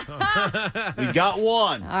right. We got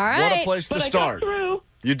 1. All right. What a place to But start. I got through.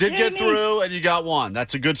 You did Yay get me. through, and you got 1.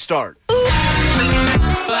 That's a good start.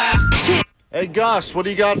 Hey, Gus, what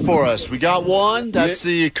do you got for us? We got 1. That's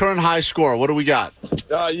the current high score. What do we got?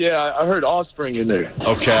 Yeah, I heard Offspring in there.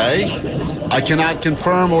 Okay. I cannot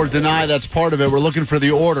confirm or deny that's part of it. We're looking for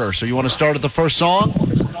the order. So you want to start at the first song?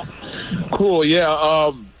 Cool,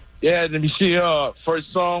 yeah. Let me see.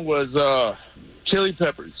 First song was Chili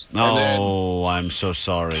Peppers. Oh, I'm so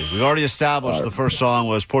sorry. We already established the first song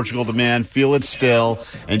was Portugal the Man, Feel It Still,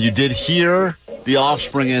 and you did hear the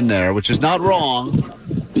Offspring in there, which is not wrong.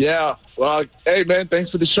 Yeah. Well, hey, man,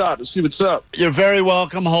 thanks for the shot. Let's see what's up. You're very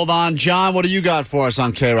welcome. Hold on. John, what do you got for us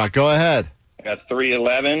on K-Rock? Go ahead. I got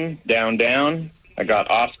 311, Down Down. I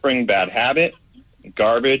got Offspring, Bad Habit.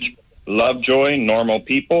 Garbage, Lovejoy, Normal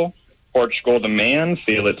People. Portugal the Man,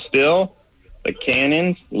 Feel It Still. The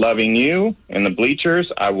Cannons, Loving You. And the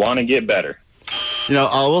Bleachers, I Want to Get Better. You know,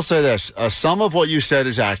 I will say this. Some of what you said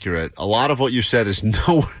is accurate. A lot of what you said is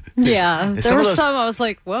no. Yeah, there were some I was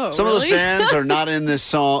like, whoa, Some of those bands are not in this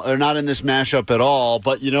song, or not in this mashup at all.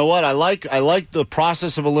 But you know what? I like the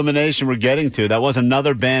process of elimination we're getting to. That was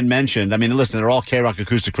another band mentioned. I mean, listen, they're all K-Rock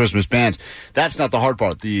Acoustic Christmas bands. That's not the hard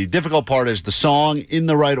part. The difficult part is the song in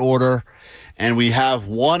the right order. And we have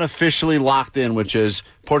one officially locked in, which is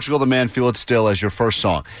Portugal the Man, Feel It Still as your first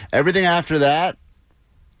song. Everything after that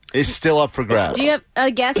is still up for grabs. Do you have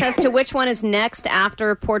a guess as to which one is next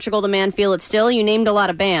after Portugal the Man, Feel It Still? You named a lot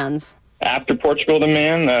of bands. After Portugal the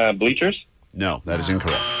Man, Bleachers? No, that is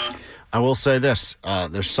incorrect. I will say this.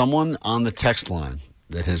 There's someone on the text line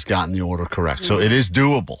that has gotten the order correct. So it is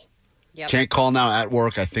doable. Yep. Can't call now at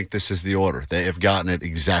work. I think this is the order. They have gotten it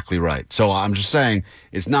exactly right. So I'm just saying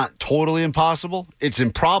it's not totally impossible. It's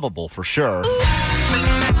improbable for sure.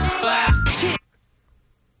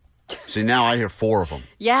 See, now I hear 4 of them.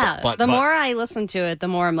 Yeah, But- the more I listen to it, the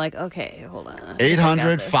more I'm like, okay, hold on.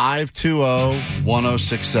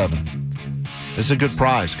 800-520-1067. This is a good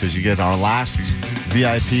prize because you get our last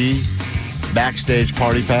VIP backstage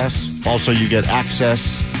party pass. Also, you get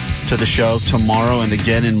access to the show tomorrow and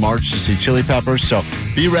again in March to see Chili Peppers. So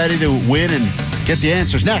be ready to win and get the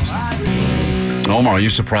answers next. Omar, are you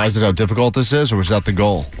surprised at how difficult this is, or was that the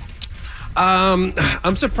goal?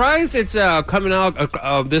 I'm surprised it's coming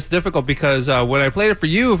out this difficult because when I played it for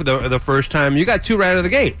you for the first time, you got 2 right out of the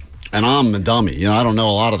gate. And I'm a dummy. I don't know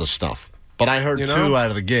a lot of the stuff. But I heard 2 out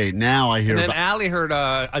of the gate. Now I hear and then Allie heard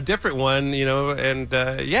a different one, and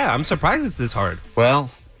yeah, I'm surprised it's this hard. Well,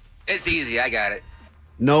 it's easy. I got it.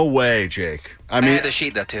 No way, Jake. I mean, had the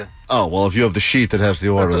sheet, though, too. Oh, well, if you have the sheet that has the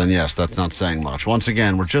order, then yes, that's not saying much. Once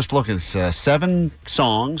again, we're just looking at 7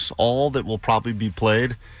 songs, all that will probably be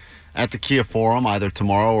played at the Kia Forum, either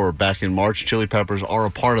tomorrow or back in March. Chili Peppers are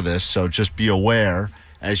a part of this, so just be aware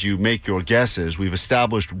as you make your guesses. We've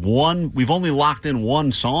established we've only locked in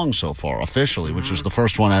 1 song so far, officially, which was the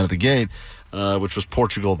first one out of the gate, which was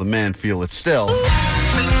Portugal the Man, Feel It Still.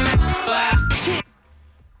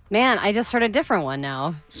 Man, I just heard a different one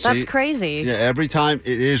now. That's crazy. Yeah, every time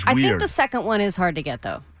it is I weird. think the second one is hard to get,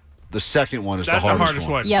 though. The second one is That's the hardest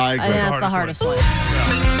one. Yep, I agree. that's the hardest one.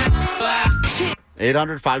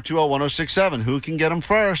 800-520-1067. Who can get them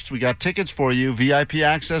first? We got tickets for you, VIP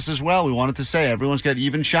access as well. We wanted to say everyone's got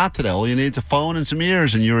even shot today. All you need is a phone and some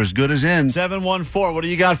ears, and you're as good as in. 714, what do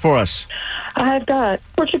you got for us? I've got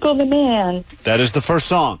Portugal the Man. That is the first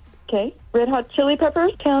song. Okay. Red Hot Chili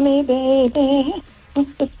Peppers, Tell Me Baby,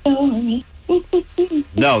 what's the story?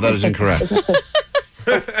 No, that is incorrect.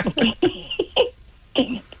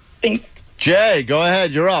 Jay, go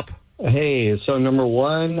ahead. You're up. Hey, so number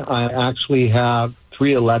 1, I actually have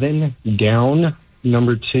 311 Down.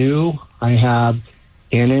 Number 2, I have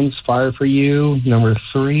Cannon's Fire for You. Number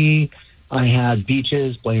 3, I had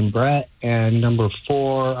Beaches, Blame Brett. And number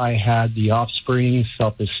 4, I had The Offspring,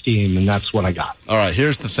 Self-Esteem. And that's what I got. All right,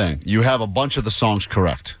 here's the thing. You have a bunch of the songs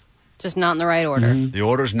correct. Just not in the right order. Mm-hmm. The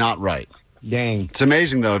order's not right. Dang. It's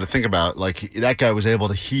amazing, though, to think about. Like, that guy was able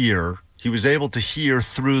to hear. He was able to hear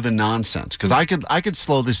through the nonsense. Because I could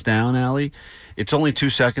slow this down, Allie. It's only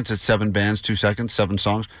 2 seconds. It's 7 bands, 2 seconds, 7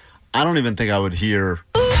 songs. I don't even think I would hear.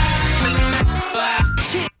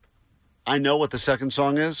 I know what the second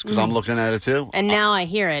song is because I'm looking at it too. And now I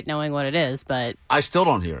hear it, knowing what it is, but I still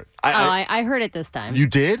don't hear it. I heard it this time. You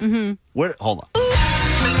did? Mm-hmm. Where? Hold on.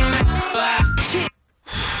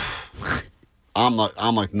 I'm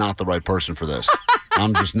like not the right person for this.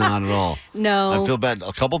 I'm just not at all. No. I feel bad.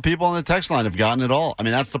 A couple people on the text line have gotten it all. I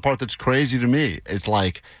mean, that's the part that's crazy to me. It's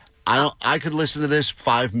like I could listen to this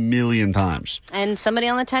 5 million times. And somebody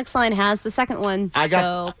on the text line has the second one.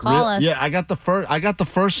 So call us. Yeah, I got the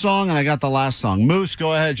first song and I got the last song. Moose,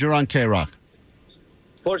 go ahead. You're on K-Rock.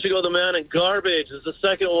 Portugal the Man and Garbage is the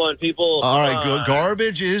second one. People. All right,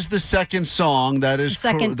 Garbage is the second song. That is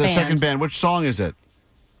the second band. Which song is it?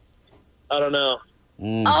 I don't know.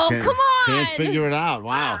 Come on! Can't figure it out.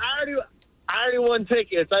 Wow. I already won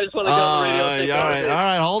tickets. I just want to go on the radio. All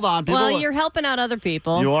right. Hold on. People, well, you're helping out other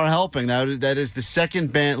people. You are helping. That is the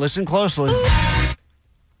second band. Listen closely.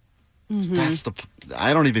 That's the.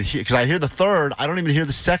 I don't even hear because I hear the third. I don't even hear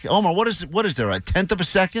the second. Omar, what is there? A tenth of a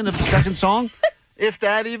second of the second song, if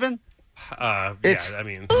that even. It's. Yeah, I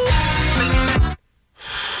mean.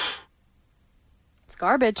 It's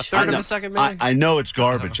garbage. A third of a second, maybe? I know it's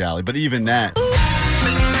garbage, Allie, but even that.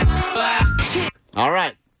 All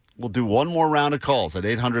right. We'll do one more round of calls at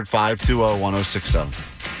 800-520-1067.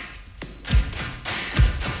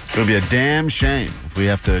 It's going to be a damn shame if we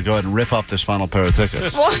have to go ahead and rip up this final pair of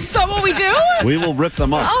tickets. Well, is that what we do? We will rip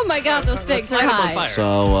them up. Oh, my God. Those stakes are high.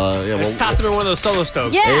 So, let's toss them in one of those solo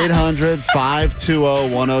stoves. Yeah.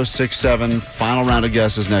 800-520-1067. Final round of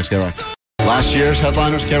guesses next, K-Rock. Last year's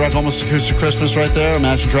headliners, K-Rock Almost Acoustic Christmas right there.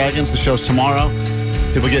 Imagine Dragons. The show's tomorrow.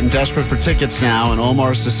 People getting desperate for tickets now, and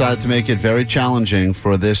Omar's decided to make it very challenging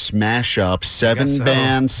for this mashup. 7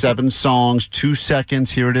 bands, 7 songs, 2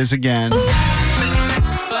 seconds. Here it is again.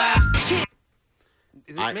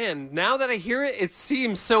 Man, now that I hear it, it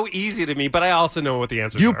seems so easy to me, but I also know what the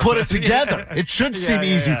answers are. You put it together. It should seem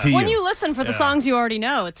easy to you. When you listen for the songs you already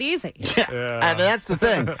know, it's easy. And that's the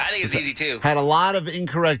thing. I think it's easy, too. Had a lot of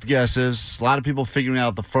incorrect guesses, a lot of people figuring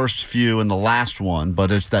out the first few and the last one,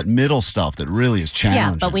 but it's that middle stuff that really is challenging.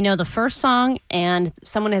 Yeah, but we know the first song, and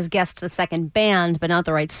someone has guessed the second band, but not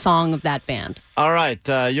the right song of that band. All right,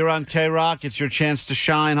 you're on K-Rock. It's your chance to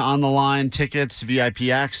shine. On the line, tickets, VIP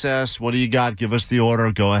access. What do you got? Give us the order.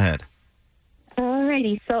 Go ahead.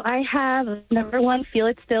 Alrighty, so I have number 1, Feel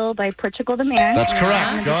It Still by Portugal the Man. That's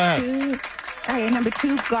correct. Go ahead. Number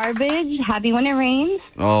 2, Garbage, Happy When It Rains.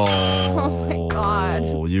 Oh, my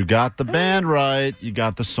God. You got the band right. You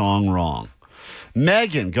got the song wrong.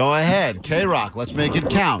 Megan, go ahead. K-Rock, let's make it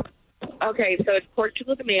count. Okay, so it's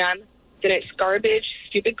Portugal the Man. Then it's Garbage,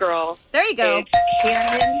 Stupid Girl. There you go. It's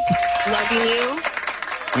Cannon, Loving You.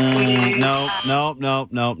 No.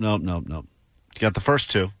 You got the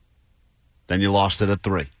first two. Then you lost it at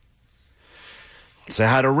 3. Say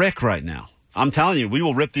hi to Rick right now. I'm telling you, we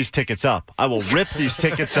will rip these tickets up. I will rip these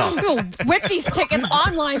tickets up. We'll rip these tickets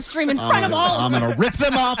on live stream in front of all of I'm them. going to rip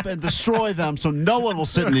them up and destroy them so no one will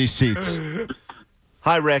sit in these seats.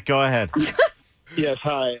 Hi, Rick. Go ahead. Yes,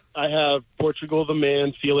 hi. I have Portugal the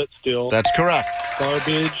Man, Feel It Still. That's correct.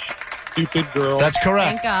 Garbage, Stupid Girl. That's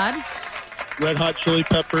correct. Thank God. Red Hot Chili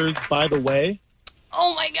Peppers, By the Way.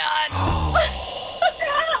 Oh, my God.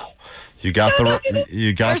 You got the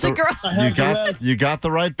There's a girl. you got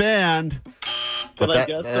the right band. But Can I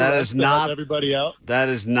guess that is to help not everybody out? That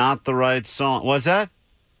is not the right song. What's that?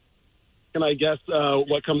 Can I guess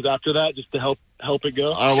what comes after that, just to help it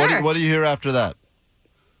go? What do you hear after that?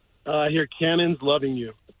 I hear Cannon's Loving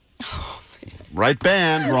You. Right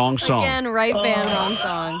band, wrong song. Again, right band, wrong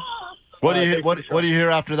song. What do you What do you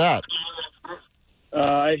hear after that?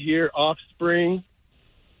 I hear Offspring,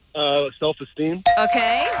 Self-Esteem.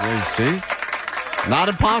 Okay. See, not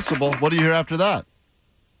impossible. What do you hear after that?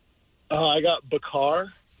 I got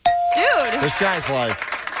Bakar. Dude. This guy's like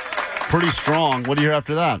pretty strong. What do you hear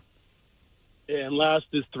after that? And last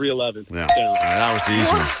is 311. Yeah, that was the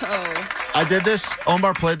easy one. I did this.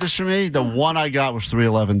 Omar played this for me. The one I got was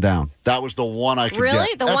 311 down. That was the one I could get.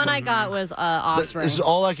 Really? The one I got was Offspring. This is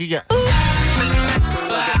all I could get.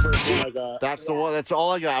 That's the one. That's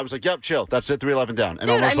all I got. I was like, "Yep, chill. That's it. 311 down." And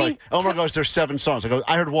Dude, Omar's like, Omar goes, "There's 7 songs." I go,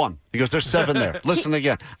 "I heard 1." He goes, "There's 7 there." Listen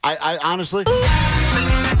again. I honestly.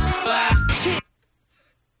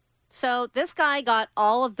 So this guy got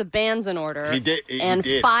all of the bands in order. He did. And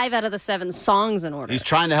 5 out of the 7 songs in order. He's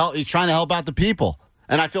trying to help. He's trying to help out the people,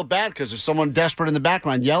 and I feel bad because there's someone desperate in the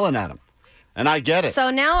background yelling at him, and I get it. So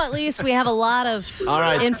now at least we have a lot of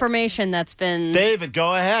information that's been. David,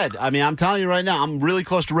 go ahead. I mean, I'm telling you right now, I'm really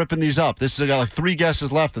close to ripping these up. This has got like 3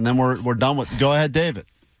 guesses left, and then we're done with. Go ahead, David.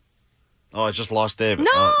 Oh, I just lost David.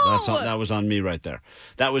 No, that was on me right there.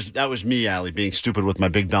 That was me, Allie, being stupid with my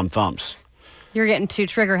big dumb thumbs. You're getting too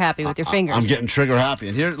trigger happy with your fingers. I'm getting trigger happy,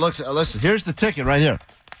 and here, listen. Here's the ticket right here.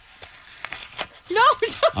 No,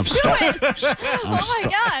 don't do it. Oh my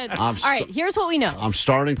God! All right, here's what we know. I'm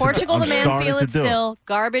starting. Portugal the Man, Feel It do Still,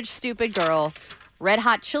 Garbage, Stupid Girl, Red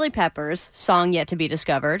Hot Chili Peppers, Song Yet to Be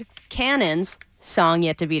Discovered, Cannons, Song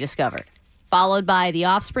Yet to Be Discovered, followed by The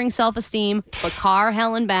Offspring, Self-Esteem, Bakar,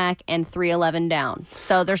 Hell and Back, and 311 Down.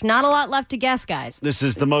 So there's not a lot left to guess, guys. This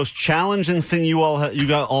is the most challenging thing you all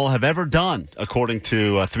have ever done, according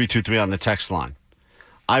to 323 on the text line.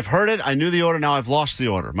 I've heard it. I knew the order. Now I've lost the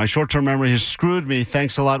order. My short-term memory has screwed me.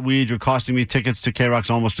 Thanks a lot, Weed. You're costing me tickets to K-Rock's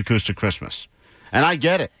Almost Acoustic Christmas. And I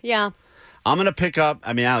get it. Yeah. I'm going to pick up,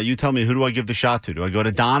 Al, you tell me, who do I give the shot to? Do I go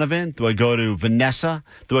to Donovan? Do I go to Vanessa?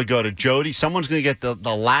 Do I go to Jody? Someone's going to get the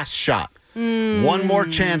last shot. One more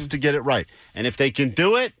chance to get it right. And if they can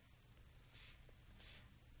do it,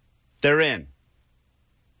 they're in.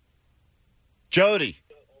 Jody.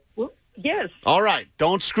 Yes. All right.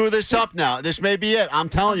 Don't screw this up now. This may be it. I'm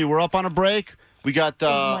telling you, we're up on a break. We got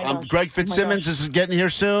Greg Fitzsimmons. This is getting here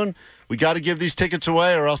soon. We got to give these tickets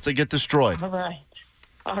away or else they get destroyed.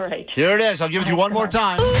 All right. Here it is. I'll give it to you one more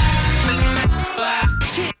time.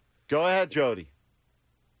 Go ahead, Jody.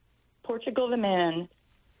 Portugal the Man.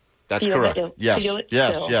 That's Feel correct. It, Yes. Feel It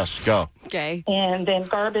Yes. Still. Yes. Go. Okay. And then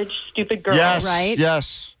Garbage, Stupid Girl. Yes. Right.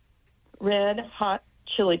 Yes. Red Hot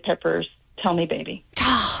Chili Peppers, Tell Me Baby.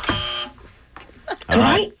 All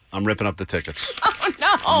right. I'm ripping up the tickets. Oh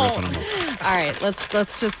no! I'm ripping them up. All right,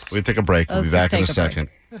 let's just. We take a break. We'll be let's back in a just take a second.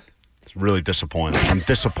 It's really disappointed. I'm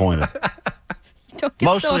disappointed. Don't get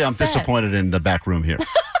Mostly, so I'm upset. disappointed in the back room here.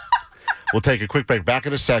 We'll take a quick break. Back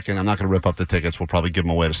in a second. I'm not going to rip up the tickets. We'll probably give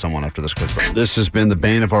them away to someone after this quick break. This has been the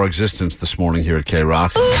bane of our existence this morning here at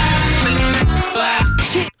K-Rock.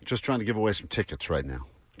 Just trying to give away some tickets right now.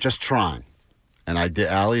 Just trying. And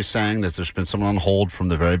Allie is saying that there's been someone on hold from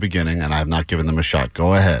the very beginning, and I have not given them a shot.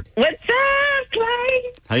 Go ahead. What's up,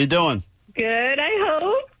 Clay? How you doing? Good, I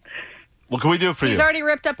hope. What can we do for you? He's already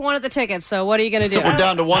ripped up one of the tickets, so what are you going to do? We're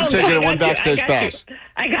down to one ticket and one backstage pass.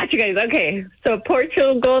 I got you guys. Okay, so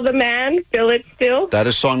Portugal the Man, Feel It Still. That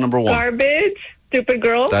is song number 1. Garbage, Stupid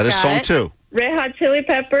Girl. That is song 2. Red Hot Chili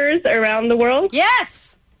Peppers, Around the World.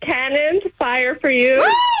 Yes. Cannons, Fire for You.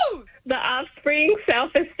 Woo! The Offspring,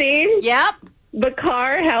 Self-Esteem. Yep.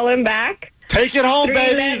 Bakar, Hell and Back. Take it home,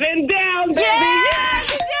 baby. 311 Down, baby. Yeah, you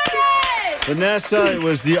did it. Vanessa, it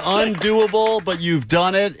was the undoable, but you've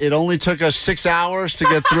done it. It only took us 6 hours to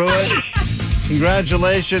get through it.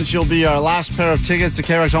 Congratulations. You'll be our last pair of tickets to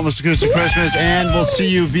K-Rock's Almost Acoustic Christmas, and we'll see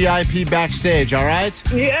you VIP backstage, all right?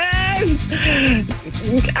 Yes!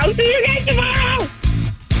 I'll see you guys tomorrow!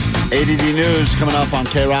 ADD News coming up on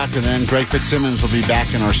K-Rock, and then Greg Fitzsimmons will be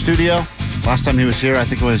back in our studio. Last time he was here, I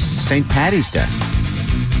think it was St. Paddy's Day.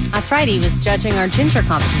 That's right. He was judging our ginger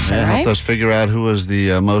competition, right? Helped us figure out who was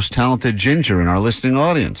the most talented ginger in our listening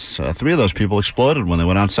audience. 3 of those people exploded when they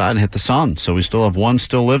went outside and hit the sun. So we still have one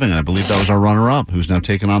still living, and I believe that was our runner-up, who's now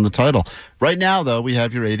taking on the title. Right now, though, we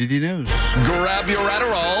have your ADD News. Grab your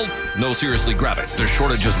Adderall. No, seriously, grab it. The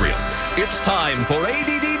shortage is real. It's time for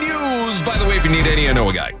ADD News. By the way, if you need any, I know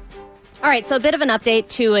a guy. All right, so a bit of an update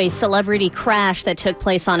to a celebrity crash that took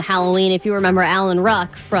place on Halloween. If you remember Alan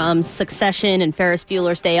Ruck from Succession and Ferris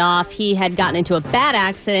Bueller's Day Off, he had gotten into a bad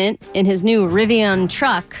accident in his new Rivian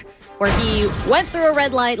truck where he went through a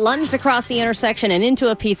red light, lunged across the intersection, and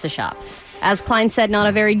into a pizza shop. As Klein said, not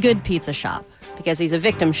a very good pizza shop because he's a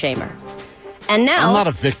victim shamer. And now... I'm not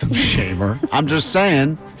a victim shamer. I'm just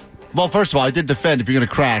saying... Well, first of all, I did defend if you're going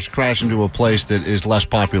to crash into a place that is less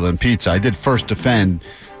popular than pizza. I did first defend...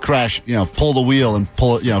 crash, pull the wheel and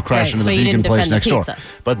crash into the vegan place next door.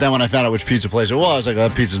 But then when I found out which pizza place it was, I go,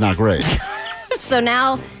 that pizza's not great. So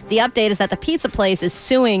now the update is that the pizza place is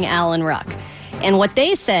suing Alan Ruck. And what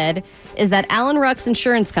they said is that Alan Ruck's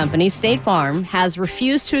insurance company, State Farm, has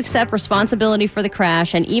refused to accept responsibility for the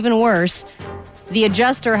crash. And even worse, the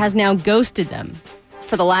adjuster has now ghosted them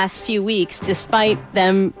for the last few weeks, despite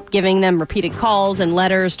them giving them repeated calls and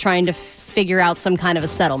letters trying to figure out some kind of a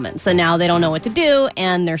settlement. So now they don't know what to do,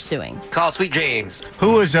 and they're suing. Call Sweet James.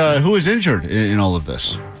 Who is injured in all of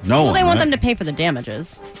this? No one. Well, they want right? them to pay for the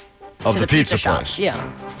damages of to the pizza shop. place. Yeah.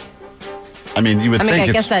 I mean, you would think.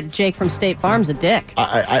 I guess that Jake from State Farm's a dick.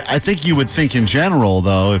 I think you would think in general,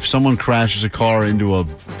 though, if someone crashes a car into a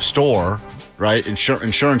store, right?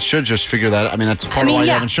 Insurance should just figure that out. I mean, that's part of why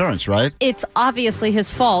you have insurance, right? It's obviously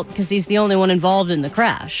his fault because he's the only one involved in the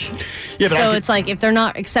crash. Yeah, but so it's like if they're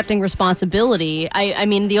not accepting responsibility, I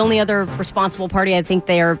mean, the only other responsible party, I think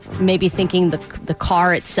they are maybe thinking the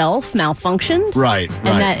car itself malfunctioned. Right.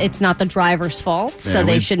 And that it's not the driver's fault, so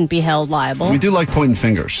they shouldn't be held liable. We do like pointing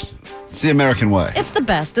fingers. It's the American way. It's the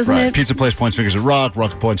best, isn't it? Pizza place points fingers at Ruck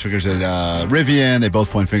points fingers at Rivian. They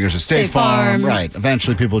both point fingers at State Farm. Right.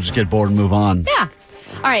 Eventually, people just get bored and move on. Yeah.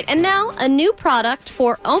 All right. And now a new product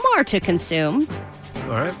for Omar to consume.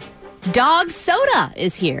 All right. Dog soda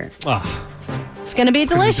is here. Oh. It's going to be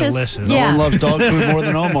delicious. No one loves dog food more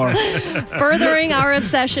than Omar. Furthering our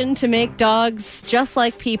obsession to make dogs just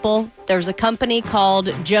like people, there's a company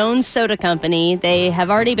called Jones Soda Company. They have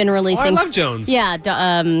already been releasing... Oh, I love Jones. Yeah,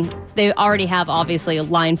 they already have, obviously, a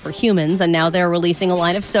line for humans, and now they're releasing a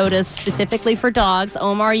line of sodas specifically for dogs.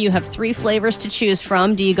 Omar, you have 3 flavors to choose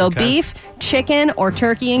from. Do you go beef, chicken, or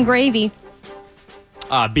turkey and gravy?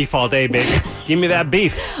 Beef all day, baby. Give me that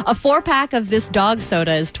beef. A 4-pack of this dog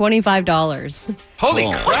soda is $25. Holy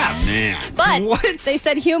crap, man. But they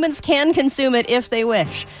said humans can consume it if they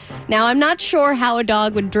wish. Now, I'm not sure how a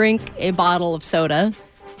dog would drink a bottle of soda,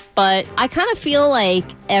 but I kind of feel like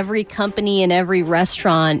every company and every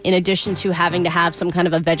restaurant, in addition to having to have some kind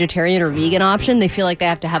of a vegetarian or vegan option, they feel like they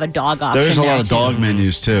have to have a dog option. There's a lot of dog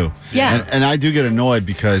menus, too. Yeah. And I do get annoyed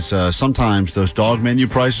because sometimes those dog menu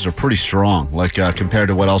prices are pretty strong, like compared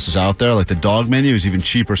to what else is out there. Like the dog menu is even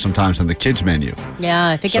cheaper sometimes than the kids menu.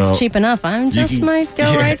 Yeah, if it gets cheap enough, I might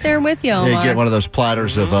go right there with you, Omar. Yeah, get one of those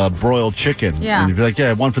platters of broiled chicken. Yeah. And you'd be like,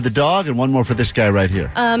 yeah, one for the dog and one more for this guy right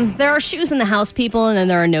here. There are shoes in the house people, and then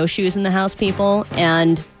there are no shoes in the house people.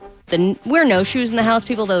 And we're no shoes in the house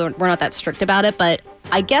people, though we're not that strict about it. But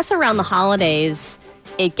I guess around the holidays,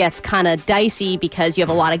 it gets kind of dicey because you have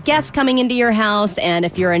a lot of guests coming into your house. And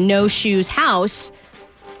if you're a no shoes house,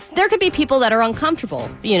 there could be people that are uncomfortable,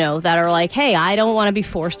 that are like, hey, I don't want to be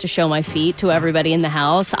forced to show my feet to everybody in the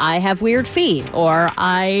house. I have weird feet, or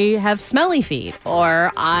I have smelly feet,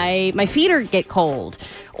 or my feet get cold,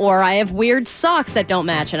 or I have weird socks that don't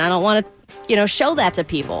match, and I don't want to show that to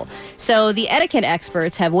people. So the etiquette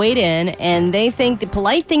experts have weighed in, and they think the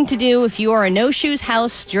polite thing to do if you are a no-shoes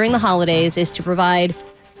house during the holidays is to provide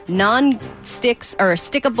non-sticks or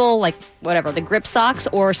stickable, the grip socks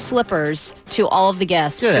or slippers to all of the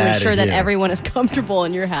guests to ensure that everyone is comfortable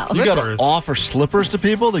in your house. You got to offer slippers to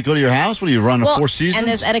people that go to your house? What do you run, 4 seasons?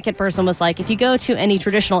 And this etiquette person was like, if you go to any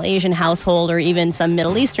traditional Asian household or even some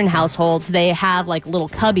Middle Eastern households, they have little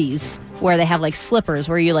cubbies where they have like slippers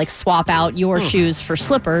where you like swap out your shoes for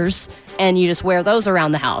slippers and you just wear those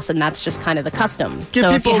around the house, and that's just kind of the custom. Give so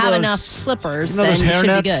if you people have those- enough slippers, You know then those you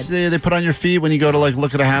should be hairnets good. they put on your feet when you go to like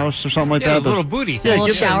look at a house or something like Yeah, that? those little booty Yeah, Little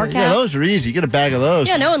get shower Yeah, caps. those are easy. Get a bag of those.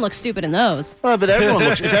 Yeah, no one looks stupid in those. Well, but everyone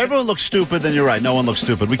looks. If everyone looks stupid, then you're right. No one looks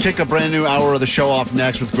stupid. We kick a brand new hour of the show off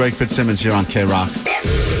next with Greg Fitzsimmons here on K-Rock.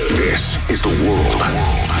 This is the world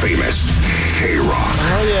famous K-Rock.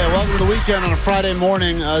 Oh yeah, welcome to the weekend on a Friday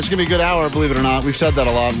morning. It's gonna be a good hour, believe it or not. We've said that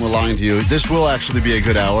a lot, and we're lying to you. This will actually be a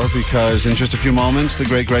good hour because in just a few moments, the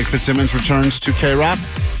great Greg Fitzsimmons returns to K-Rock.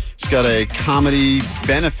 He's got a comedy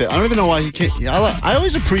benefit. I don't even know why he can't. I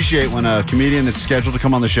always appreciate when a comedian that's scheduled to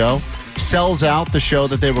come on the show sells out the show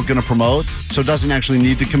that they were going to promote, so doesn't actually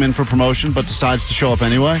need to come in for promotion, but decides to show up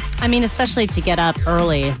anyway. I mean, especially to get up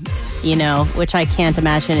early, you know, which I can't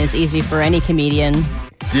imagine is easy for any comedian.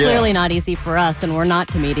 It's clearly not easy for us, and we're not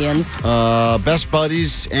comedians. Best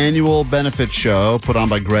Buddies annual benefit show put on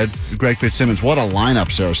by Greg Fitzsimmons. What a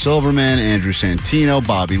lineup. Sarah Silverman, Andrew Santino,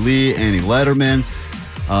 Bobby Lee, Annie Letterman.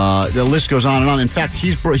 The list goes on and on. In fact,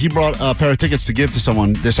 he brought a pair of tickets to give to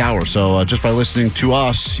someone this hour. So just by listening to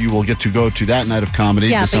us, you will get to go to that night of comedy,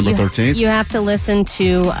 December 13th. You have to listen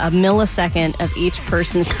to a millisecond of each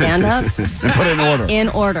person's stand-up. And put it in order. In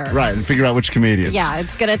order. Right, and figure out which comedians. Yeah,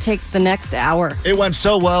 it's going to take the next hour. It went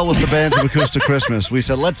so well with the bands of Acoustic Christmas. We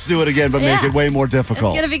said, let's do it again, but make it way more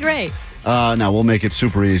difficult. It's going to be great. No, we'll make it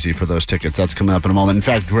super easy for those tickets. That's coming up in a moment. In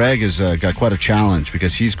fact, Greg has got quite a challenge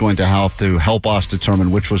because he's going to have to help us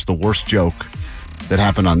determine which was the worst joke that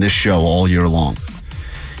happened on this show all year long.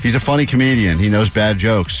 He's a funny comedian. He knows bad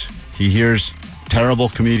jokes. He hears terrible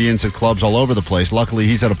comedians at clubs all over the place. Luckily,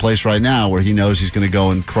 he's at a place right now where he knows he's going to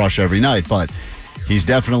go and crush every night, but he's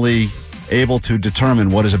definitely able to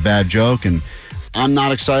determine what is a bad joke, and I'm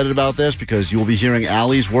not excited about this because you'll be hearing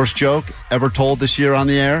Allie's worst joke ever told this year on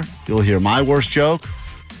the air. You'll hear my worst joke.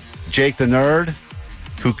 Jake the Nerd,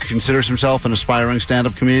 who considers himself an aspiring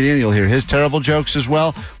stand-up comedian. You'll hear his terrible jokes as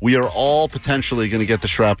well. We are all potentially going to get the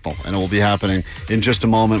shrapnel, and it will be happening in just a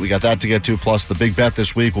moment. We got that to get to, plus the big bet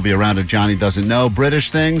this week will be around a Johnny Doesn't Know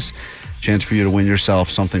British things. Chance for you to win yourself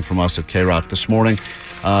something from us at K-Rock this morning.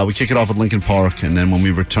 We kick it off at Lincoln Park, and then when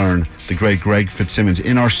we return, the great Greg Fitzsimmons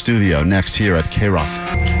in our studio next here at K-Rock.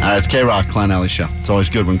 It's K-Rock, Klein Alley Show. It's always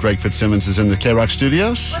good when Greg Fitzsimmons is in the K-Rock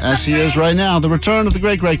studios, as he is right now. The return of the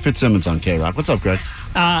great Greg Fitzsimmons on K-Rock. What's up, Greg?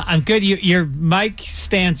 I'm good. Your mic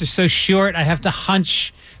stands are so short, I have to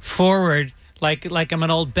hunch forward like I'm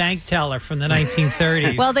an old bank teller from the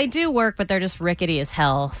 1930s. Well, they do work, but they're just rickety as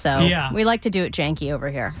hell, so Yeah. we like to do it janky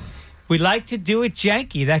over here. We like to do it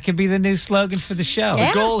janky. That could be the new slogan for the show.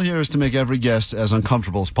 The goal here is to make every guest as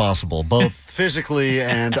uncomfortable as possible, both physically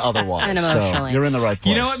and otherwise. And emotionally. So you're in the right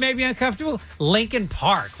place. You know what made me uncomfortable? Lincoln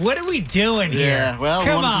Park. What are we doing here? Yeah, well,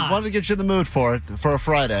 Come on. wanted to get you in the mood for it for a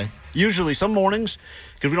Friday. Usually, some mornings,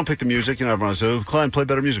 because we don't pick the music, you know, everyone says, oh, Klein, play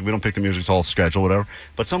better music. We don't pick the music, it's all scheduled, whatever.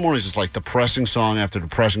 But some mornings, it's like depressing song after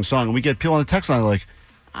depressing song. And we get people on the text line like,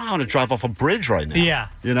 I want to drive off a bridge right now. Yeah.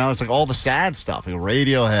 You know, it's like all the sad stuff. Like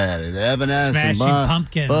Radiohead, and Evanescence. Smashing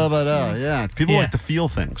Pumpkins. Yeah. People like to feel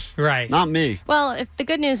things. Right. Not me. Well, the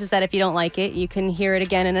good news is that if you don't like it, you can hear it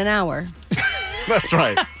again in an hour. That's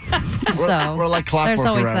right. So we're like clockwork there's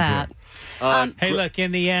always around that. here. Hey, look,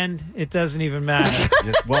 in the end, it doesn't even matter.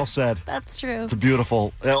 Yeah, well said. That's true. It's a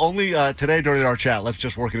beautiful. Only today during our chat, let's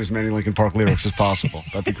just work in as many Linkin Park lyrics as possible.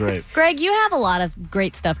 That'd be great. Greg, you have a lot of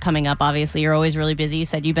great stuff coming up. Obviously, you're always really busy. You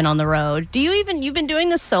said you've been on the road. You've been doing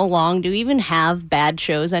this so long. Do you even have bad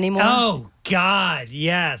shows anymore? Oh, God,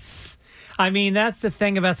 yes. I mean, that's the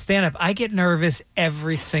thing about stand-up. I get nervous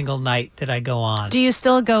every single night that I go on. Do you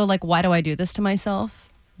still go like, why do I do this to myself?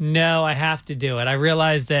 No, I have to do it. I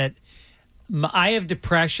realize that I have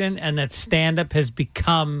depression and that stand-up has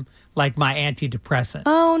become like my antidepressant.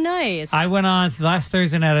 Oh, nice. I went on last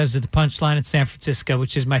Thursday night. I was at the Punchline in San Francisco,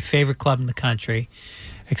 which is my favorite club in the country,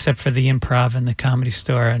 except for the Improv and the Comedy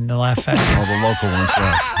Store and the Laugh Factory. All the local ones,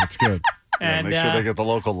 right? That's good. And, make sure they get the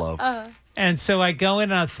local love. And so I go in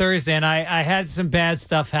on Thursday, and I had some bad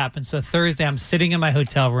stuff happen. So Thursday, I'm sitting in my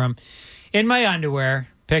hotel room in my underwear.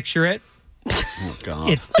 Picture it. Oh, God.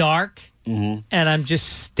 It's dark. Mm-hmm. And I'm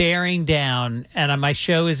just staring down, and my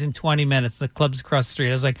show is in 20 minutes. The club's across the street.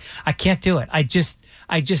 I was like, I can't do it. I just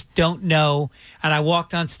don't know. And I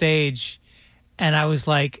walked on stage, and I was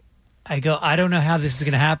like, I don't know how this is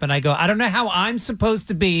going to happen. I don't know how I'm supposed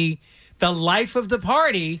to be the life of the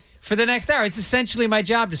party for the next hour. It's essentially my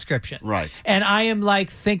job description. Right. And I am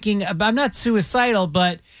like thinking, I'm not suicidal,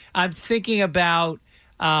 but I'm thinking about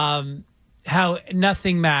how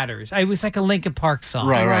nothing matters. It was like a Linkin Park song.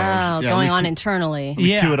 Right. Wow, Yeah, going on internally. Let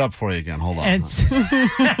me cue it up for you again. Hold on. And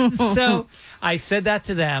so I said that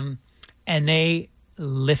to them, and they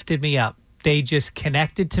lifted me up. They just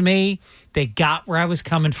connected to me. They got where I was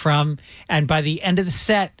coming from. And by the end of the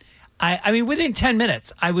set, I mean, within 10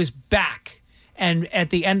 minutes, I was back. And at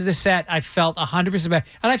the end of the set, I felt 100% back.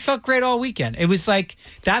 And I felt great all weekend. It was like,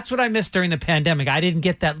 that's what I missed during the pandemic. I didn't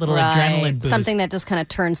get that little adrenaline boost. Something that just kind of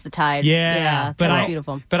turns the tide. Yeah. That's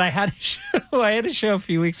beautiful. But I had a show. I had a show a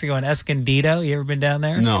few weeks ago in Escondido. You ever been down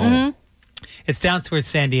there? No. Mm-hmm. It's down towards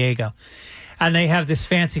San Diego. And they have this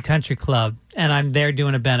fancy country club, and I'm there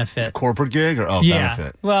doing a benefit. Corporate gig or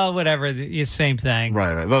benefit? Well, whatever, the same thing.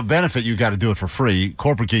 Right. Well, benefit, you got to do it for free.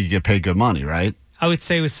 Corporate gig, you get paid good money, right? I would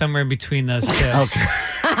say it was somewhere in between those two. Okay.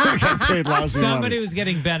 Got paid lousy Somebody money. was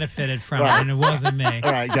getting benefited from it, and it wasn't me.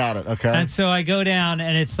 All right, got it. Okay. And so I go down,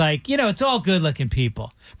 and it's like, it's all good-looking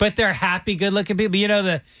people, but they're happy, good-looking people.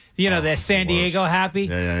 The San Diego happy.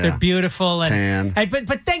 Yeah. They're beautiful, Tan.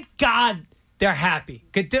 But thank God they're happy.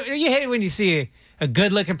 You hate it when you see a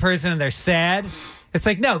good-looking person and they're sad. It's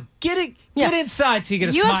like, no, get inside so you get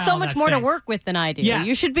a smile. You have so on much that more to face. work with than I do. Yeah.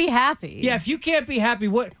 You should be happy. Yeah, if you can't be happy,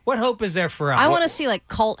 what hope is there for us? I want to see like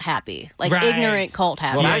cult happy, like Right. ignorant cult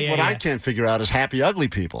happy. What I can't figure out is happy ugly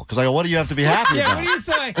people. Because I go, what do you have to be happy Yeah, about? what are you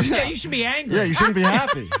saying? Yeah, you should be angry. Yeah, you shouldn't be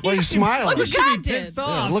happy. Well, you're smiling. Look what God be pissed did.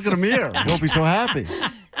 off. Yeah, look in the mirror. You won't be so happy.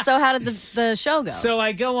 So how did the show go? So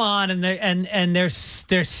I go on, and there's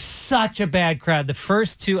such a bad crowd. The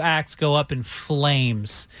first two acts go up in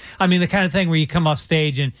flames. I mean, the kind of thing where you come off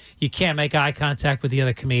stage and you can't make eye contact with the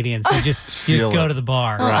other comedians. You just go to the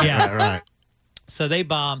bar. Right. So they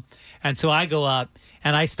bomb, and so I go up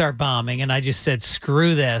and I start bombing, and I just said,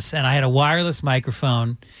 screw this. And I had a wireless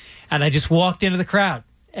microphone, and I just walked into the crowd,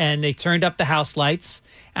 and they turned up the house lights,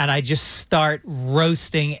 and I just start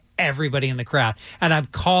roasting everybody in the crowd. And I'm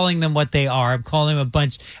calling them what they are. I'm calling them a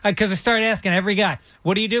bunch, because I started asking every guy,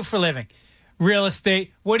 what do you do for a living? Real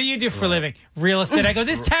estate. What do you do for a living? Real estate. I go,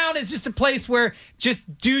 this town is just a place where just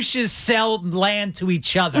douches sell land to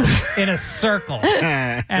each other in a circle.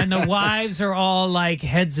 And the wives are all like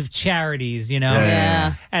heads of charities,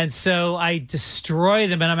 Yeah. And so I destroy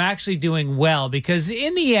them, and I'm actually doing well because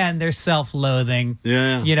in the end, they're self-loathing.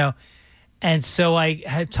 Yeah. And so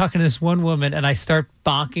I'm talking to this one woman, and I start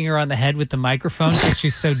bonking her on the head with the microphone because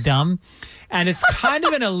she's so dumb. And it's kind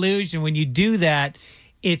of an illusion when you do that.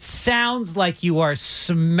 It sounds like you are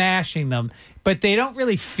smashing them, but they don't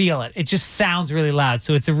really feel it. It just sounds really loud.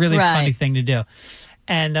 So it's a really funny thing to do.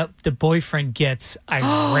 And the boyfriend gets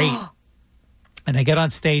irate. And I get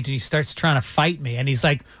on stage, and he starts trying to fight me. And he's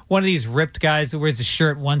like one of these ripped guys that wears a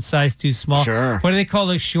shirt one size too small. Sure. What do they call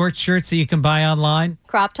those short shirts that you can buy online?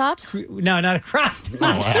 Crop tops? No, not a crop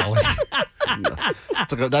top.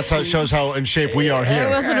 That's how it shows how in shape we are here. It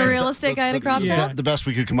wasn't a real estate guy in a crop top? The best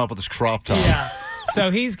we could come up with is crop top. Yeah. So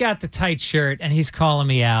he's got the tight shirt, and he's calling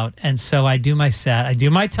me out. And so I do my set. I do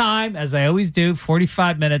my time, as I always do,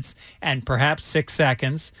 45 minutes and perhaps 6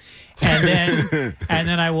 seconds. And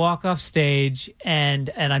then I walk off stage, and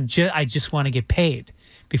I just want to get paid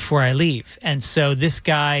before I leave. And so this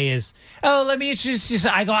guy is, let me introduce you.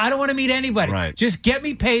 I go, I don't want to meet anybody. Right. Just get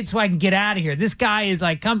me paid so I can get out of here. This guy is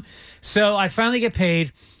like, come. So I finally get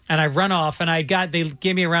paid. And I run off, and they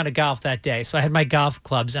gave me a round of golf that day. So I had my golf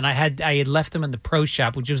clubs, and I had left them in the pro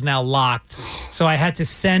shop, which was now locked. So I had to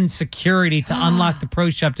send security to unlock the pro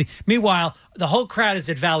shop. Meanwhile, the whole crowd is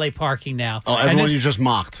at valet parking now. Oh, everyone you just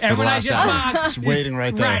mocked. For Everyone the I last just hour. mocked. Just waiting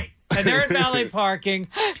right there. Right. And they're at valet parking.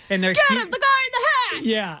 And they're Get him, the guy in the hat!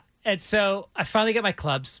 Yeah. And so I finally get my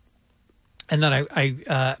clubs. And then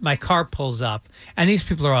my car pulls up, and these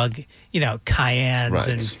people are all, Cayennes Right.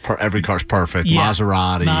 and Every car's perfect. Yeah.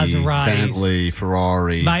 Maserati, Maseratis. Bentley,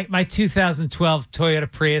 Ferrari. My 2012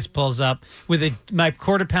 Toyota Prius pulls up with my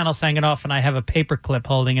quarter panels hanging off, and I have a paper clip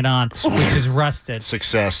holding it on, which is rusted.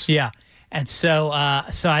 Success. Yeah. And so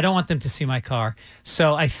I don't want them to see my car.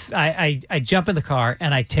 So I jump in the car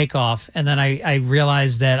and I take off. And then I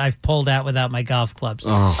realize that I've pulled out without my golf clubs.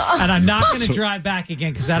 Oh. And I'm not going to drive back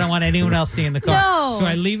again because I don't want anyone else seeing the car. No. So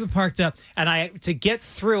I leave it parked up. And to get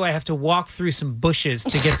through, I have to walk through some bushes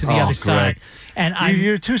to get to the other Greg. side. And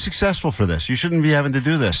You're too successul for this. You shouldn't be having to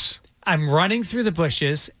do this. I'm running through the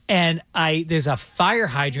bushes, and there's a fire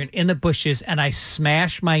hydrant in the bushes, and I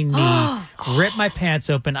smash my knee, rip my pants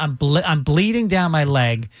open. I'm bleeding down my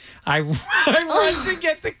leg. I run to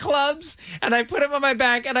get the clubs, and I put them on my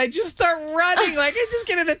back, and I just start running. Like, I just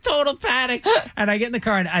get in a total panic. And I get in the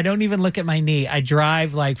car, and I don't even look at my knee. I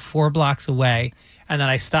drive like 4 blocks away, and then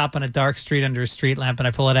I stop on a dark street under a street lamp, and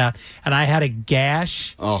I pull it out. And I had a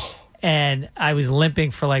gash. Oh. and I was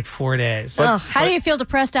limping for like 4 days. How do you feel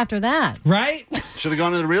depressed after that? Right? Should have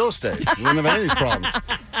gone into real estate. We wouldn't have any of these problems.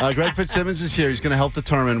 Greg Fitzsimmons is here. He's going to help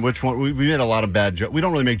determine which one. We made a lot of bad jokes. We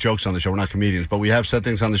don't really make jokes on the show. We're not comedians, but we have said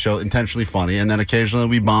things on the show intentionally funny, and then occasionally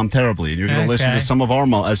we bomb terribly. And you're going to listen to some of our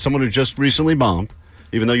as someone who just recently bombed,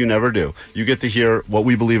 even though you never do. You get to hear what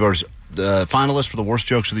we believe are the finalists for the worst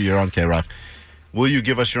jokes of the year on K-Rock. Will you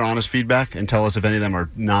give us your honest feedback and tell us if any of them are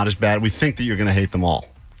not as bad? We think that you're going to hate them all.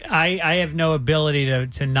 I have no ability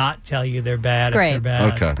to not tell you they're bad if they're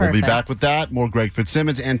bad. Okay. We'll be back with that. More Greg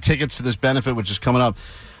Fitzsimmons and tickets to this benefit, which is coming up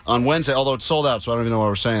on Wednesday, although it's sold out, so I don't even know why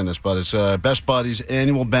we're saying this, but it's Best Buddies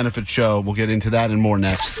annual benefit show. We'll get into that and more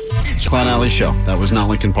next. Clown Alley Show. That was not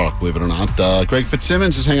Lincoln Park, believe it or not. Greg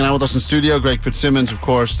Fitzsimmons is hanging out with us in studio. Greg Fitzsimmons, of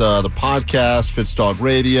course, the podcast, Fitzdog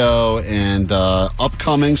Radio, and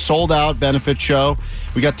upcoming sold-out benefit show.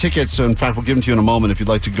 We got tickets, so in fact, we'll give them to you in a moment if you'd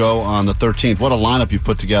like to go on the 13th. What a lineup you've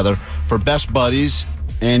put together for Best Buddies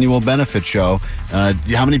annual benefit show.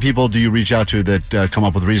 How many people do you reach out to that come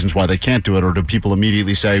up with reasons why they can't do it, or do people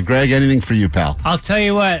immediately say, Greg, anything for you, pal? I'll tell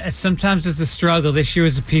you what, sometimes it's a struggle. This year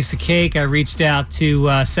was a piece of cake. I reached out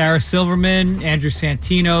to Sarah Silverman, Andrew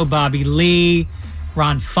Santino, Bobby Lee,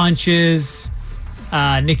 Ron Funches,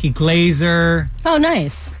 Nikki Glazer. Oh,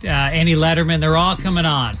 nice. Annie Letterman. They're all coming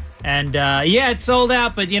on. And, it's sold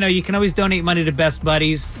out, but, you can always donate money to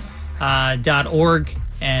bestbuddies.org.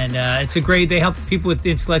 And they help people with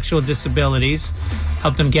intellectual disabilities,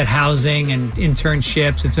 help them get housing and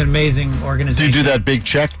internships. It's an amazing organization. Do you do that big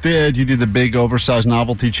check there? Do you do the big oversized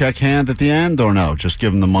novelty check hand at the end, or no? Just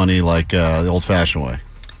give them the money like the old-fashioned way?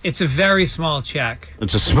 It's a very small check.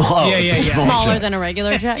 It's a small Yeah. Smaller than a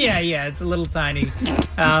regular check? Yeah. It's a little tiny.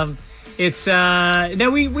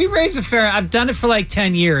 We raise a fair. I've done it for like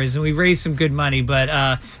 10 years, and we raised some good money.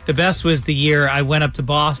 But the best was the year I went up to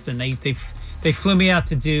Boston. They flew me out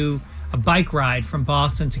to do a bike ride from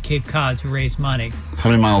Boston to Cape Cod to raise money.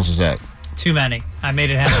 How many miles is that? Too many. I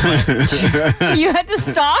made it halfway. You had to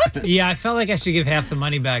stop? Yeah, I felt like I should give half the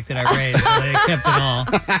money back that I raised, but I kept it all.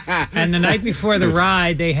 And the night before the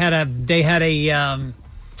ride, they had a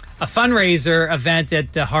fundraiser event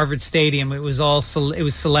at the Harvard Stadium. It was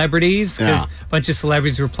celebrities because a bunch of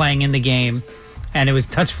celebrities were playing in the game, and it was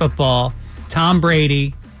touch football. Tom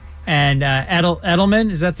Brady and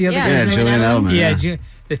Edelman, is that the other guy? Yeah, Julian Edelman. Yeah,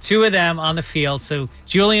 the two of them on the field. So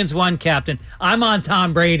Julian's one captain. I'm on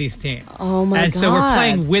Tom Brady's team. Oh my God! And so we're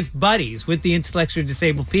playing with buddies, with the intellectually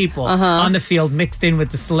disabled people on the field, mixed in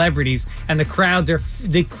with the celebrities, and the crowds are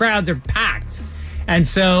packed. And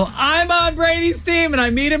so I'm on Brady's team, and I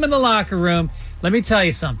meet him in the locker room. Let me tell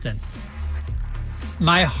you something.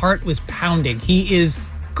 My heart was pounding. He is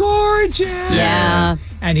gorgeous. Yeah.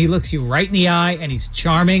 And he looks you right in the eye, and he's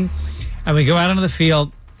charming. And we go out onto the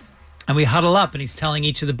field, and we huddle up, and he's telling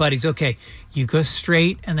each of the buddies, okay, you go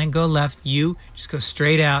straight and then go left. You just go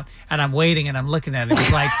straight out. And I'm waiting, and I'm looking at him.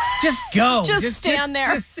 He's like, just go. Just stand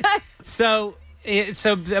there. So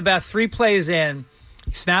about 3 plays in,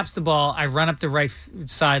 he snaps the ball. I run up the right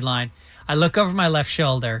sideline. I look over my left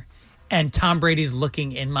shoulder, and Tom Brady's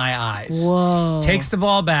looking in my eyes. Whoa. Takes the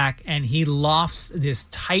ball back, and he lofts this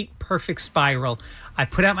tight, perfect spiral. I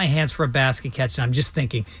put out my hands for a basket catch, and I'm just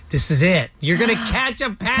thinking, this is it. You're going to catch a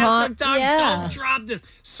pass from Tom. Yeah. Don't drop this.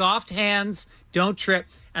 Soft hands. Don't trip.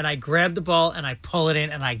 And I grab the ball, and I pull it in,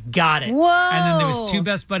 and I got it. Whoa. And then there was 2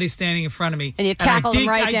 best buddies standing in front of me. And you tackled them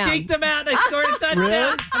right down. I dinked them out, and I scored a touchdown.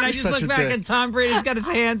 Really? And I just look back, and Tom Brady's got his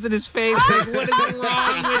hands in his face. Like, what is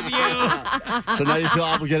wrong with you? So now you feel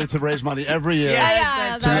obligated to raise money every year.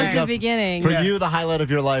 Yeah, that was the beginning. For you, the highlight of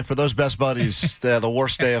your life. For those best buddies, the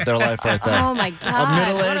worst day of their life right there. Oh, my God.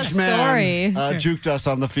 A middle-aged man juked us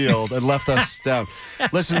on the field and left us down.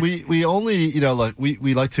 Listen, we only, look,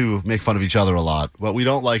 we like to make fun of each other a lot, but we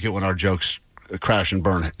don't like it when our jokes crash and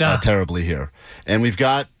burn terribly here. And we've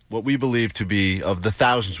got what we believe to be, of the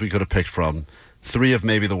thousands we could have picked from, 3 of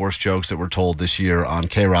maybe the worst jokes that were told this year on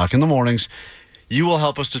K-Rock in the mornings. You will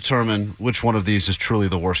help us determine which one of these is truly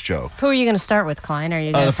the worst joke. Who are you going to start with, Klein? Are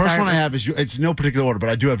you The first one I have is, it's no particular order, but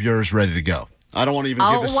I do have yours ready to go. I don't want to even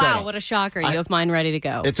give a setup. Oh, wow, what a shocker. You have mine ready to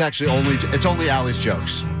go. It's actually only Allie's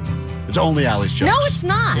jokes. It's only Allie's jokes. No, it's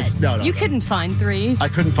not. No. You couldn't find 3. I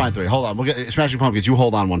couldn't find 3. Hold on. We'll get Smashing Pumpkins. You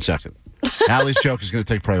hold on 1 second. Allie's joke is going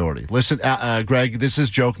to take priority. Listen, Greg, this is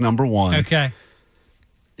joke number 1. Okay.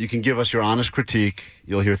 You can give us your honest critique.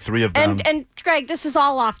 You'll hear 3 of them. And Greg, this is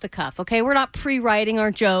all off the cuff, okay? We're not pre-writing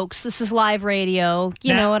our jokes. This is live radio.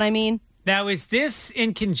 You know what I mean? Now, is this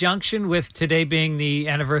in conjunction with today being the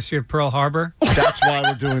anniversary of Pearl Harbor? That's why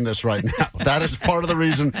we're doing this right now. That is part of the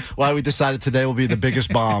reason why we decided today will be the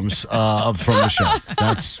biggest bombs from the show.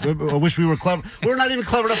 I wish we were clever. We're not even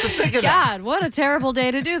clever enough to think of that. God, what a terrible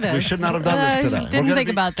day to do this. We should not have done this today. Didn't think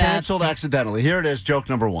about that. Canceled accidentally. Here it is, joke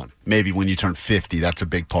number 1. Maybe when you turn 50, that's a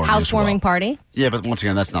big party. Housewarming party? Yeah, but once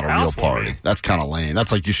again, that's not a real party. That's kind of lame.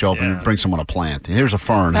 That's like you show up and you bring someone a plant. Here's a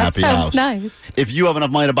fern, That happy sounds house. nice. If you have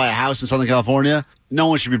enough money to buy a house in Southern California, no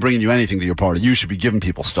one should be bringing you anything to your party. You should be giving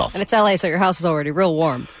people stuff. And it's LA, so your house is already real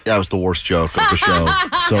warm. That was the worst joke of the show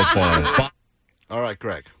so far. All right,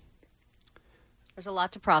 Greg. There's a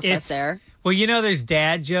lot to process there. Well, there's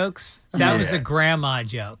dad jokes. That was a grandma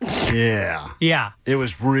joke. Yeah. Yeah. It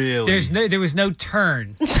was really... There was no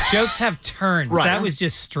turn. Jokes have turns. Right. That was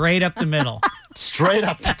just straight up the middle. Straight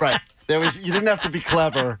up, right. You didn't have to be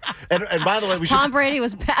clever. And by the way, Tom Brady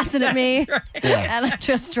was passing at me, and I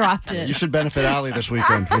just dropped it. You should benefit Allie this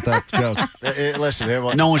weekend with that joke. Listen,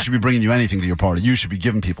 no one should be bringing you anything to your party. You should be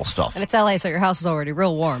giving people stuff. And it's LA, so your house is already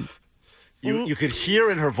real warm. You could hear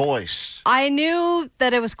in her voice. I knew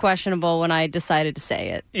that it was questionable when I decided to say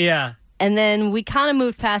it. Yeah. And then we kind of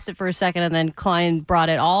moved past it for a second, and then Klein brought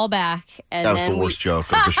it all back. And that was the worst joke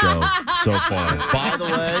of the show so far. By the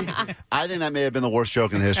way, I think that may have been the worst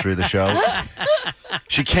joke in the history of the show.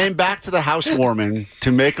 She came back to the housewarming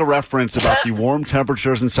to make a reference about the warm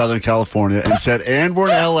temperatures in Southern California and said, and we're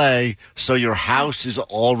in L.A., so your house is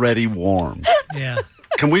already warm. Yeah.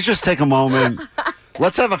 Can we just take a moment?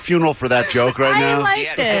 Let's have a funeral for that joke right now. I liked Do you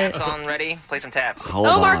have it. taps on ready? Play some taps.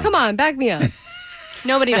 Omar, come on, back me up.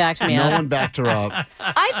 Nobody backed me up. No one backed her up.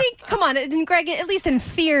 I think, come on, and Greg, at least in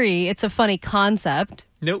theory, it's a funny concept.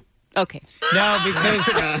 Nope. Okay. No,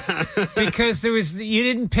 because you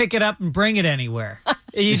didn't pick it up and bring it anywhere.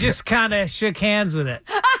 You just kind of shook hands with it.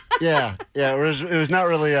 Yeah. It was not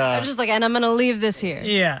really. I'm just like, and I'm going to leave this here.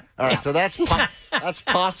 Yeah. All right, so that's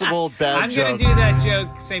possible bad I'm joke. going to do that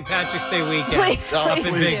joke St. Patrick's Day weekend.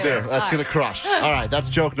 Please do. That's going to crush. All right, that's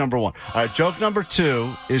joke number 1. All right, joke number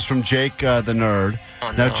 2 is from Jake the Nerd.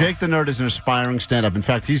 Now, Jake the Nerd is an aspiring stand-up. In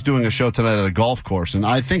fact, he's doing a show tonight at a golf course. And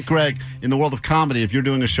I think, Greg, in the world of comedy, if you're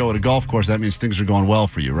doing a show at a golf course, that means things are going well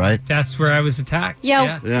for you, right? That's where I was attacked.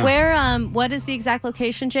 Yeah. Where, what is the exact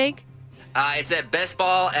location, Jake? It's at Best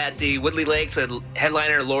Ball at the Woodley Lakes with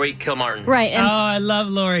headliner Lori Kilmartin. Right. And I love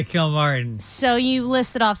Lori Kilmartin. So you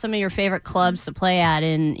listed off some of your favorite clubs to play at,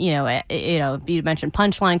 and you mentioned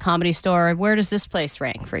Punchline, Comedy Store. Where does this place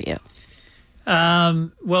rank for you?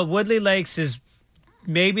 Well, Woodley Lakes is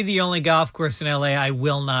maybe the only golf course in LA I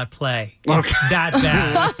will not play. It's that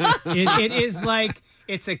bad. It is like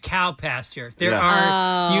it's a cow pasture. There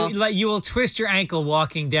are you will twist your ankle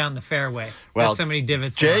walking down the fairway. Well, that's so many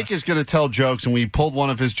divots. Jake is going to tell jokes, and we pulled one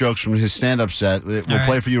of his jokes from his stand-up set. We'll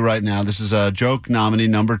play for you right now. This is a joke nominee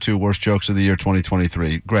number 2, worst jokes of the year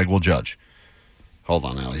 2023. Greg will judge. Hold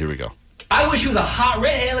on, Allie. Here we go. I wish she was a hot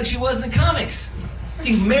redhead like she was in the comics.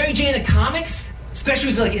 Dude, Mary Jane in the comics? Especially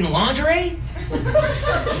was like in lingerie?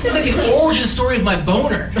 It's like the origin story of my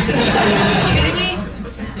boner. Are you kidding me?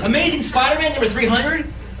 Amazing Spider-Man number 300?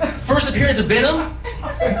 First appearance of Venom?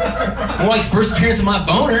 More like first appearance of my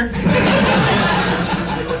boner.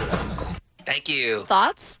 Thank you.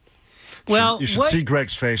 Thoughts? Well, you should see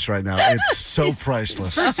Greg's face right now. It's so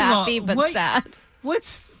priceless. First of all, happy but sad.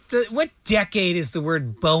 What decade is the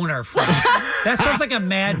word boner from? That sounds like a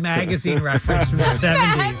Mad Magazine reference from the 70s.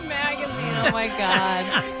 Mad Magazine, oh my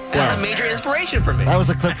God. That's a major inspiration for me. That was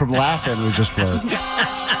a clip from Laughing we just played.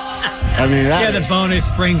 I mean, the bonus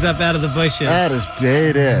springs up out of the bushes. That is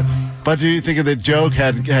dated. But do you think the joke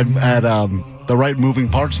had the right moving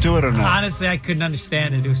parts to it or not? Honestly, I couldn't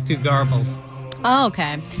understand it. It was too garbled. Oh,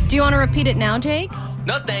 okay. Do you want to repeat it now, Jake?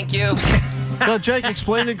 No, thank you. No, Jake,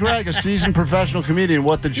 explain to Greg, a seasoned professional comedian,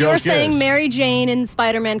 what the joke is. You were saying Mary Jane in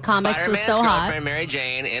Spider-Man comics was so hot. Girlfriend, Mary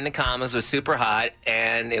Jane, in the comics was super hot,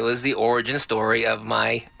 and it was the origin story of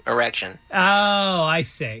my erection. Oh, I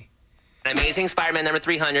see. Amazing Spider-Man number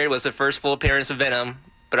 300 was the first full appearance of Venom,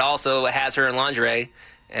 but also it has her in lingerie,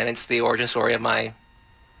 and it's the origin story of my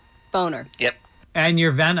boner. Yep. And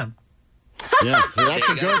your Venom. Yeah, see, that's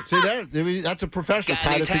a good. See there, that's a professional.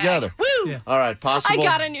 Tied it together. Woo! Yeah. All right, possible. I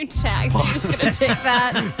got a new tag, so you're just gonna take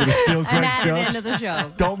that steal and Greg's add jokes? it into the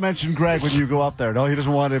show. Don't mention Greg when you go up there. No, he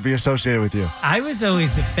doesn't want to be associated with you. I was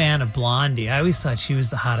always a fan of Blondie. I always thought she was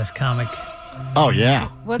the hottest comic. Oh yeah.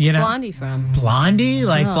 What's Blondie from? Blondie,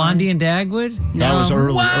 like No. Blondie and Dagwood. That was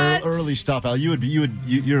What? early stuff. Al, you're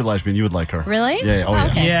a lesbian. You would like her. Really? Yeah. Oh,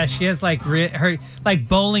 yeah. Yeah, she has like her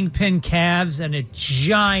bowling pin calves and a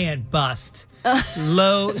giant bust.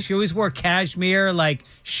 low. She always wore cashmere, like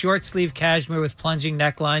short sleeve cashmere with plunging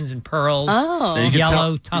necklines and pearls. Oh. You could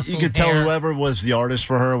Yellow tell, tousled You could tell hair. whoever was the artist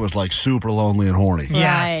for her was like super lonely and horny.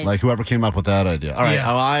 Yes. Like whoever came up with that idea. All right,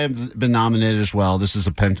 Yeah. I have been nominated as well. This is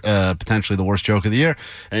potentially the worst joke of the year.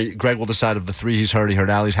 And Greg will decide of the three he's heard. He heard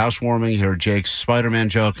Allie's housewarming, he heard Jake's Spider-Man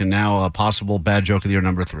joke, and now a possible bad joke of the year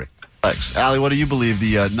number 3. Alex, Allie, what do you believe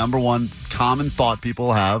the number one common thought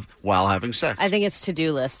people have while having sex? I think it's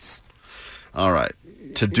to-do lists. All right.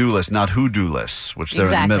 To-do lists, not who-do lists, which they're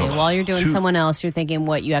Exactly. in the middle. While you're doing someone else, you're thinking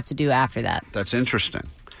what you have to do after that. That's interesting.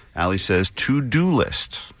 Allie says to-do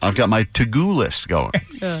list. I've got my to-go list going.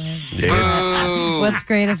 What's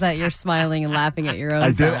great is that you're smiling and laughing at your own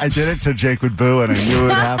I self. did it so Jake would boo, and I knew it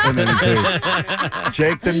would happen. And he did.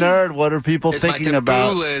 Jake the nerd, what are people It's my thinking to-do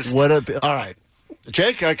about? list. All right.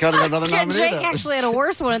 Jake, I kind of got another nominee. Jake actually had a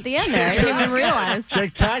worse one at the end there. I didn't even realize.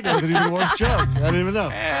 Jake tagged it with an even worse joke. I didn't even know. All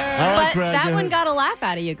right, But Greg. that one got a laugh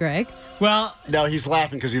out of you, Greg. Well, No, he's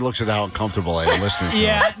laughing because he looks at how uncomfortable I am listening to him.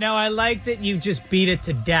 yeah, no, I like that you just beat it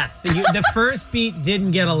to death. The first beat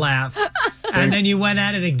didn't get a laugh, and then you went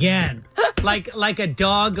at it again. Like a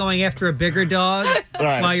dog going after a bigger dog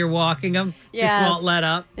Right. while you're walking them. Yes. Just won't let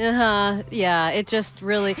up. Uh-huh. Yeah, it just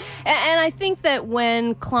really... And I think that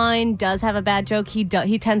when Klein does have a bad joke, he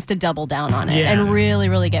tends to double down on it Yeah. and really,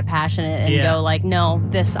 really get passionate and Yeah. go like, no,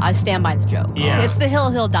 I stand by the joke. Yeah. It's the hill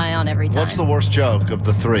he'll die on every time. What's the worst joke of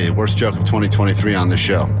the three? Worst joke of 2023 on the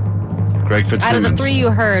show? Greg Fitzsimmons. Out of the three you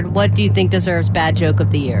heard, what do you think deserves bad joke of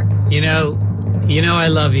the year? You know I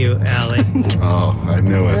love you, Allie. Oh, I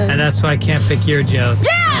knew it. And that's why I can't pick your joke.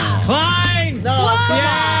 Yeah! Klein! No,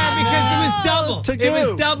 Yeah, because it was double. To-go. It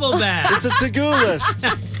was double bad. It's a to-go list.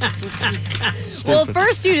 Well, Stupid.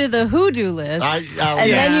 first you did the who-do list,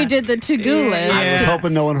 and then you did the to-do list. I was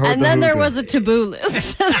hoping no one heard And the then there hoodoo. was a taboo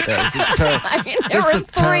list. Yeah, it's just terrible. I mean, there Just were a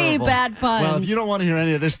three terrible- bad puns. Well, if you don't want to hear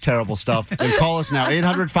any of this terrible stuff, then call us now.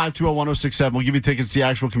 800-520-1067. We'll give you tickets to the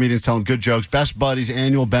actual comedians telling good jokes. Best Buddies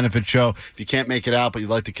annual benefit show. If you can't make it out, but you'd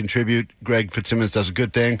like to contribute, Greg Fitzsimmons does a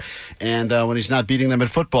good thing. And when he's not beating them at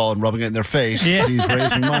football and rubbing it in their face, he's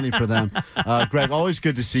raising money for them. Greg, always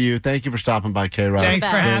good to see you. Thank you for stopping by, K-Rock. Thanks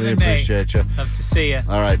for having me. Appreciate you. Love to see you.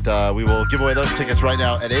 All right, we will give away those tickets right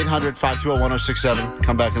now at 800-520-1067.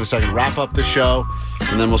 Come back in a second. Wrap up the show,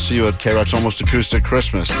 and then we'll see you at K-Rock's Almost Acoustic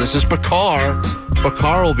Christmas. This is Bakar.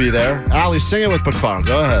 Bakar will be there. Allie, sing it with Bakar.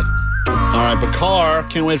 Go ahead. All right, Bakar.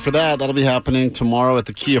 Can't wait for that. That'll be happening tomorrow at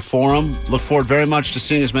the Kia Forum. Look forward very much to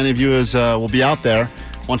seeing as many of you as will be out there.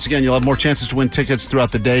 Once again, you'll have more chances to win tickets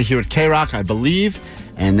throughout the day here at K-Rock, I believe.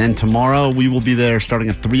 And then tomorrow, we will be there starting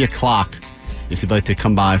at 3 o'clock. If you'd like to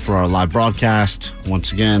come by for our live broadcast.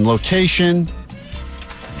 Once again, location.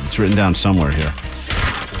 It's written down somewhere here.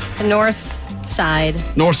 The north side.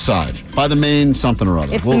 North side, by the main something or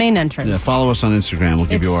other. It's the main entrance. Yeah, follow us on Instagram. We'll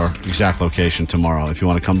give you our exact location tomorrow if you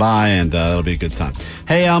want to come by, and that'll be a good time.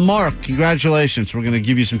 Hey, Mark, congratulations. We're going to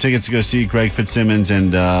give you some tickets to go see Greg Fitzsimmons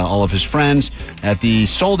and all of his friends at the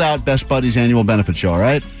sold-out Best Buddies annual benefit show, all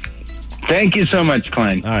right? Thank you so much,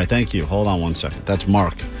 Klein. All right, thank you. Hold on one second. That's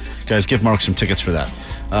Mark. Guys, give Mark some tickets for that.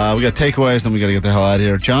 We got takeaways, then we got to get the hell out of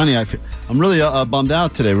here. Johnny, I'm really bummed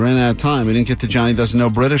out today. We're running out of time. We didn't get to Johnny Doesn't Know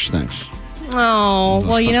British Things. Oh,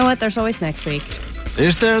 well, you know what? There's always next week.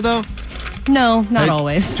 Is there, though? No, not Hey,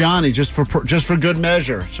 always. Johnny, just for good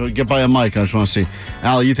measure, so we get by a mic, I just want to see.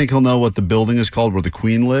 Allie, you think he'll know what the building is called where the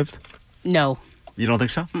Queen lived? No. You don't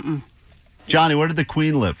think so? Mm-mm. Johnny, where did the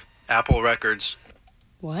Queen live? Apple Records.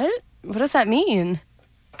 What? What does that mean?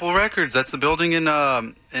 Apple Records. That's the building in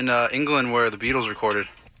England where the Beatles recorded.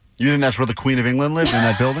 You think that's where the Queen of England lived, in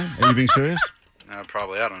that building? Are you being serious?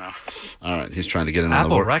 Probably. I don't know. All right, he's trying to get in on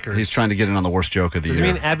Apple the Records. He's trying to get in on the worst joke of the Does year.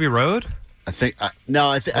 it mean Abbey Road? I think no.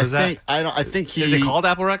 I think he. Is it called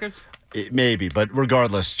Apple Records? Maybe, but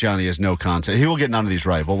regardless, Johnny has no content. He will get none of these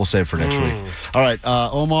right, but we'll save it for next week. All right,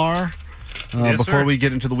 Omar. Yes, before sir. we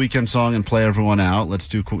get into the weekend song and play everyone out, let's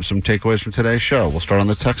do some takeaways from today's show. We'll start on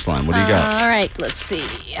the text line. What do you got? All right, let's see.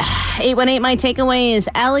 818, my takeaway is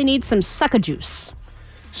Allie needs some sucker juice.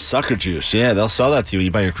 Sucker juice. Yeah, they'll sell that to you when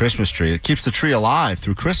you buy your Christmas tree. It keeps the tree alive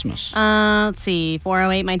through Christmas. Let's see.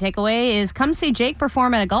 408, my takeaway is come see Jake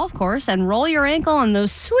perform at a golf course and roll your ankle on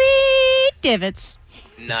those sweet divots.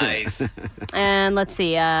 Nice. And let's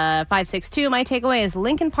see. 562, my takeaway is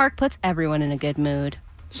Lincoln Park puts everyone in a good mood.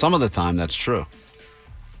 Some of the time, that's true.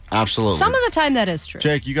 Absolutely. Some of the time, that is true.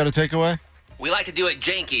 Jake, you got a takeaway? We like to do it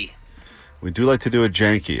janky. We do like to do it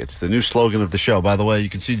janky. It's the new slogan of the show. By the way, you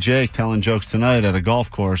can see Jake telling jokes tonight at a golf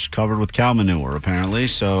course covered with cow manure, apparently.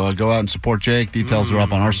 So go out and support Jake. Details are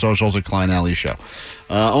up on our socials at Klein Alley Show.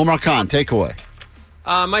 Omar Khan, takeaway.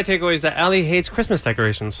 My takeaway is that Allie hates Christmas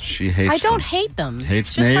decorations. She hates I don't hate them.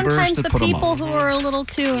 Hates Just neighbors sometimes that the put 'em people up. who are a little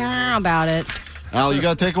too about it. Al, you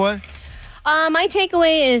got a takeaway? My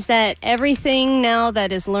takeaway is that everything now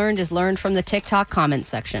that is learned from the TikTok comment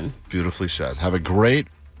section. Beautifully said. Have a great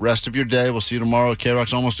rest of your day. We'll see you tomorrow at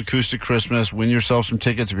K-Rock's Almost Acoustic Christmas. Win yourself some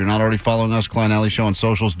tickets. If you're not already following us, Klein Alley Show on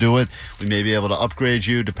socials, do it. We may be able to upgrade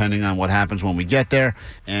you depending on what happens when we get there.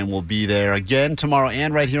 And we'll be there again tomorrow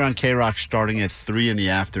and right here on K-Rock starting at 3 in the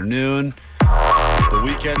afternoon. The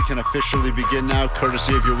weekend can officially begin now,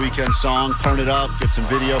 courtesy of your weekend song. Turn it up, get some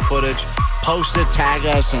video footage, post it, tag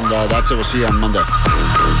us, and that's it. We'll see you on Monday.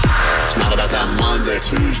 It's not about that Monday,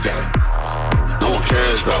 Tuesday. No one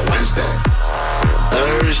cares about Wednesday.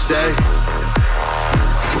 Thursday.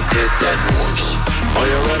 Forget that noise. Are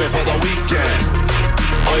you ready for the weekend?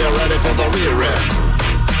 Are you ready for the rear end?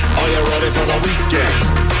 Are you ready for the weekend?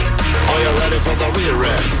 Are you ready for the rear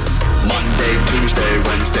end? Monday, Tuesday,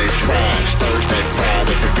 Wednesday, trash. Thursday,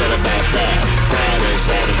 Friday, forget about that. Friday,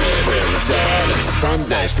 Saturday, where it's at. And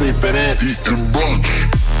Sunday, sleeping in, eating brunch.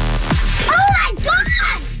 Oh my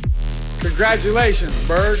God! Congratulations,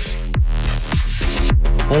 birds.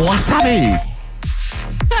 Wasabi.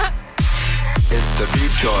 Hit the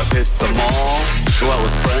beach or hit the mall. Go out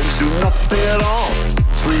with friends, do nothing at all.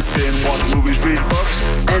 Sleep in, watch movies, read books.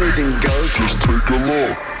 Anything goes, just take a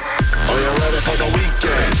look. Are you ready for the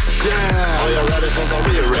weekend? Yeah. Are you ready for the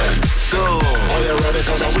rear end? Go. Are you ready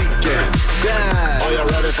for the weekend? Yeah. Are you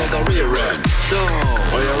ready for the rear end? Go.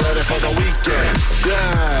 Are you ready for the weekend?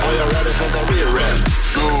 Yeah. Are you ready for the rear end?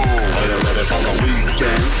 Go. Are you ready for the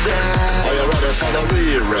weekend? Yeah. Are you ready for the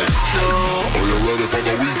rear end? Go. Are you ready for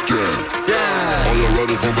the weekend? Yeah. Are you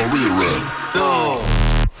ready for the rear end? Go.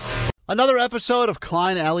 Another episode of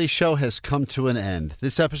Klein Alley Show has come to an end.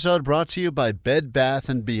 This episode brought to you by Bed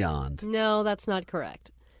Bath & Beyond. No, that's not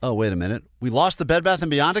correct. Oh, wait a minute. We lost the Bed Bath &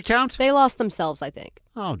 Beyond account? They lost themselves, I think.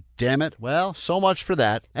 Oh, damn it. Well, so much for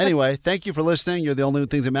that. Anyway, thank you for listening. You're the only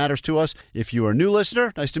thing that matters to us. If you are a new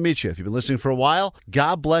listener, nice to meet you. If you've been listening for a while,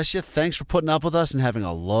 God bless you. Thanks for putting up with us and having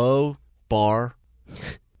a low bar.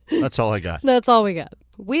 That's all I got. That's all we got.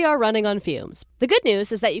 We are running on fumes. The good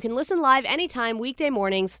news is that you can listen live anytime weekday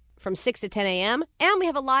mornings from 6 to 10 a.m., and we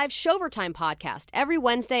have a live Showvertime podcast every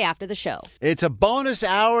Wednesday after the show. It's a bonus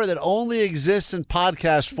hour that only exists in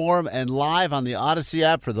podcast form and live on the Odyssey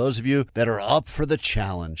app for those of you that are up for the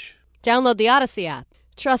challenge. Download the Odyssey app.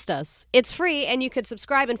 Trust us. It's free, and you can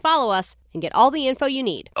subscribe and follow us and get all the info you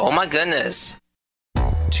need. Oh, my goodness.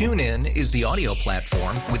 TuneIn is the audio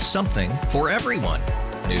platform with something for everyone.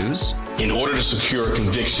 News. In order to secure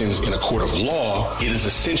convictions in a court of law, it is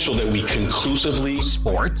essential that we conclusively.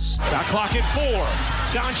 Sports. Shot clock at 4.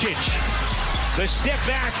 Doncic. The step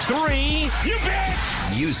back 3. You bet.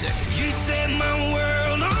 Music. You set my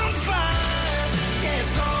world on fire.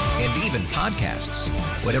 Yes, and even podcasts.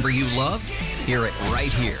 Whatever you love, hear it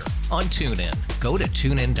right here on TuneIn. Go to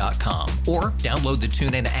TuneIn.com or download the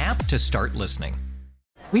TuneIn app to start listening.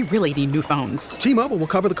 We really need new phones. T-Mobile will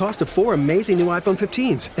cover the cost of 4 amazing new iPhone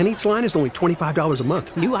 15s, and each line is only $25 a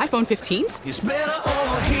month. New iPhone 15s? It's better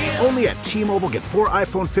over here. Only at T-Mobile, get 4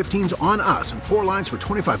 iPhone 15s on us and 4 lines for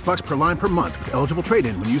 $25 per line per month with eligible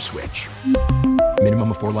trade-in when you switch.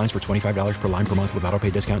 Minimum of 4 lines for $25 per line per month with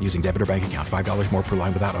autopay discount using debit or bank account. $5 more per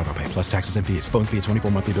line without autopay, plus taxes and fees. Phone fee at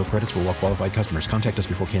 24 monthly bill credits for well-qualified customers. Contact us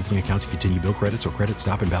before canceling account to continue bill credits or credit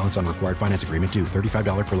stop and balance on required finance agreement due.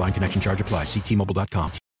 $35 per line connection charge applies. See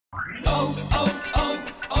T-Mobile.com.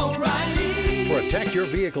 O'Reilly. Protect your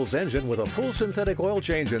vehicle's engine with a full synthetic oil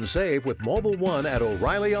change and save with Mobile One at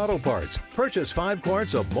O'Reilly Auto Parts. Purchase 5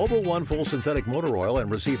 quarts of Mobile One full synthetic motor oil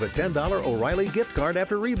and receive a $10 O'Reilly gift card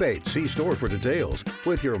after rebate. See store for details.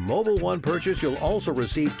 With your Mobile One purchase, you'll also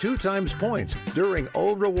receive 2 times points during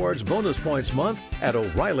O Rewards Bonus Points Month at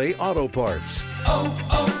O'Reilly Auto Parts.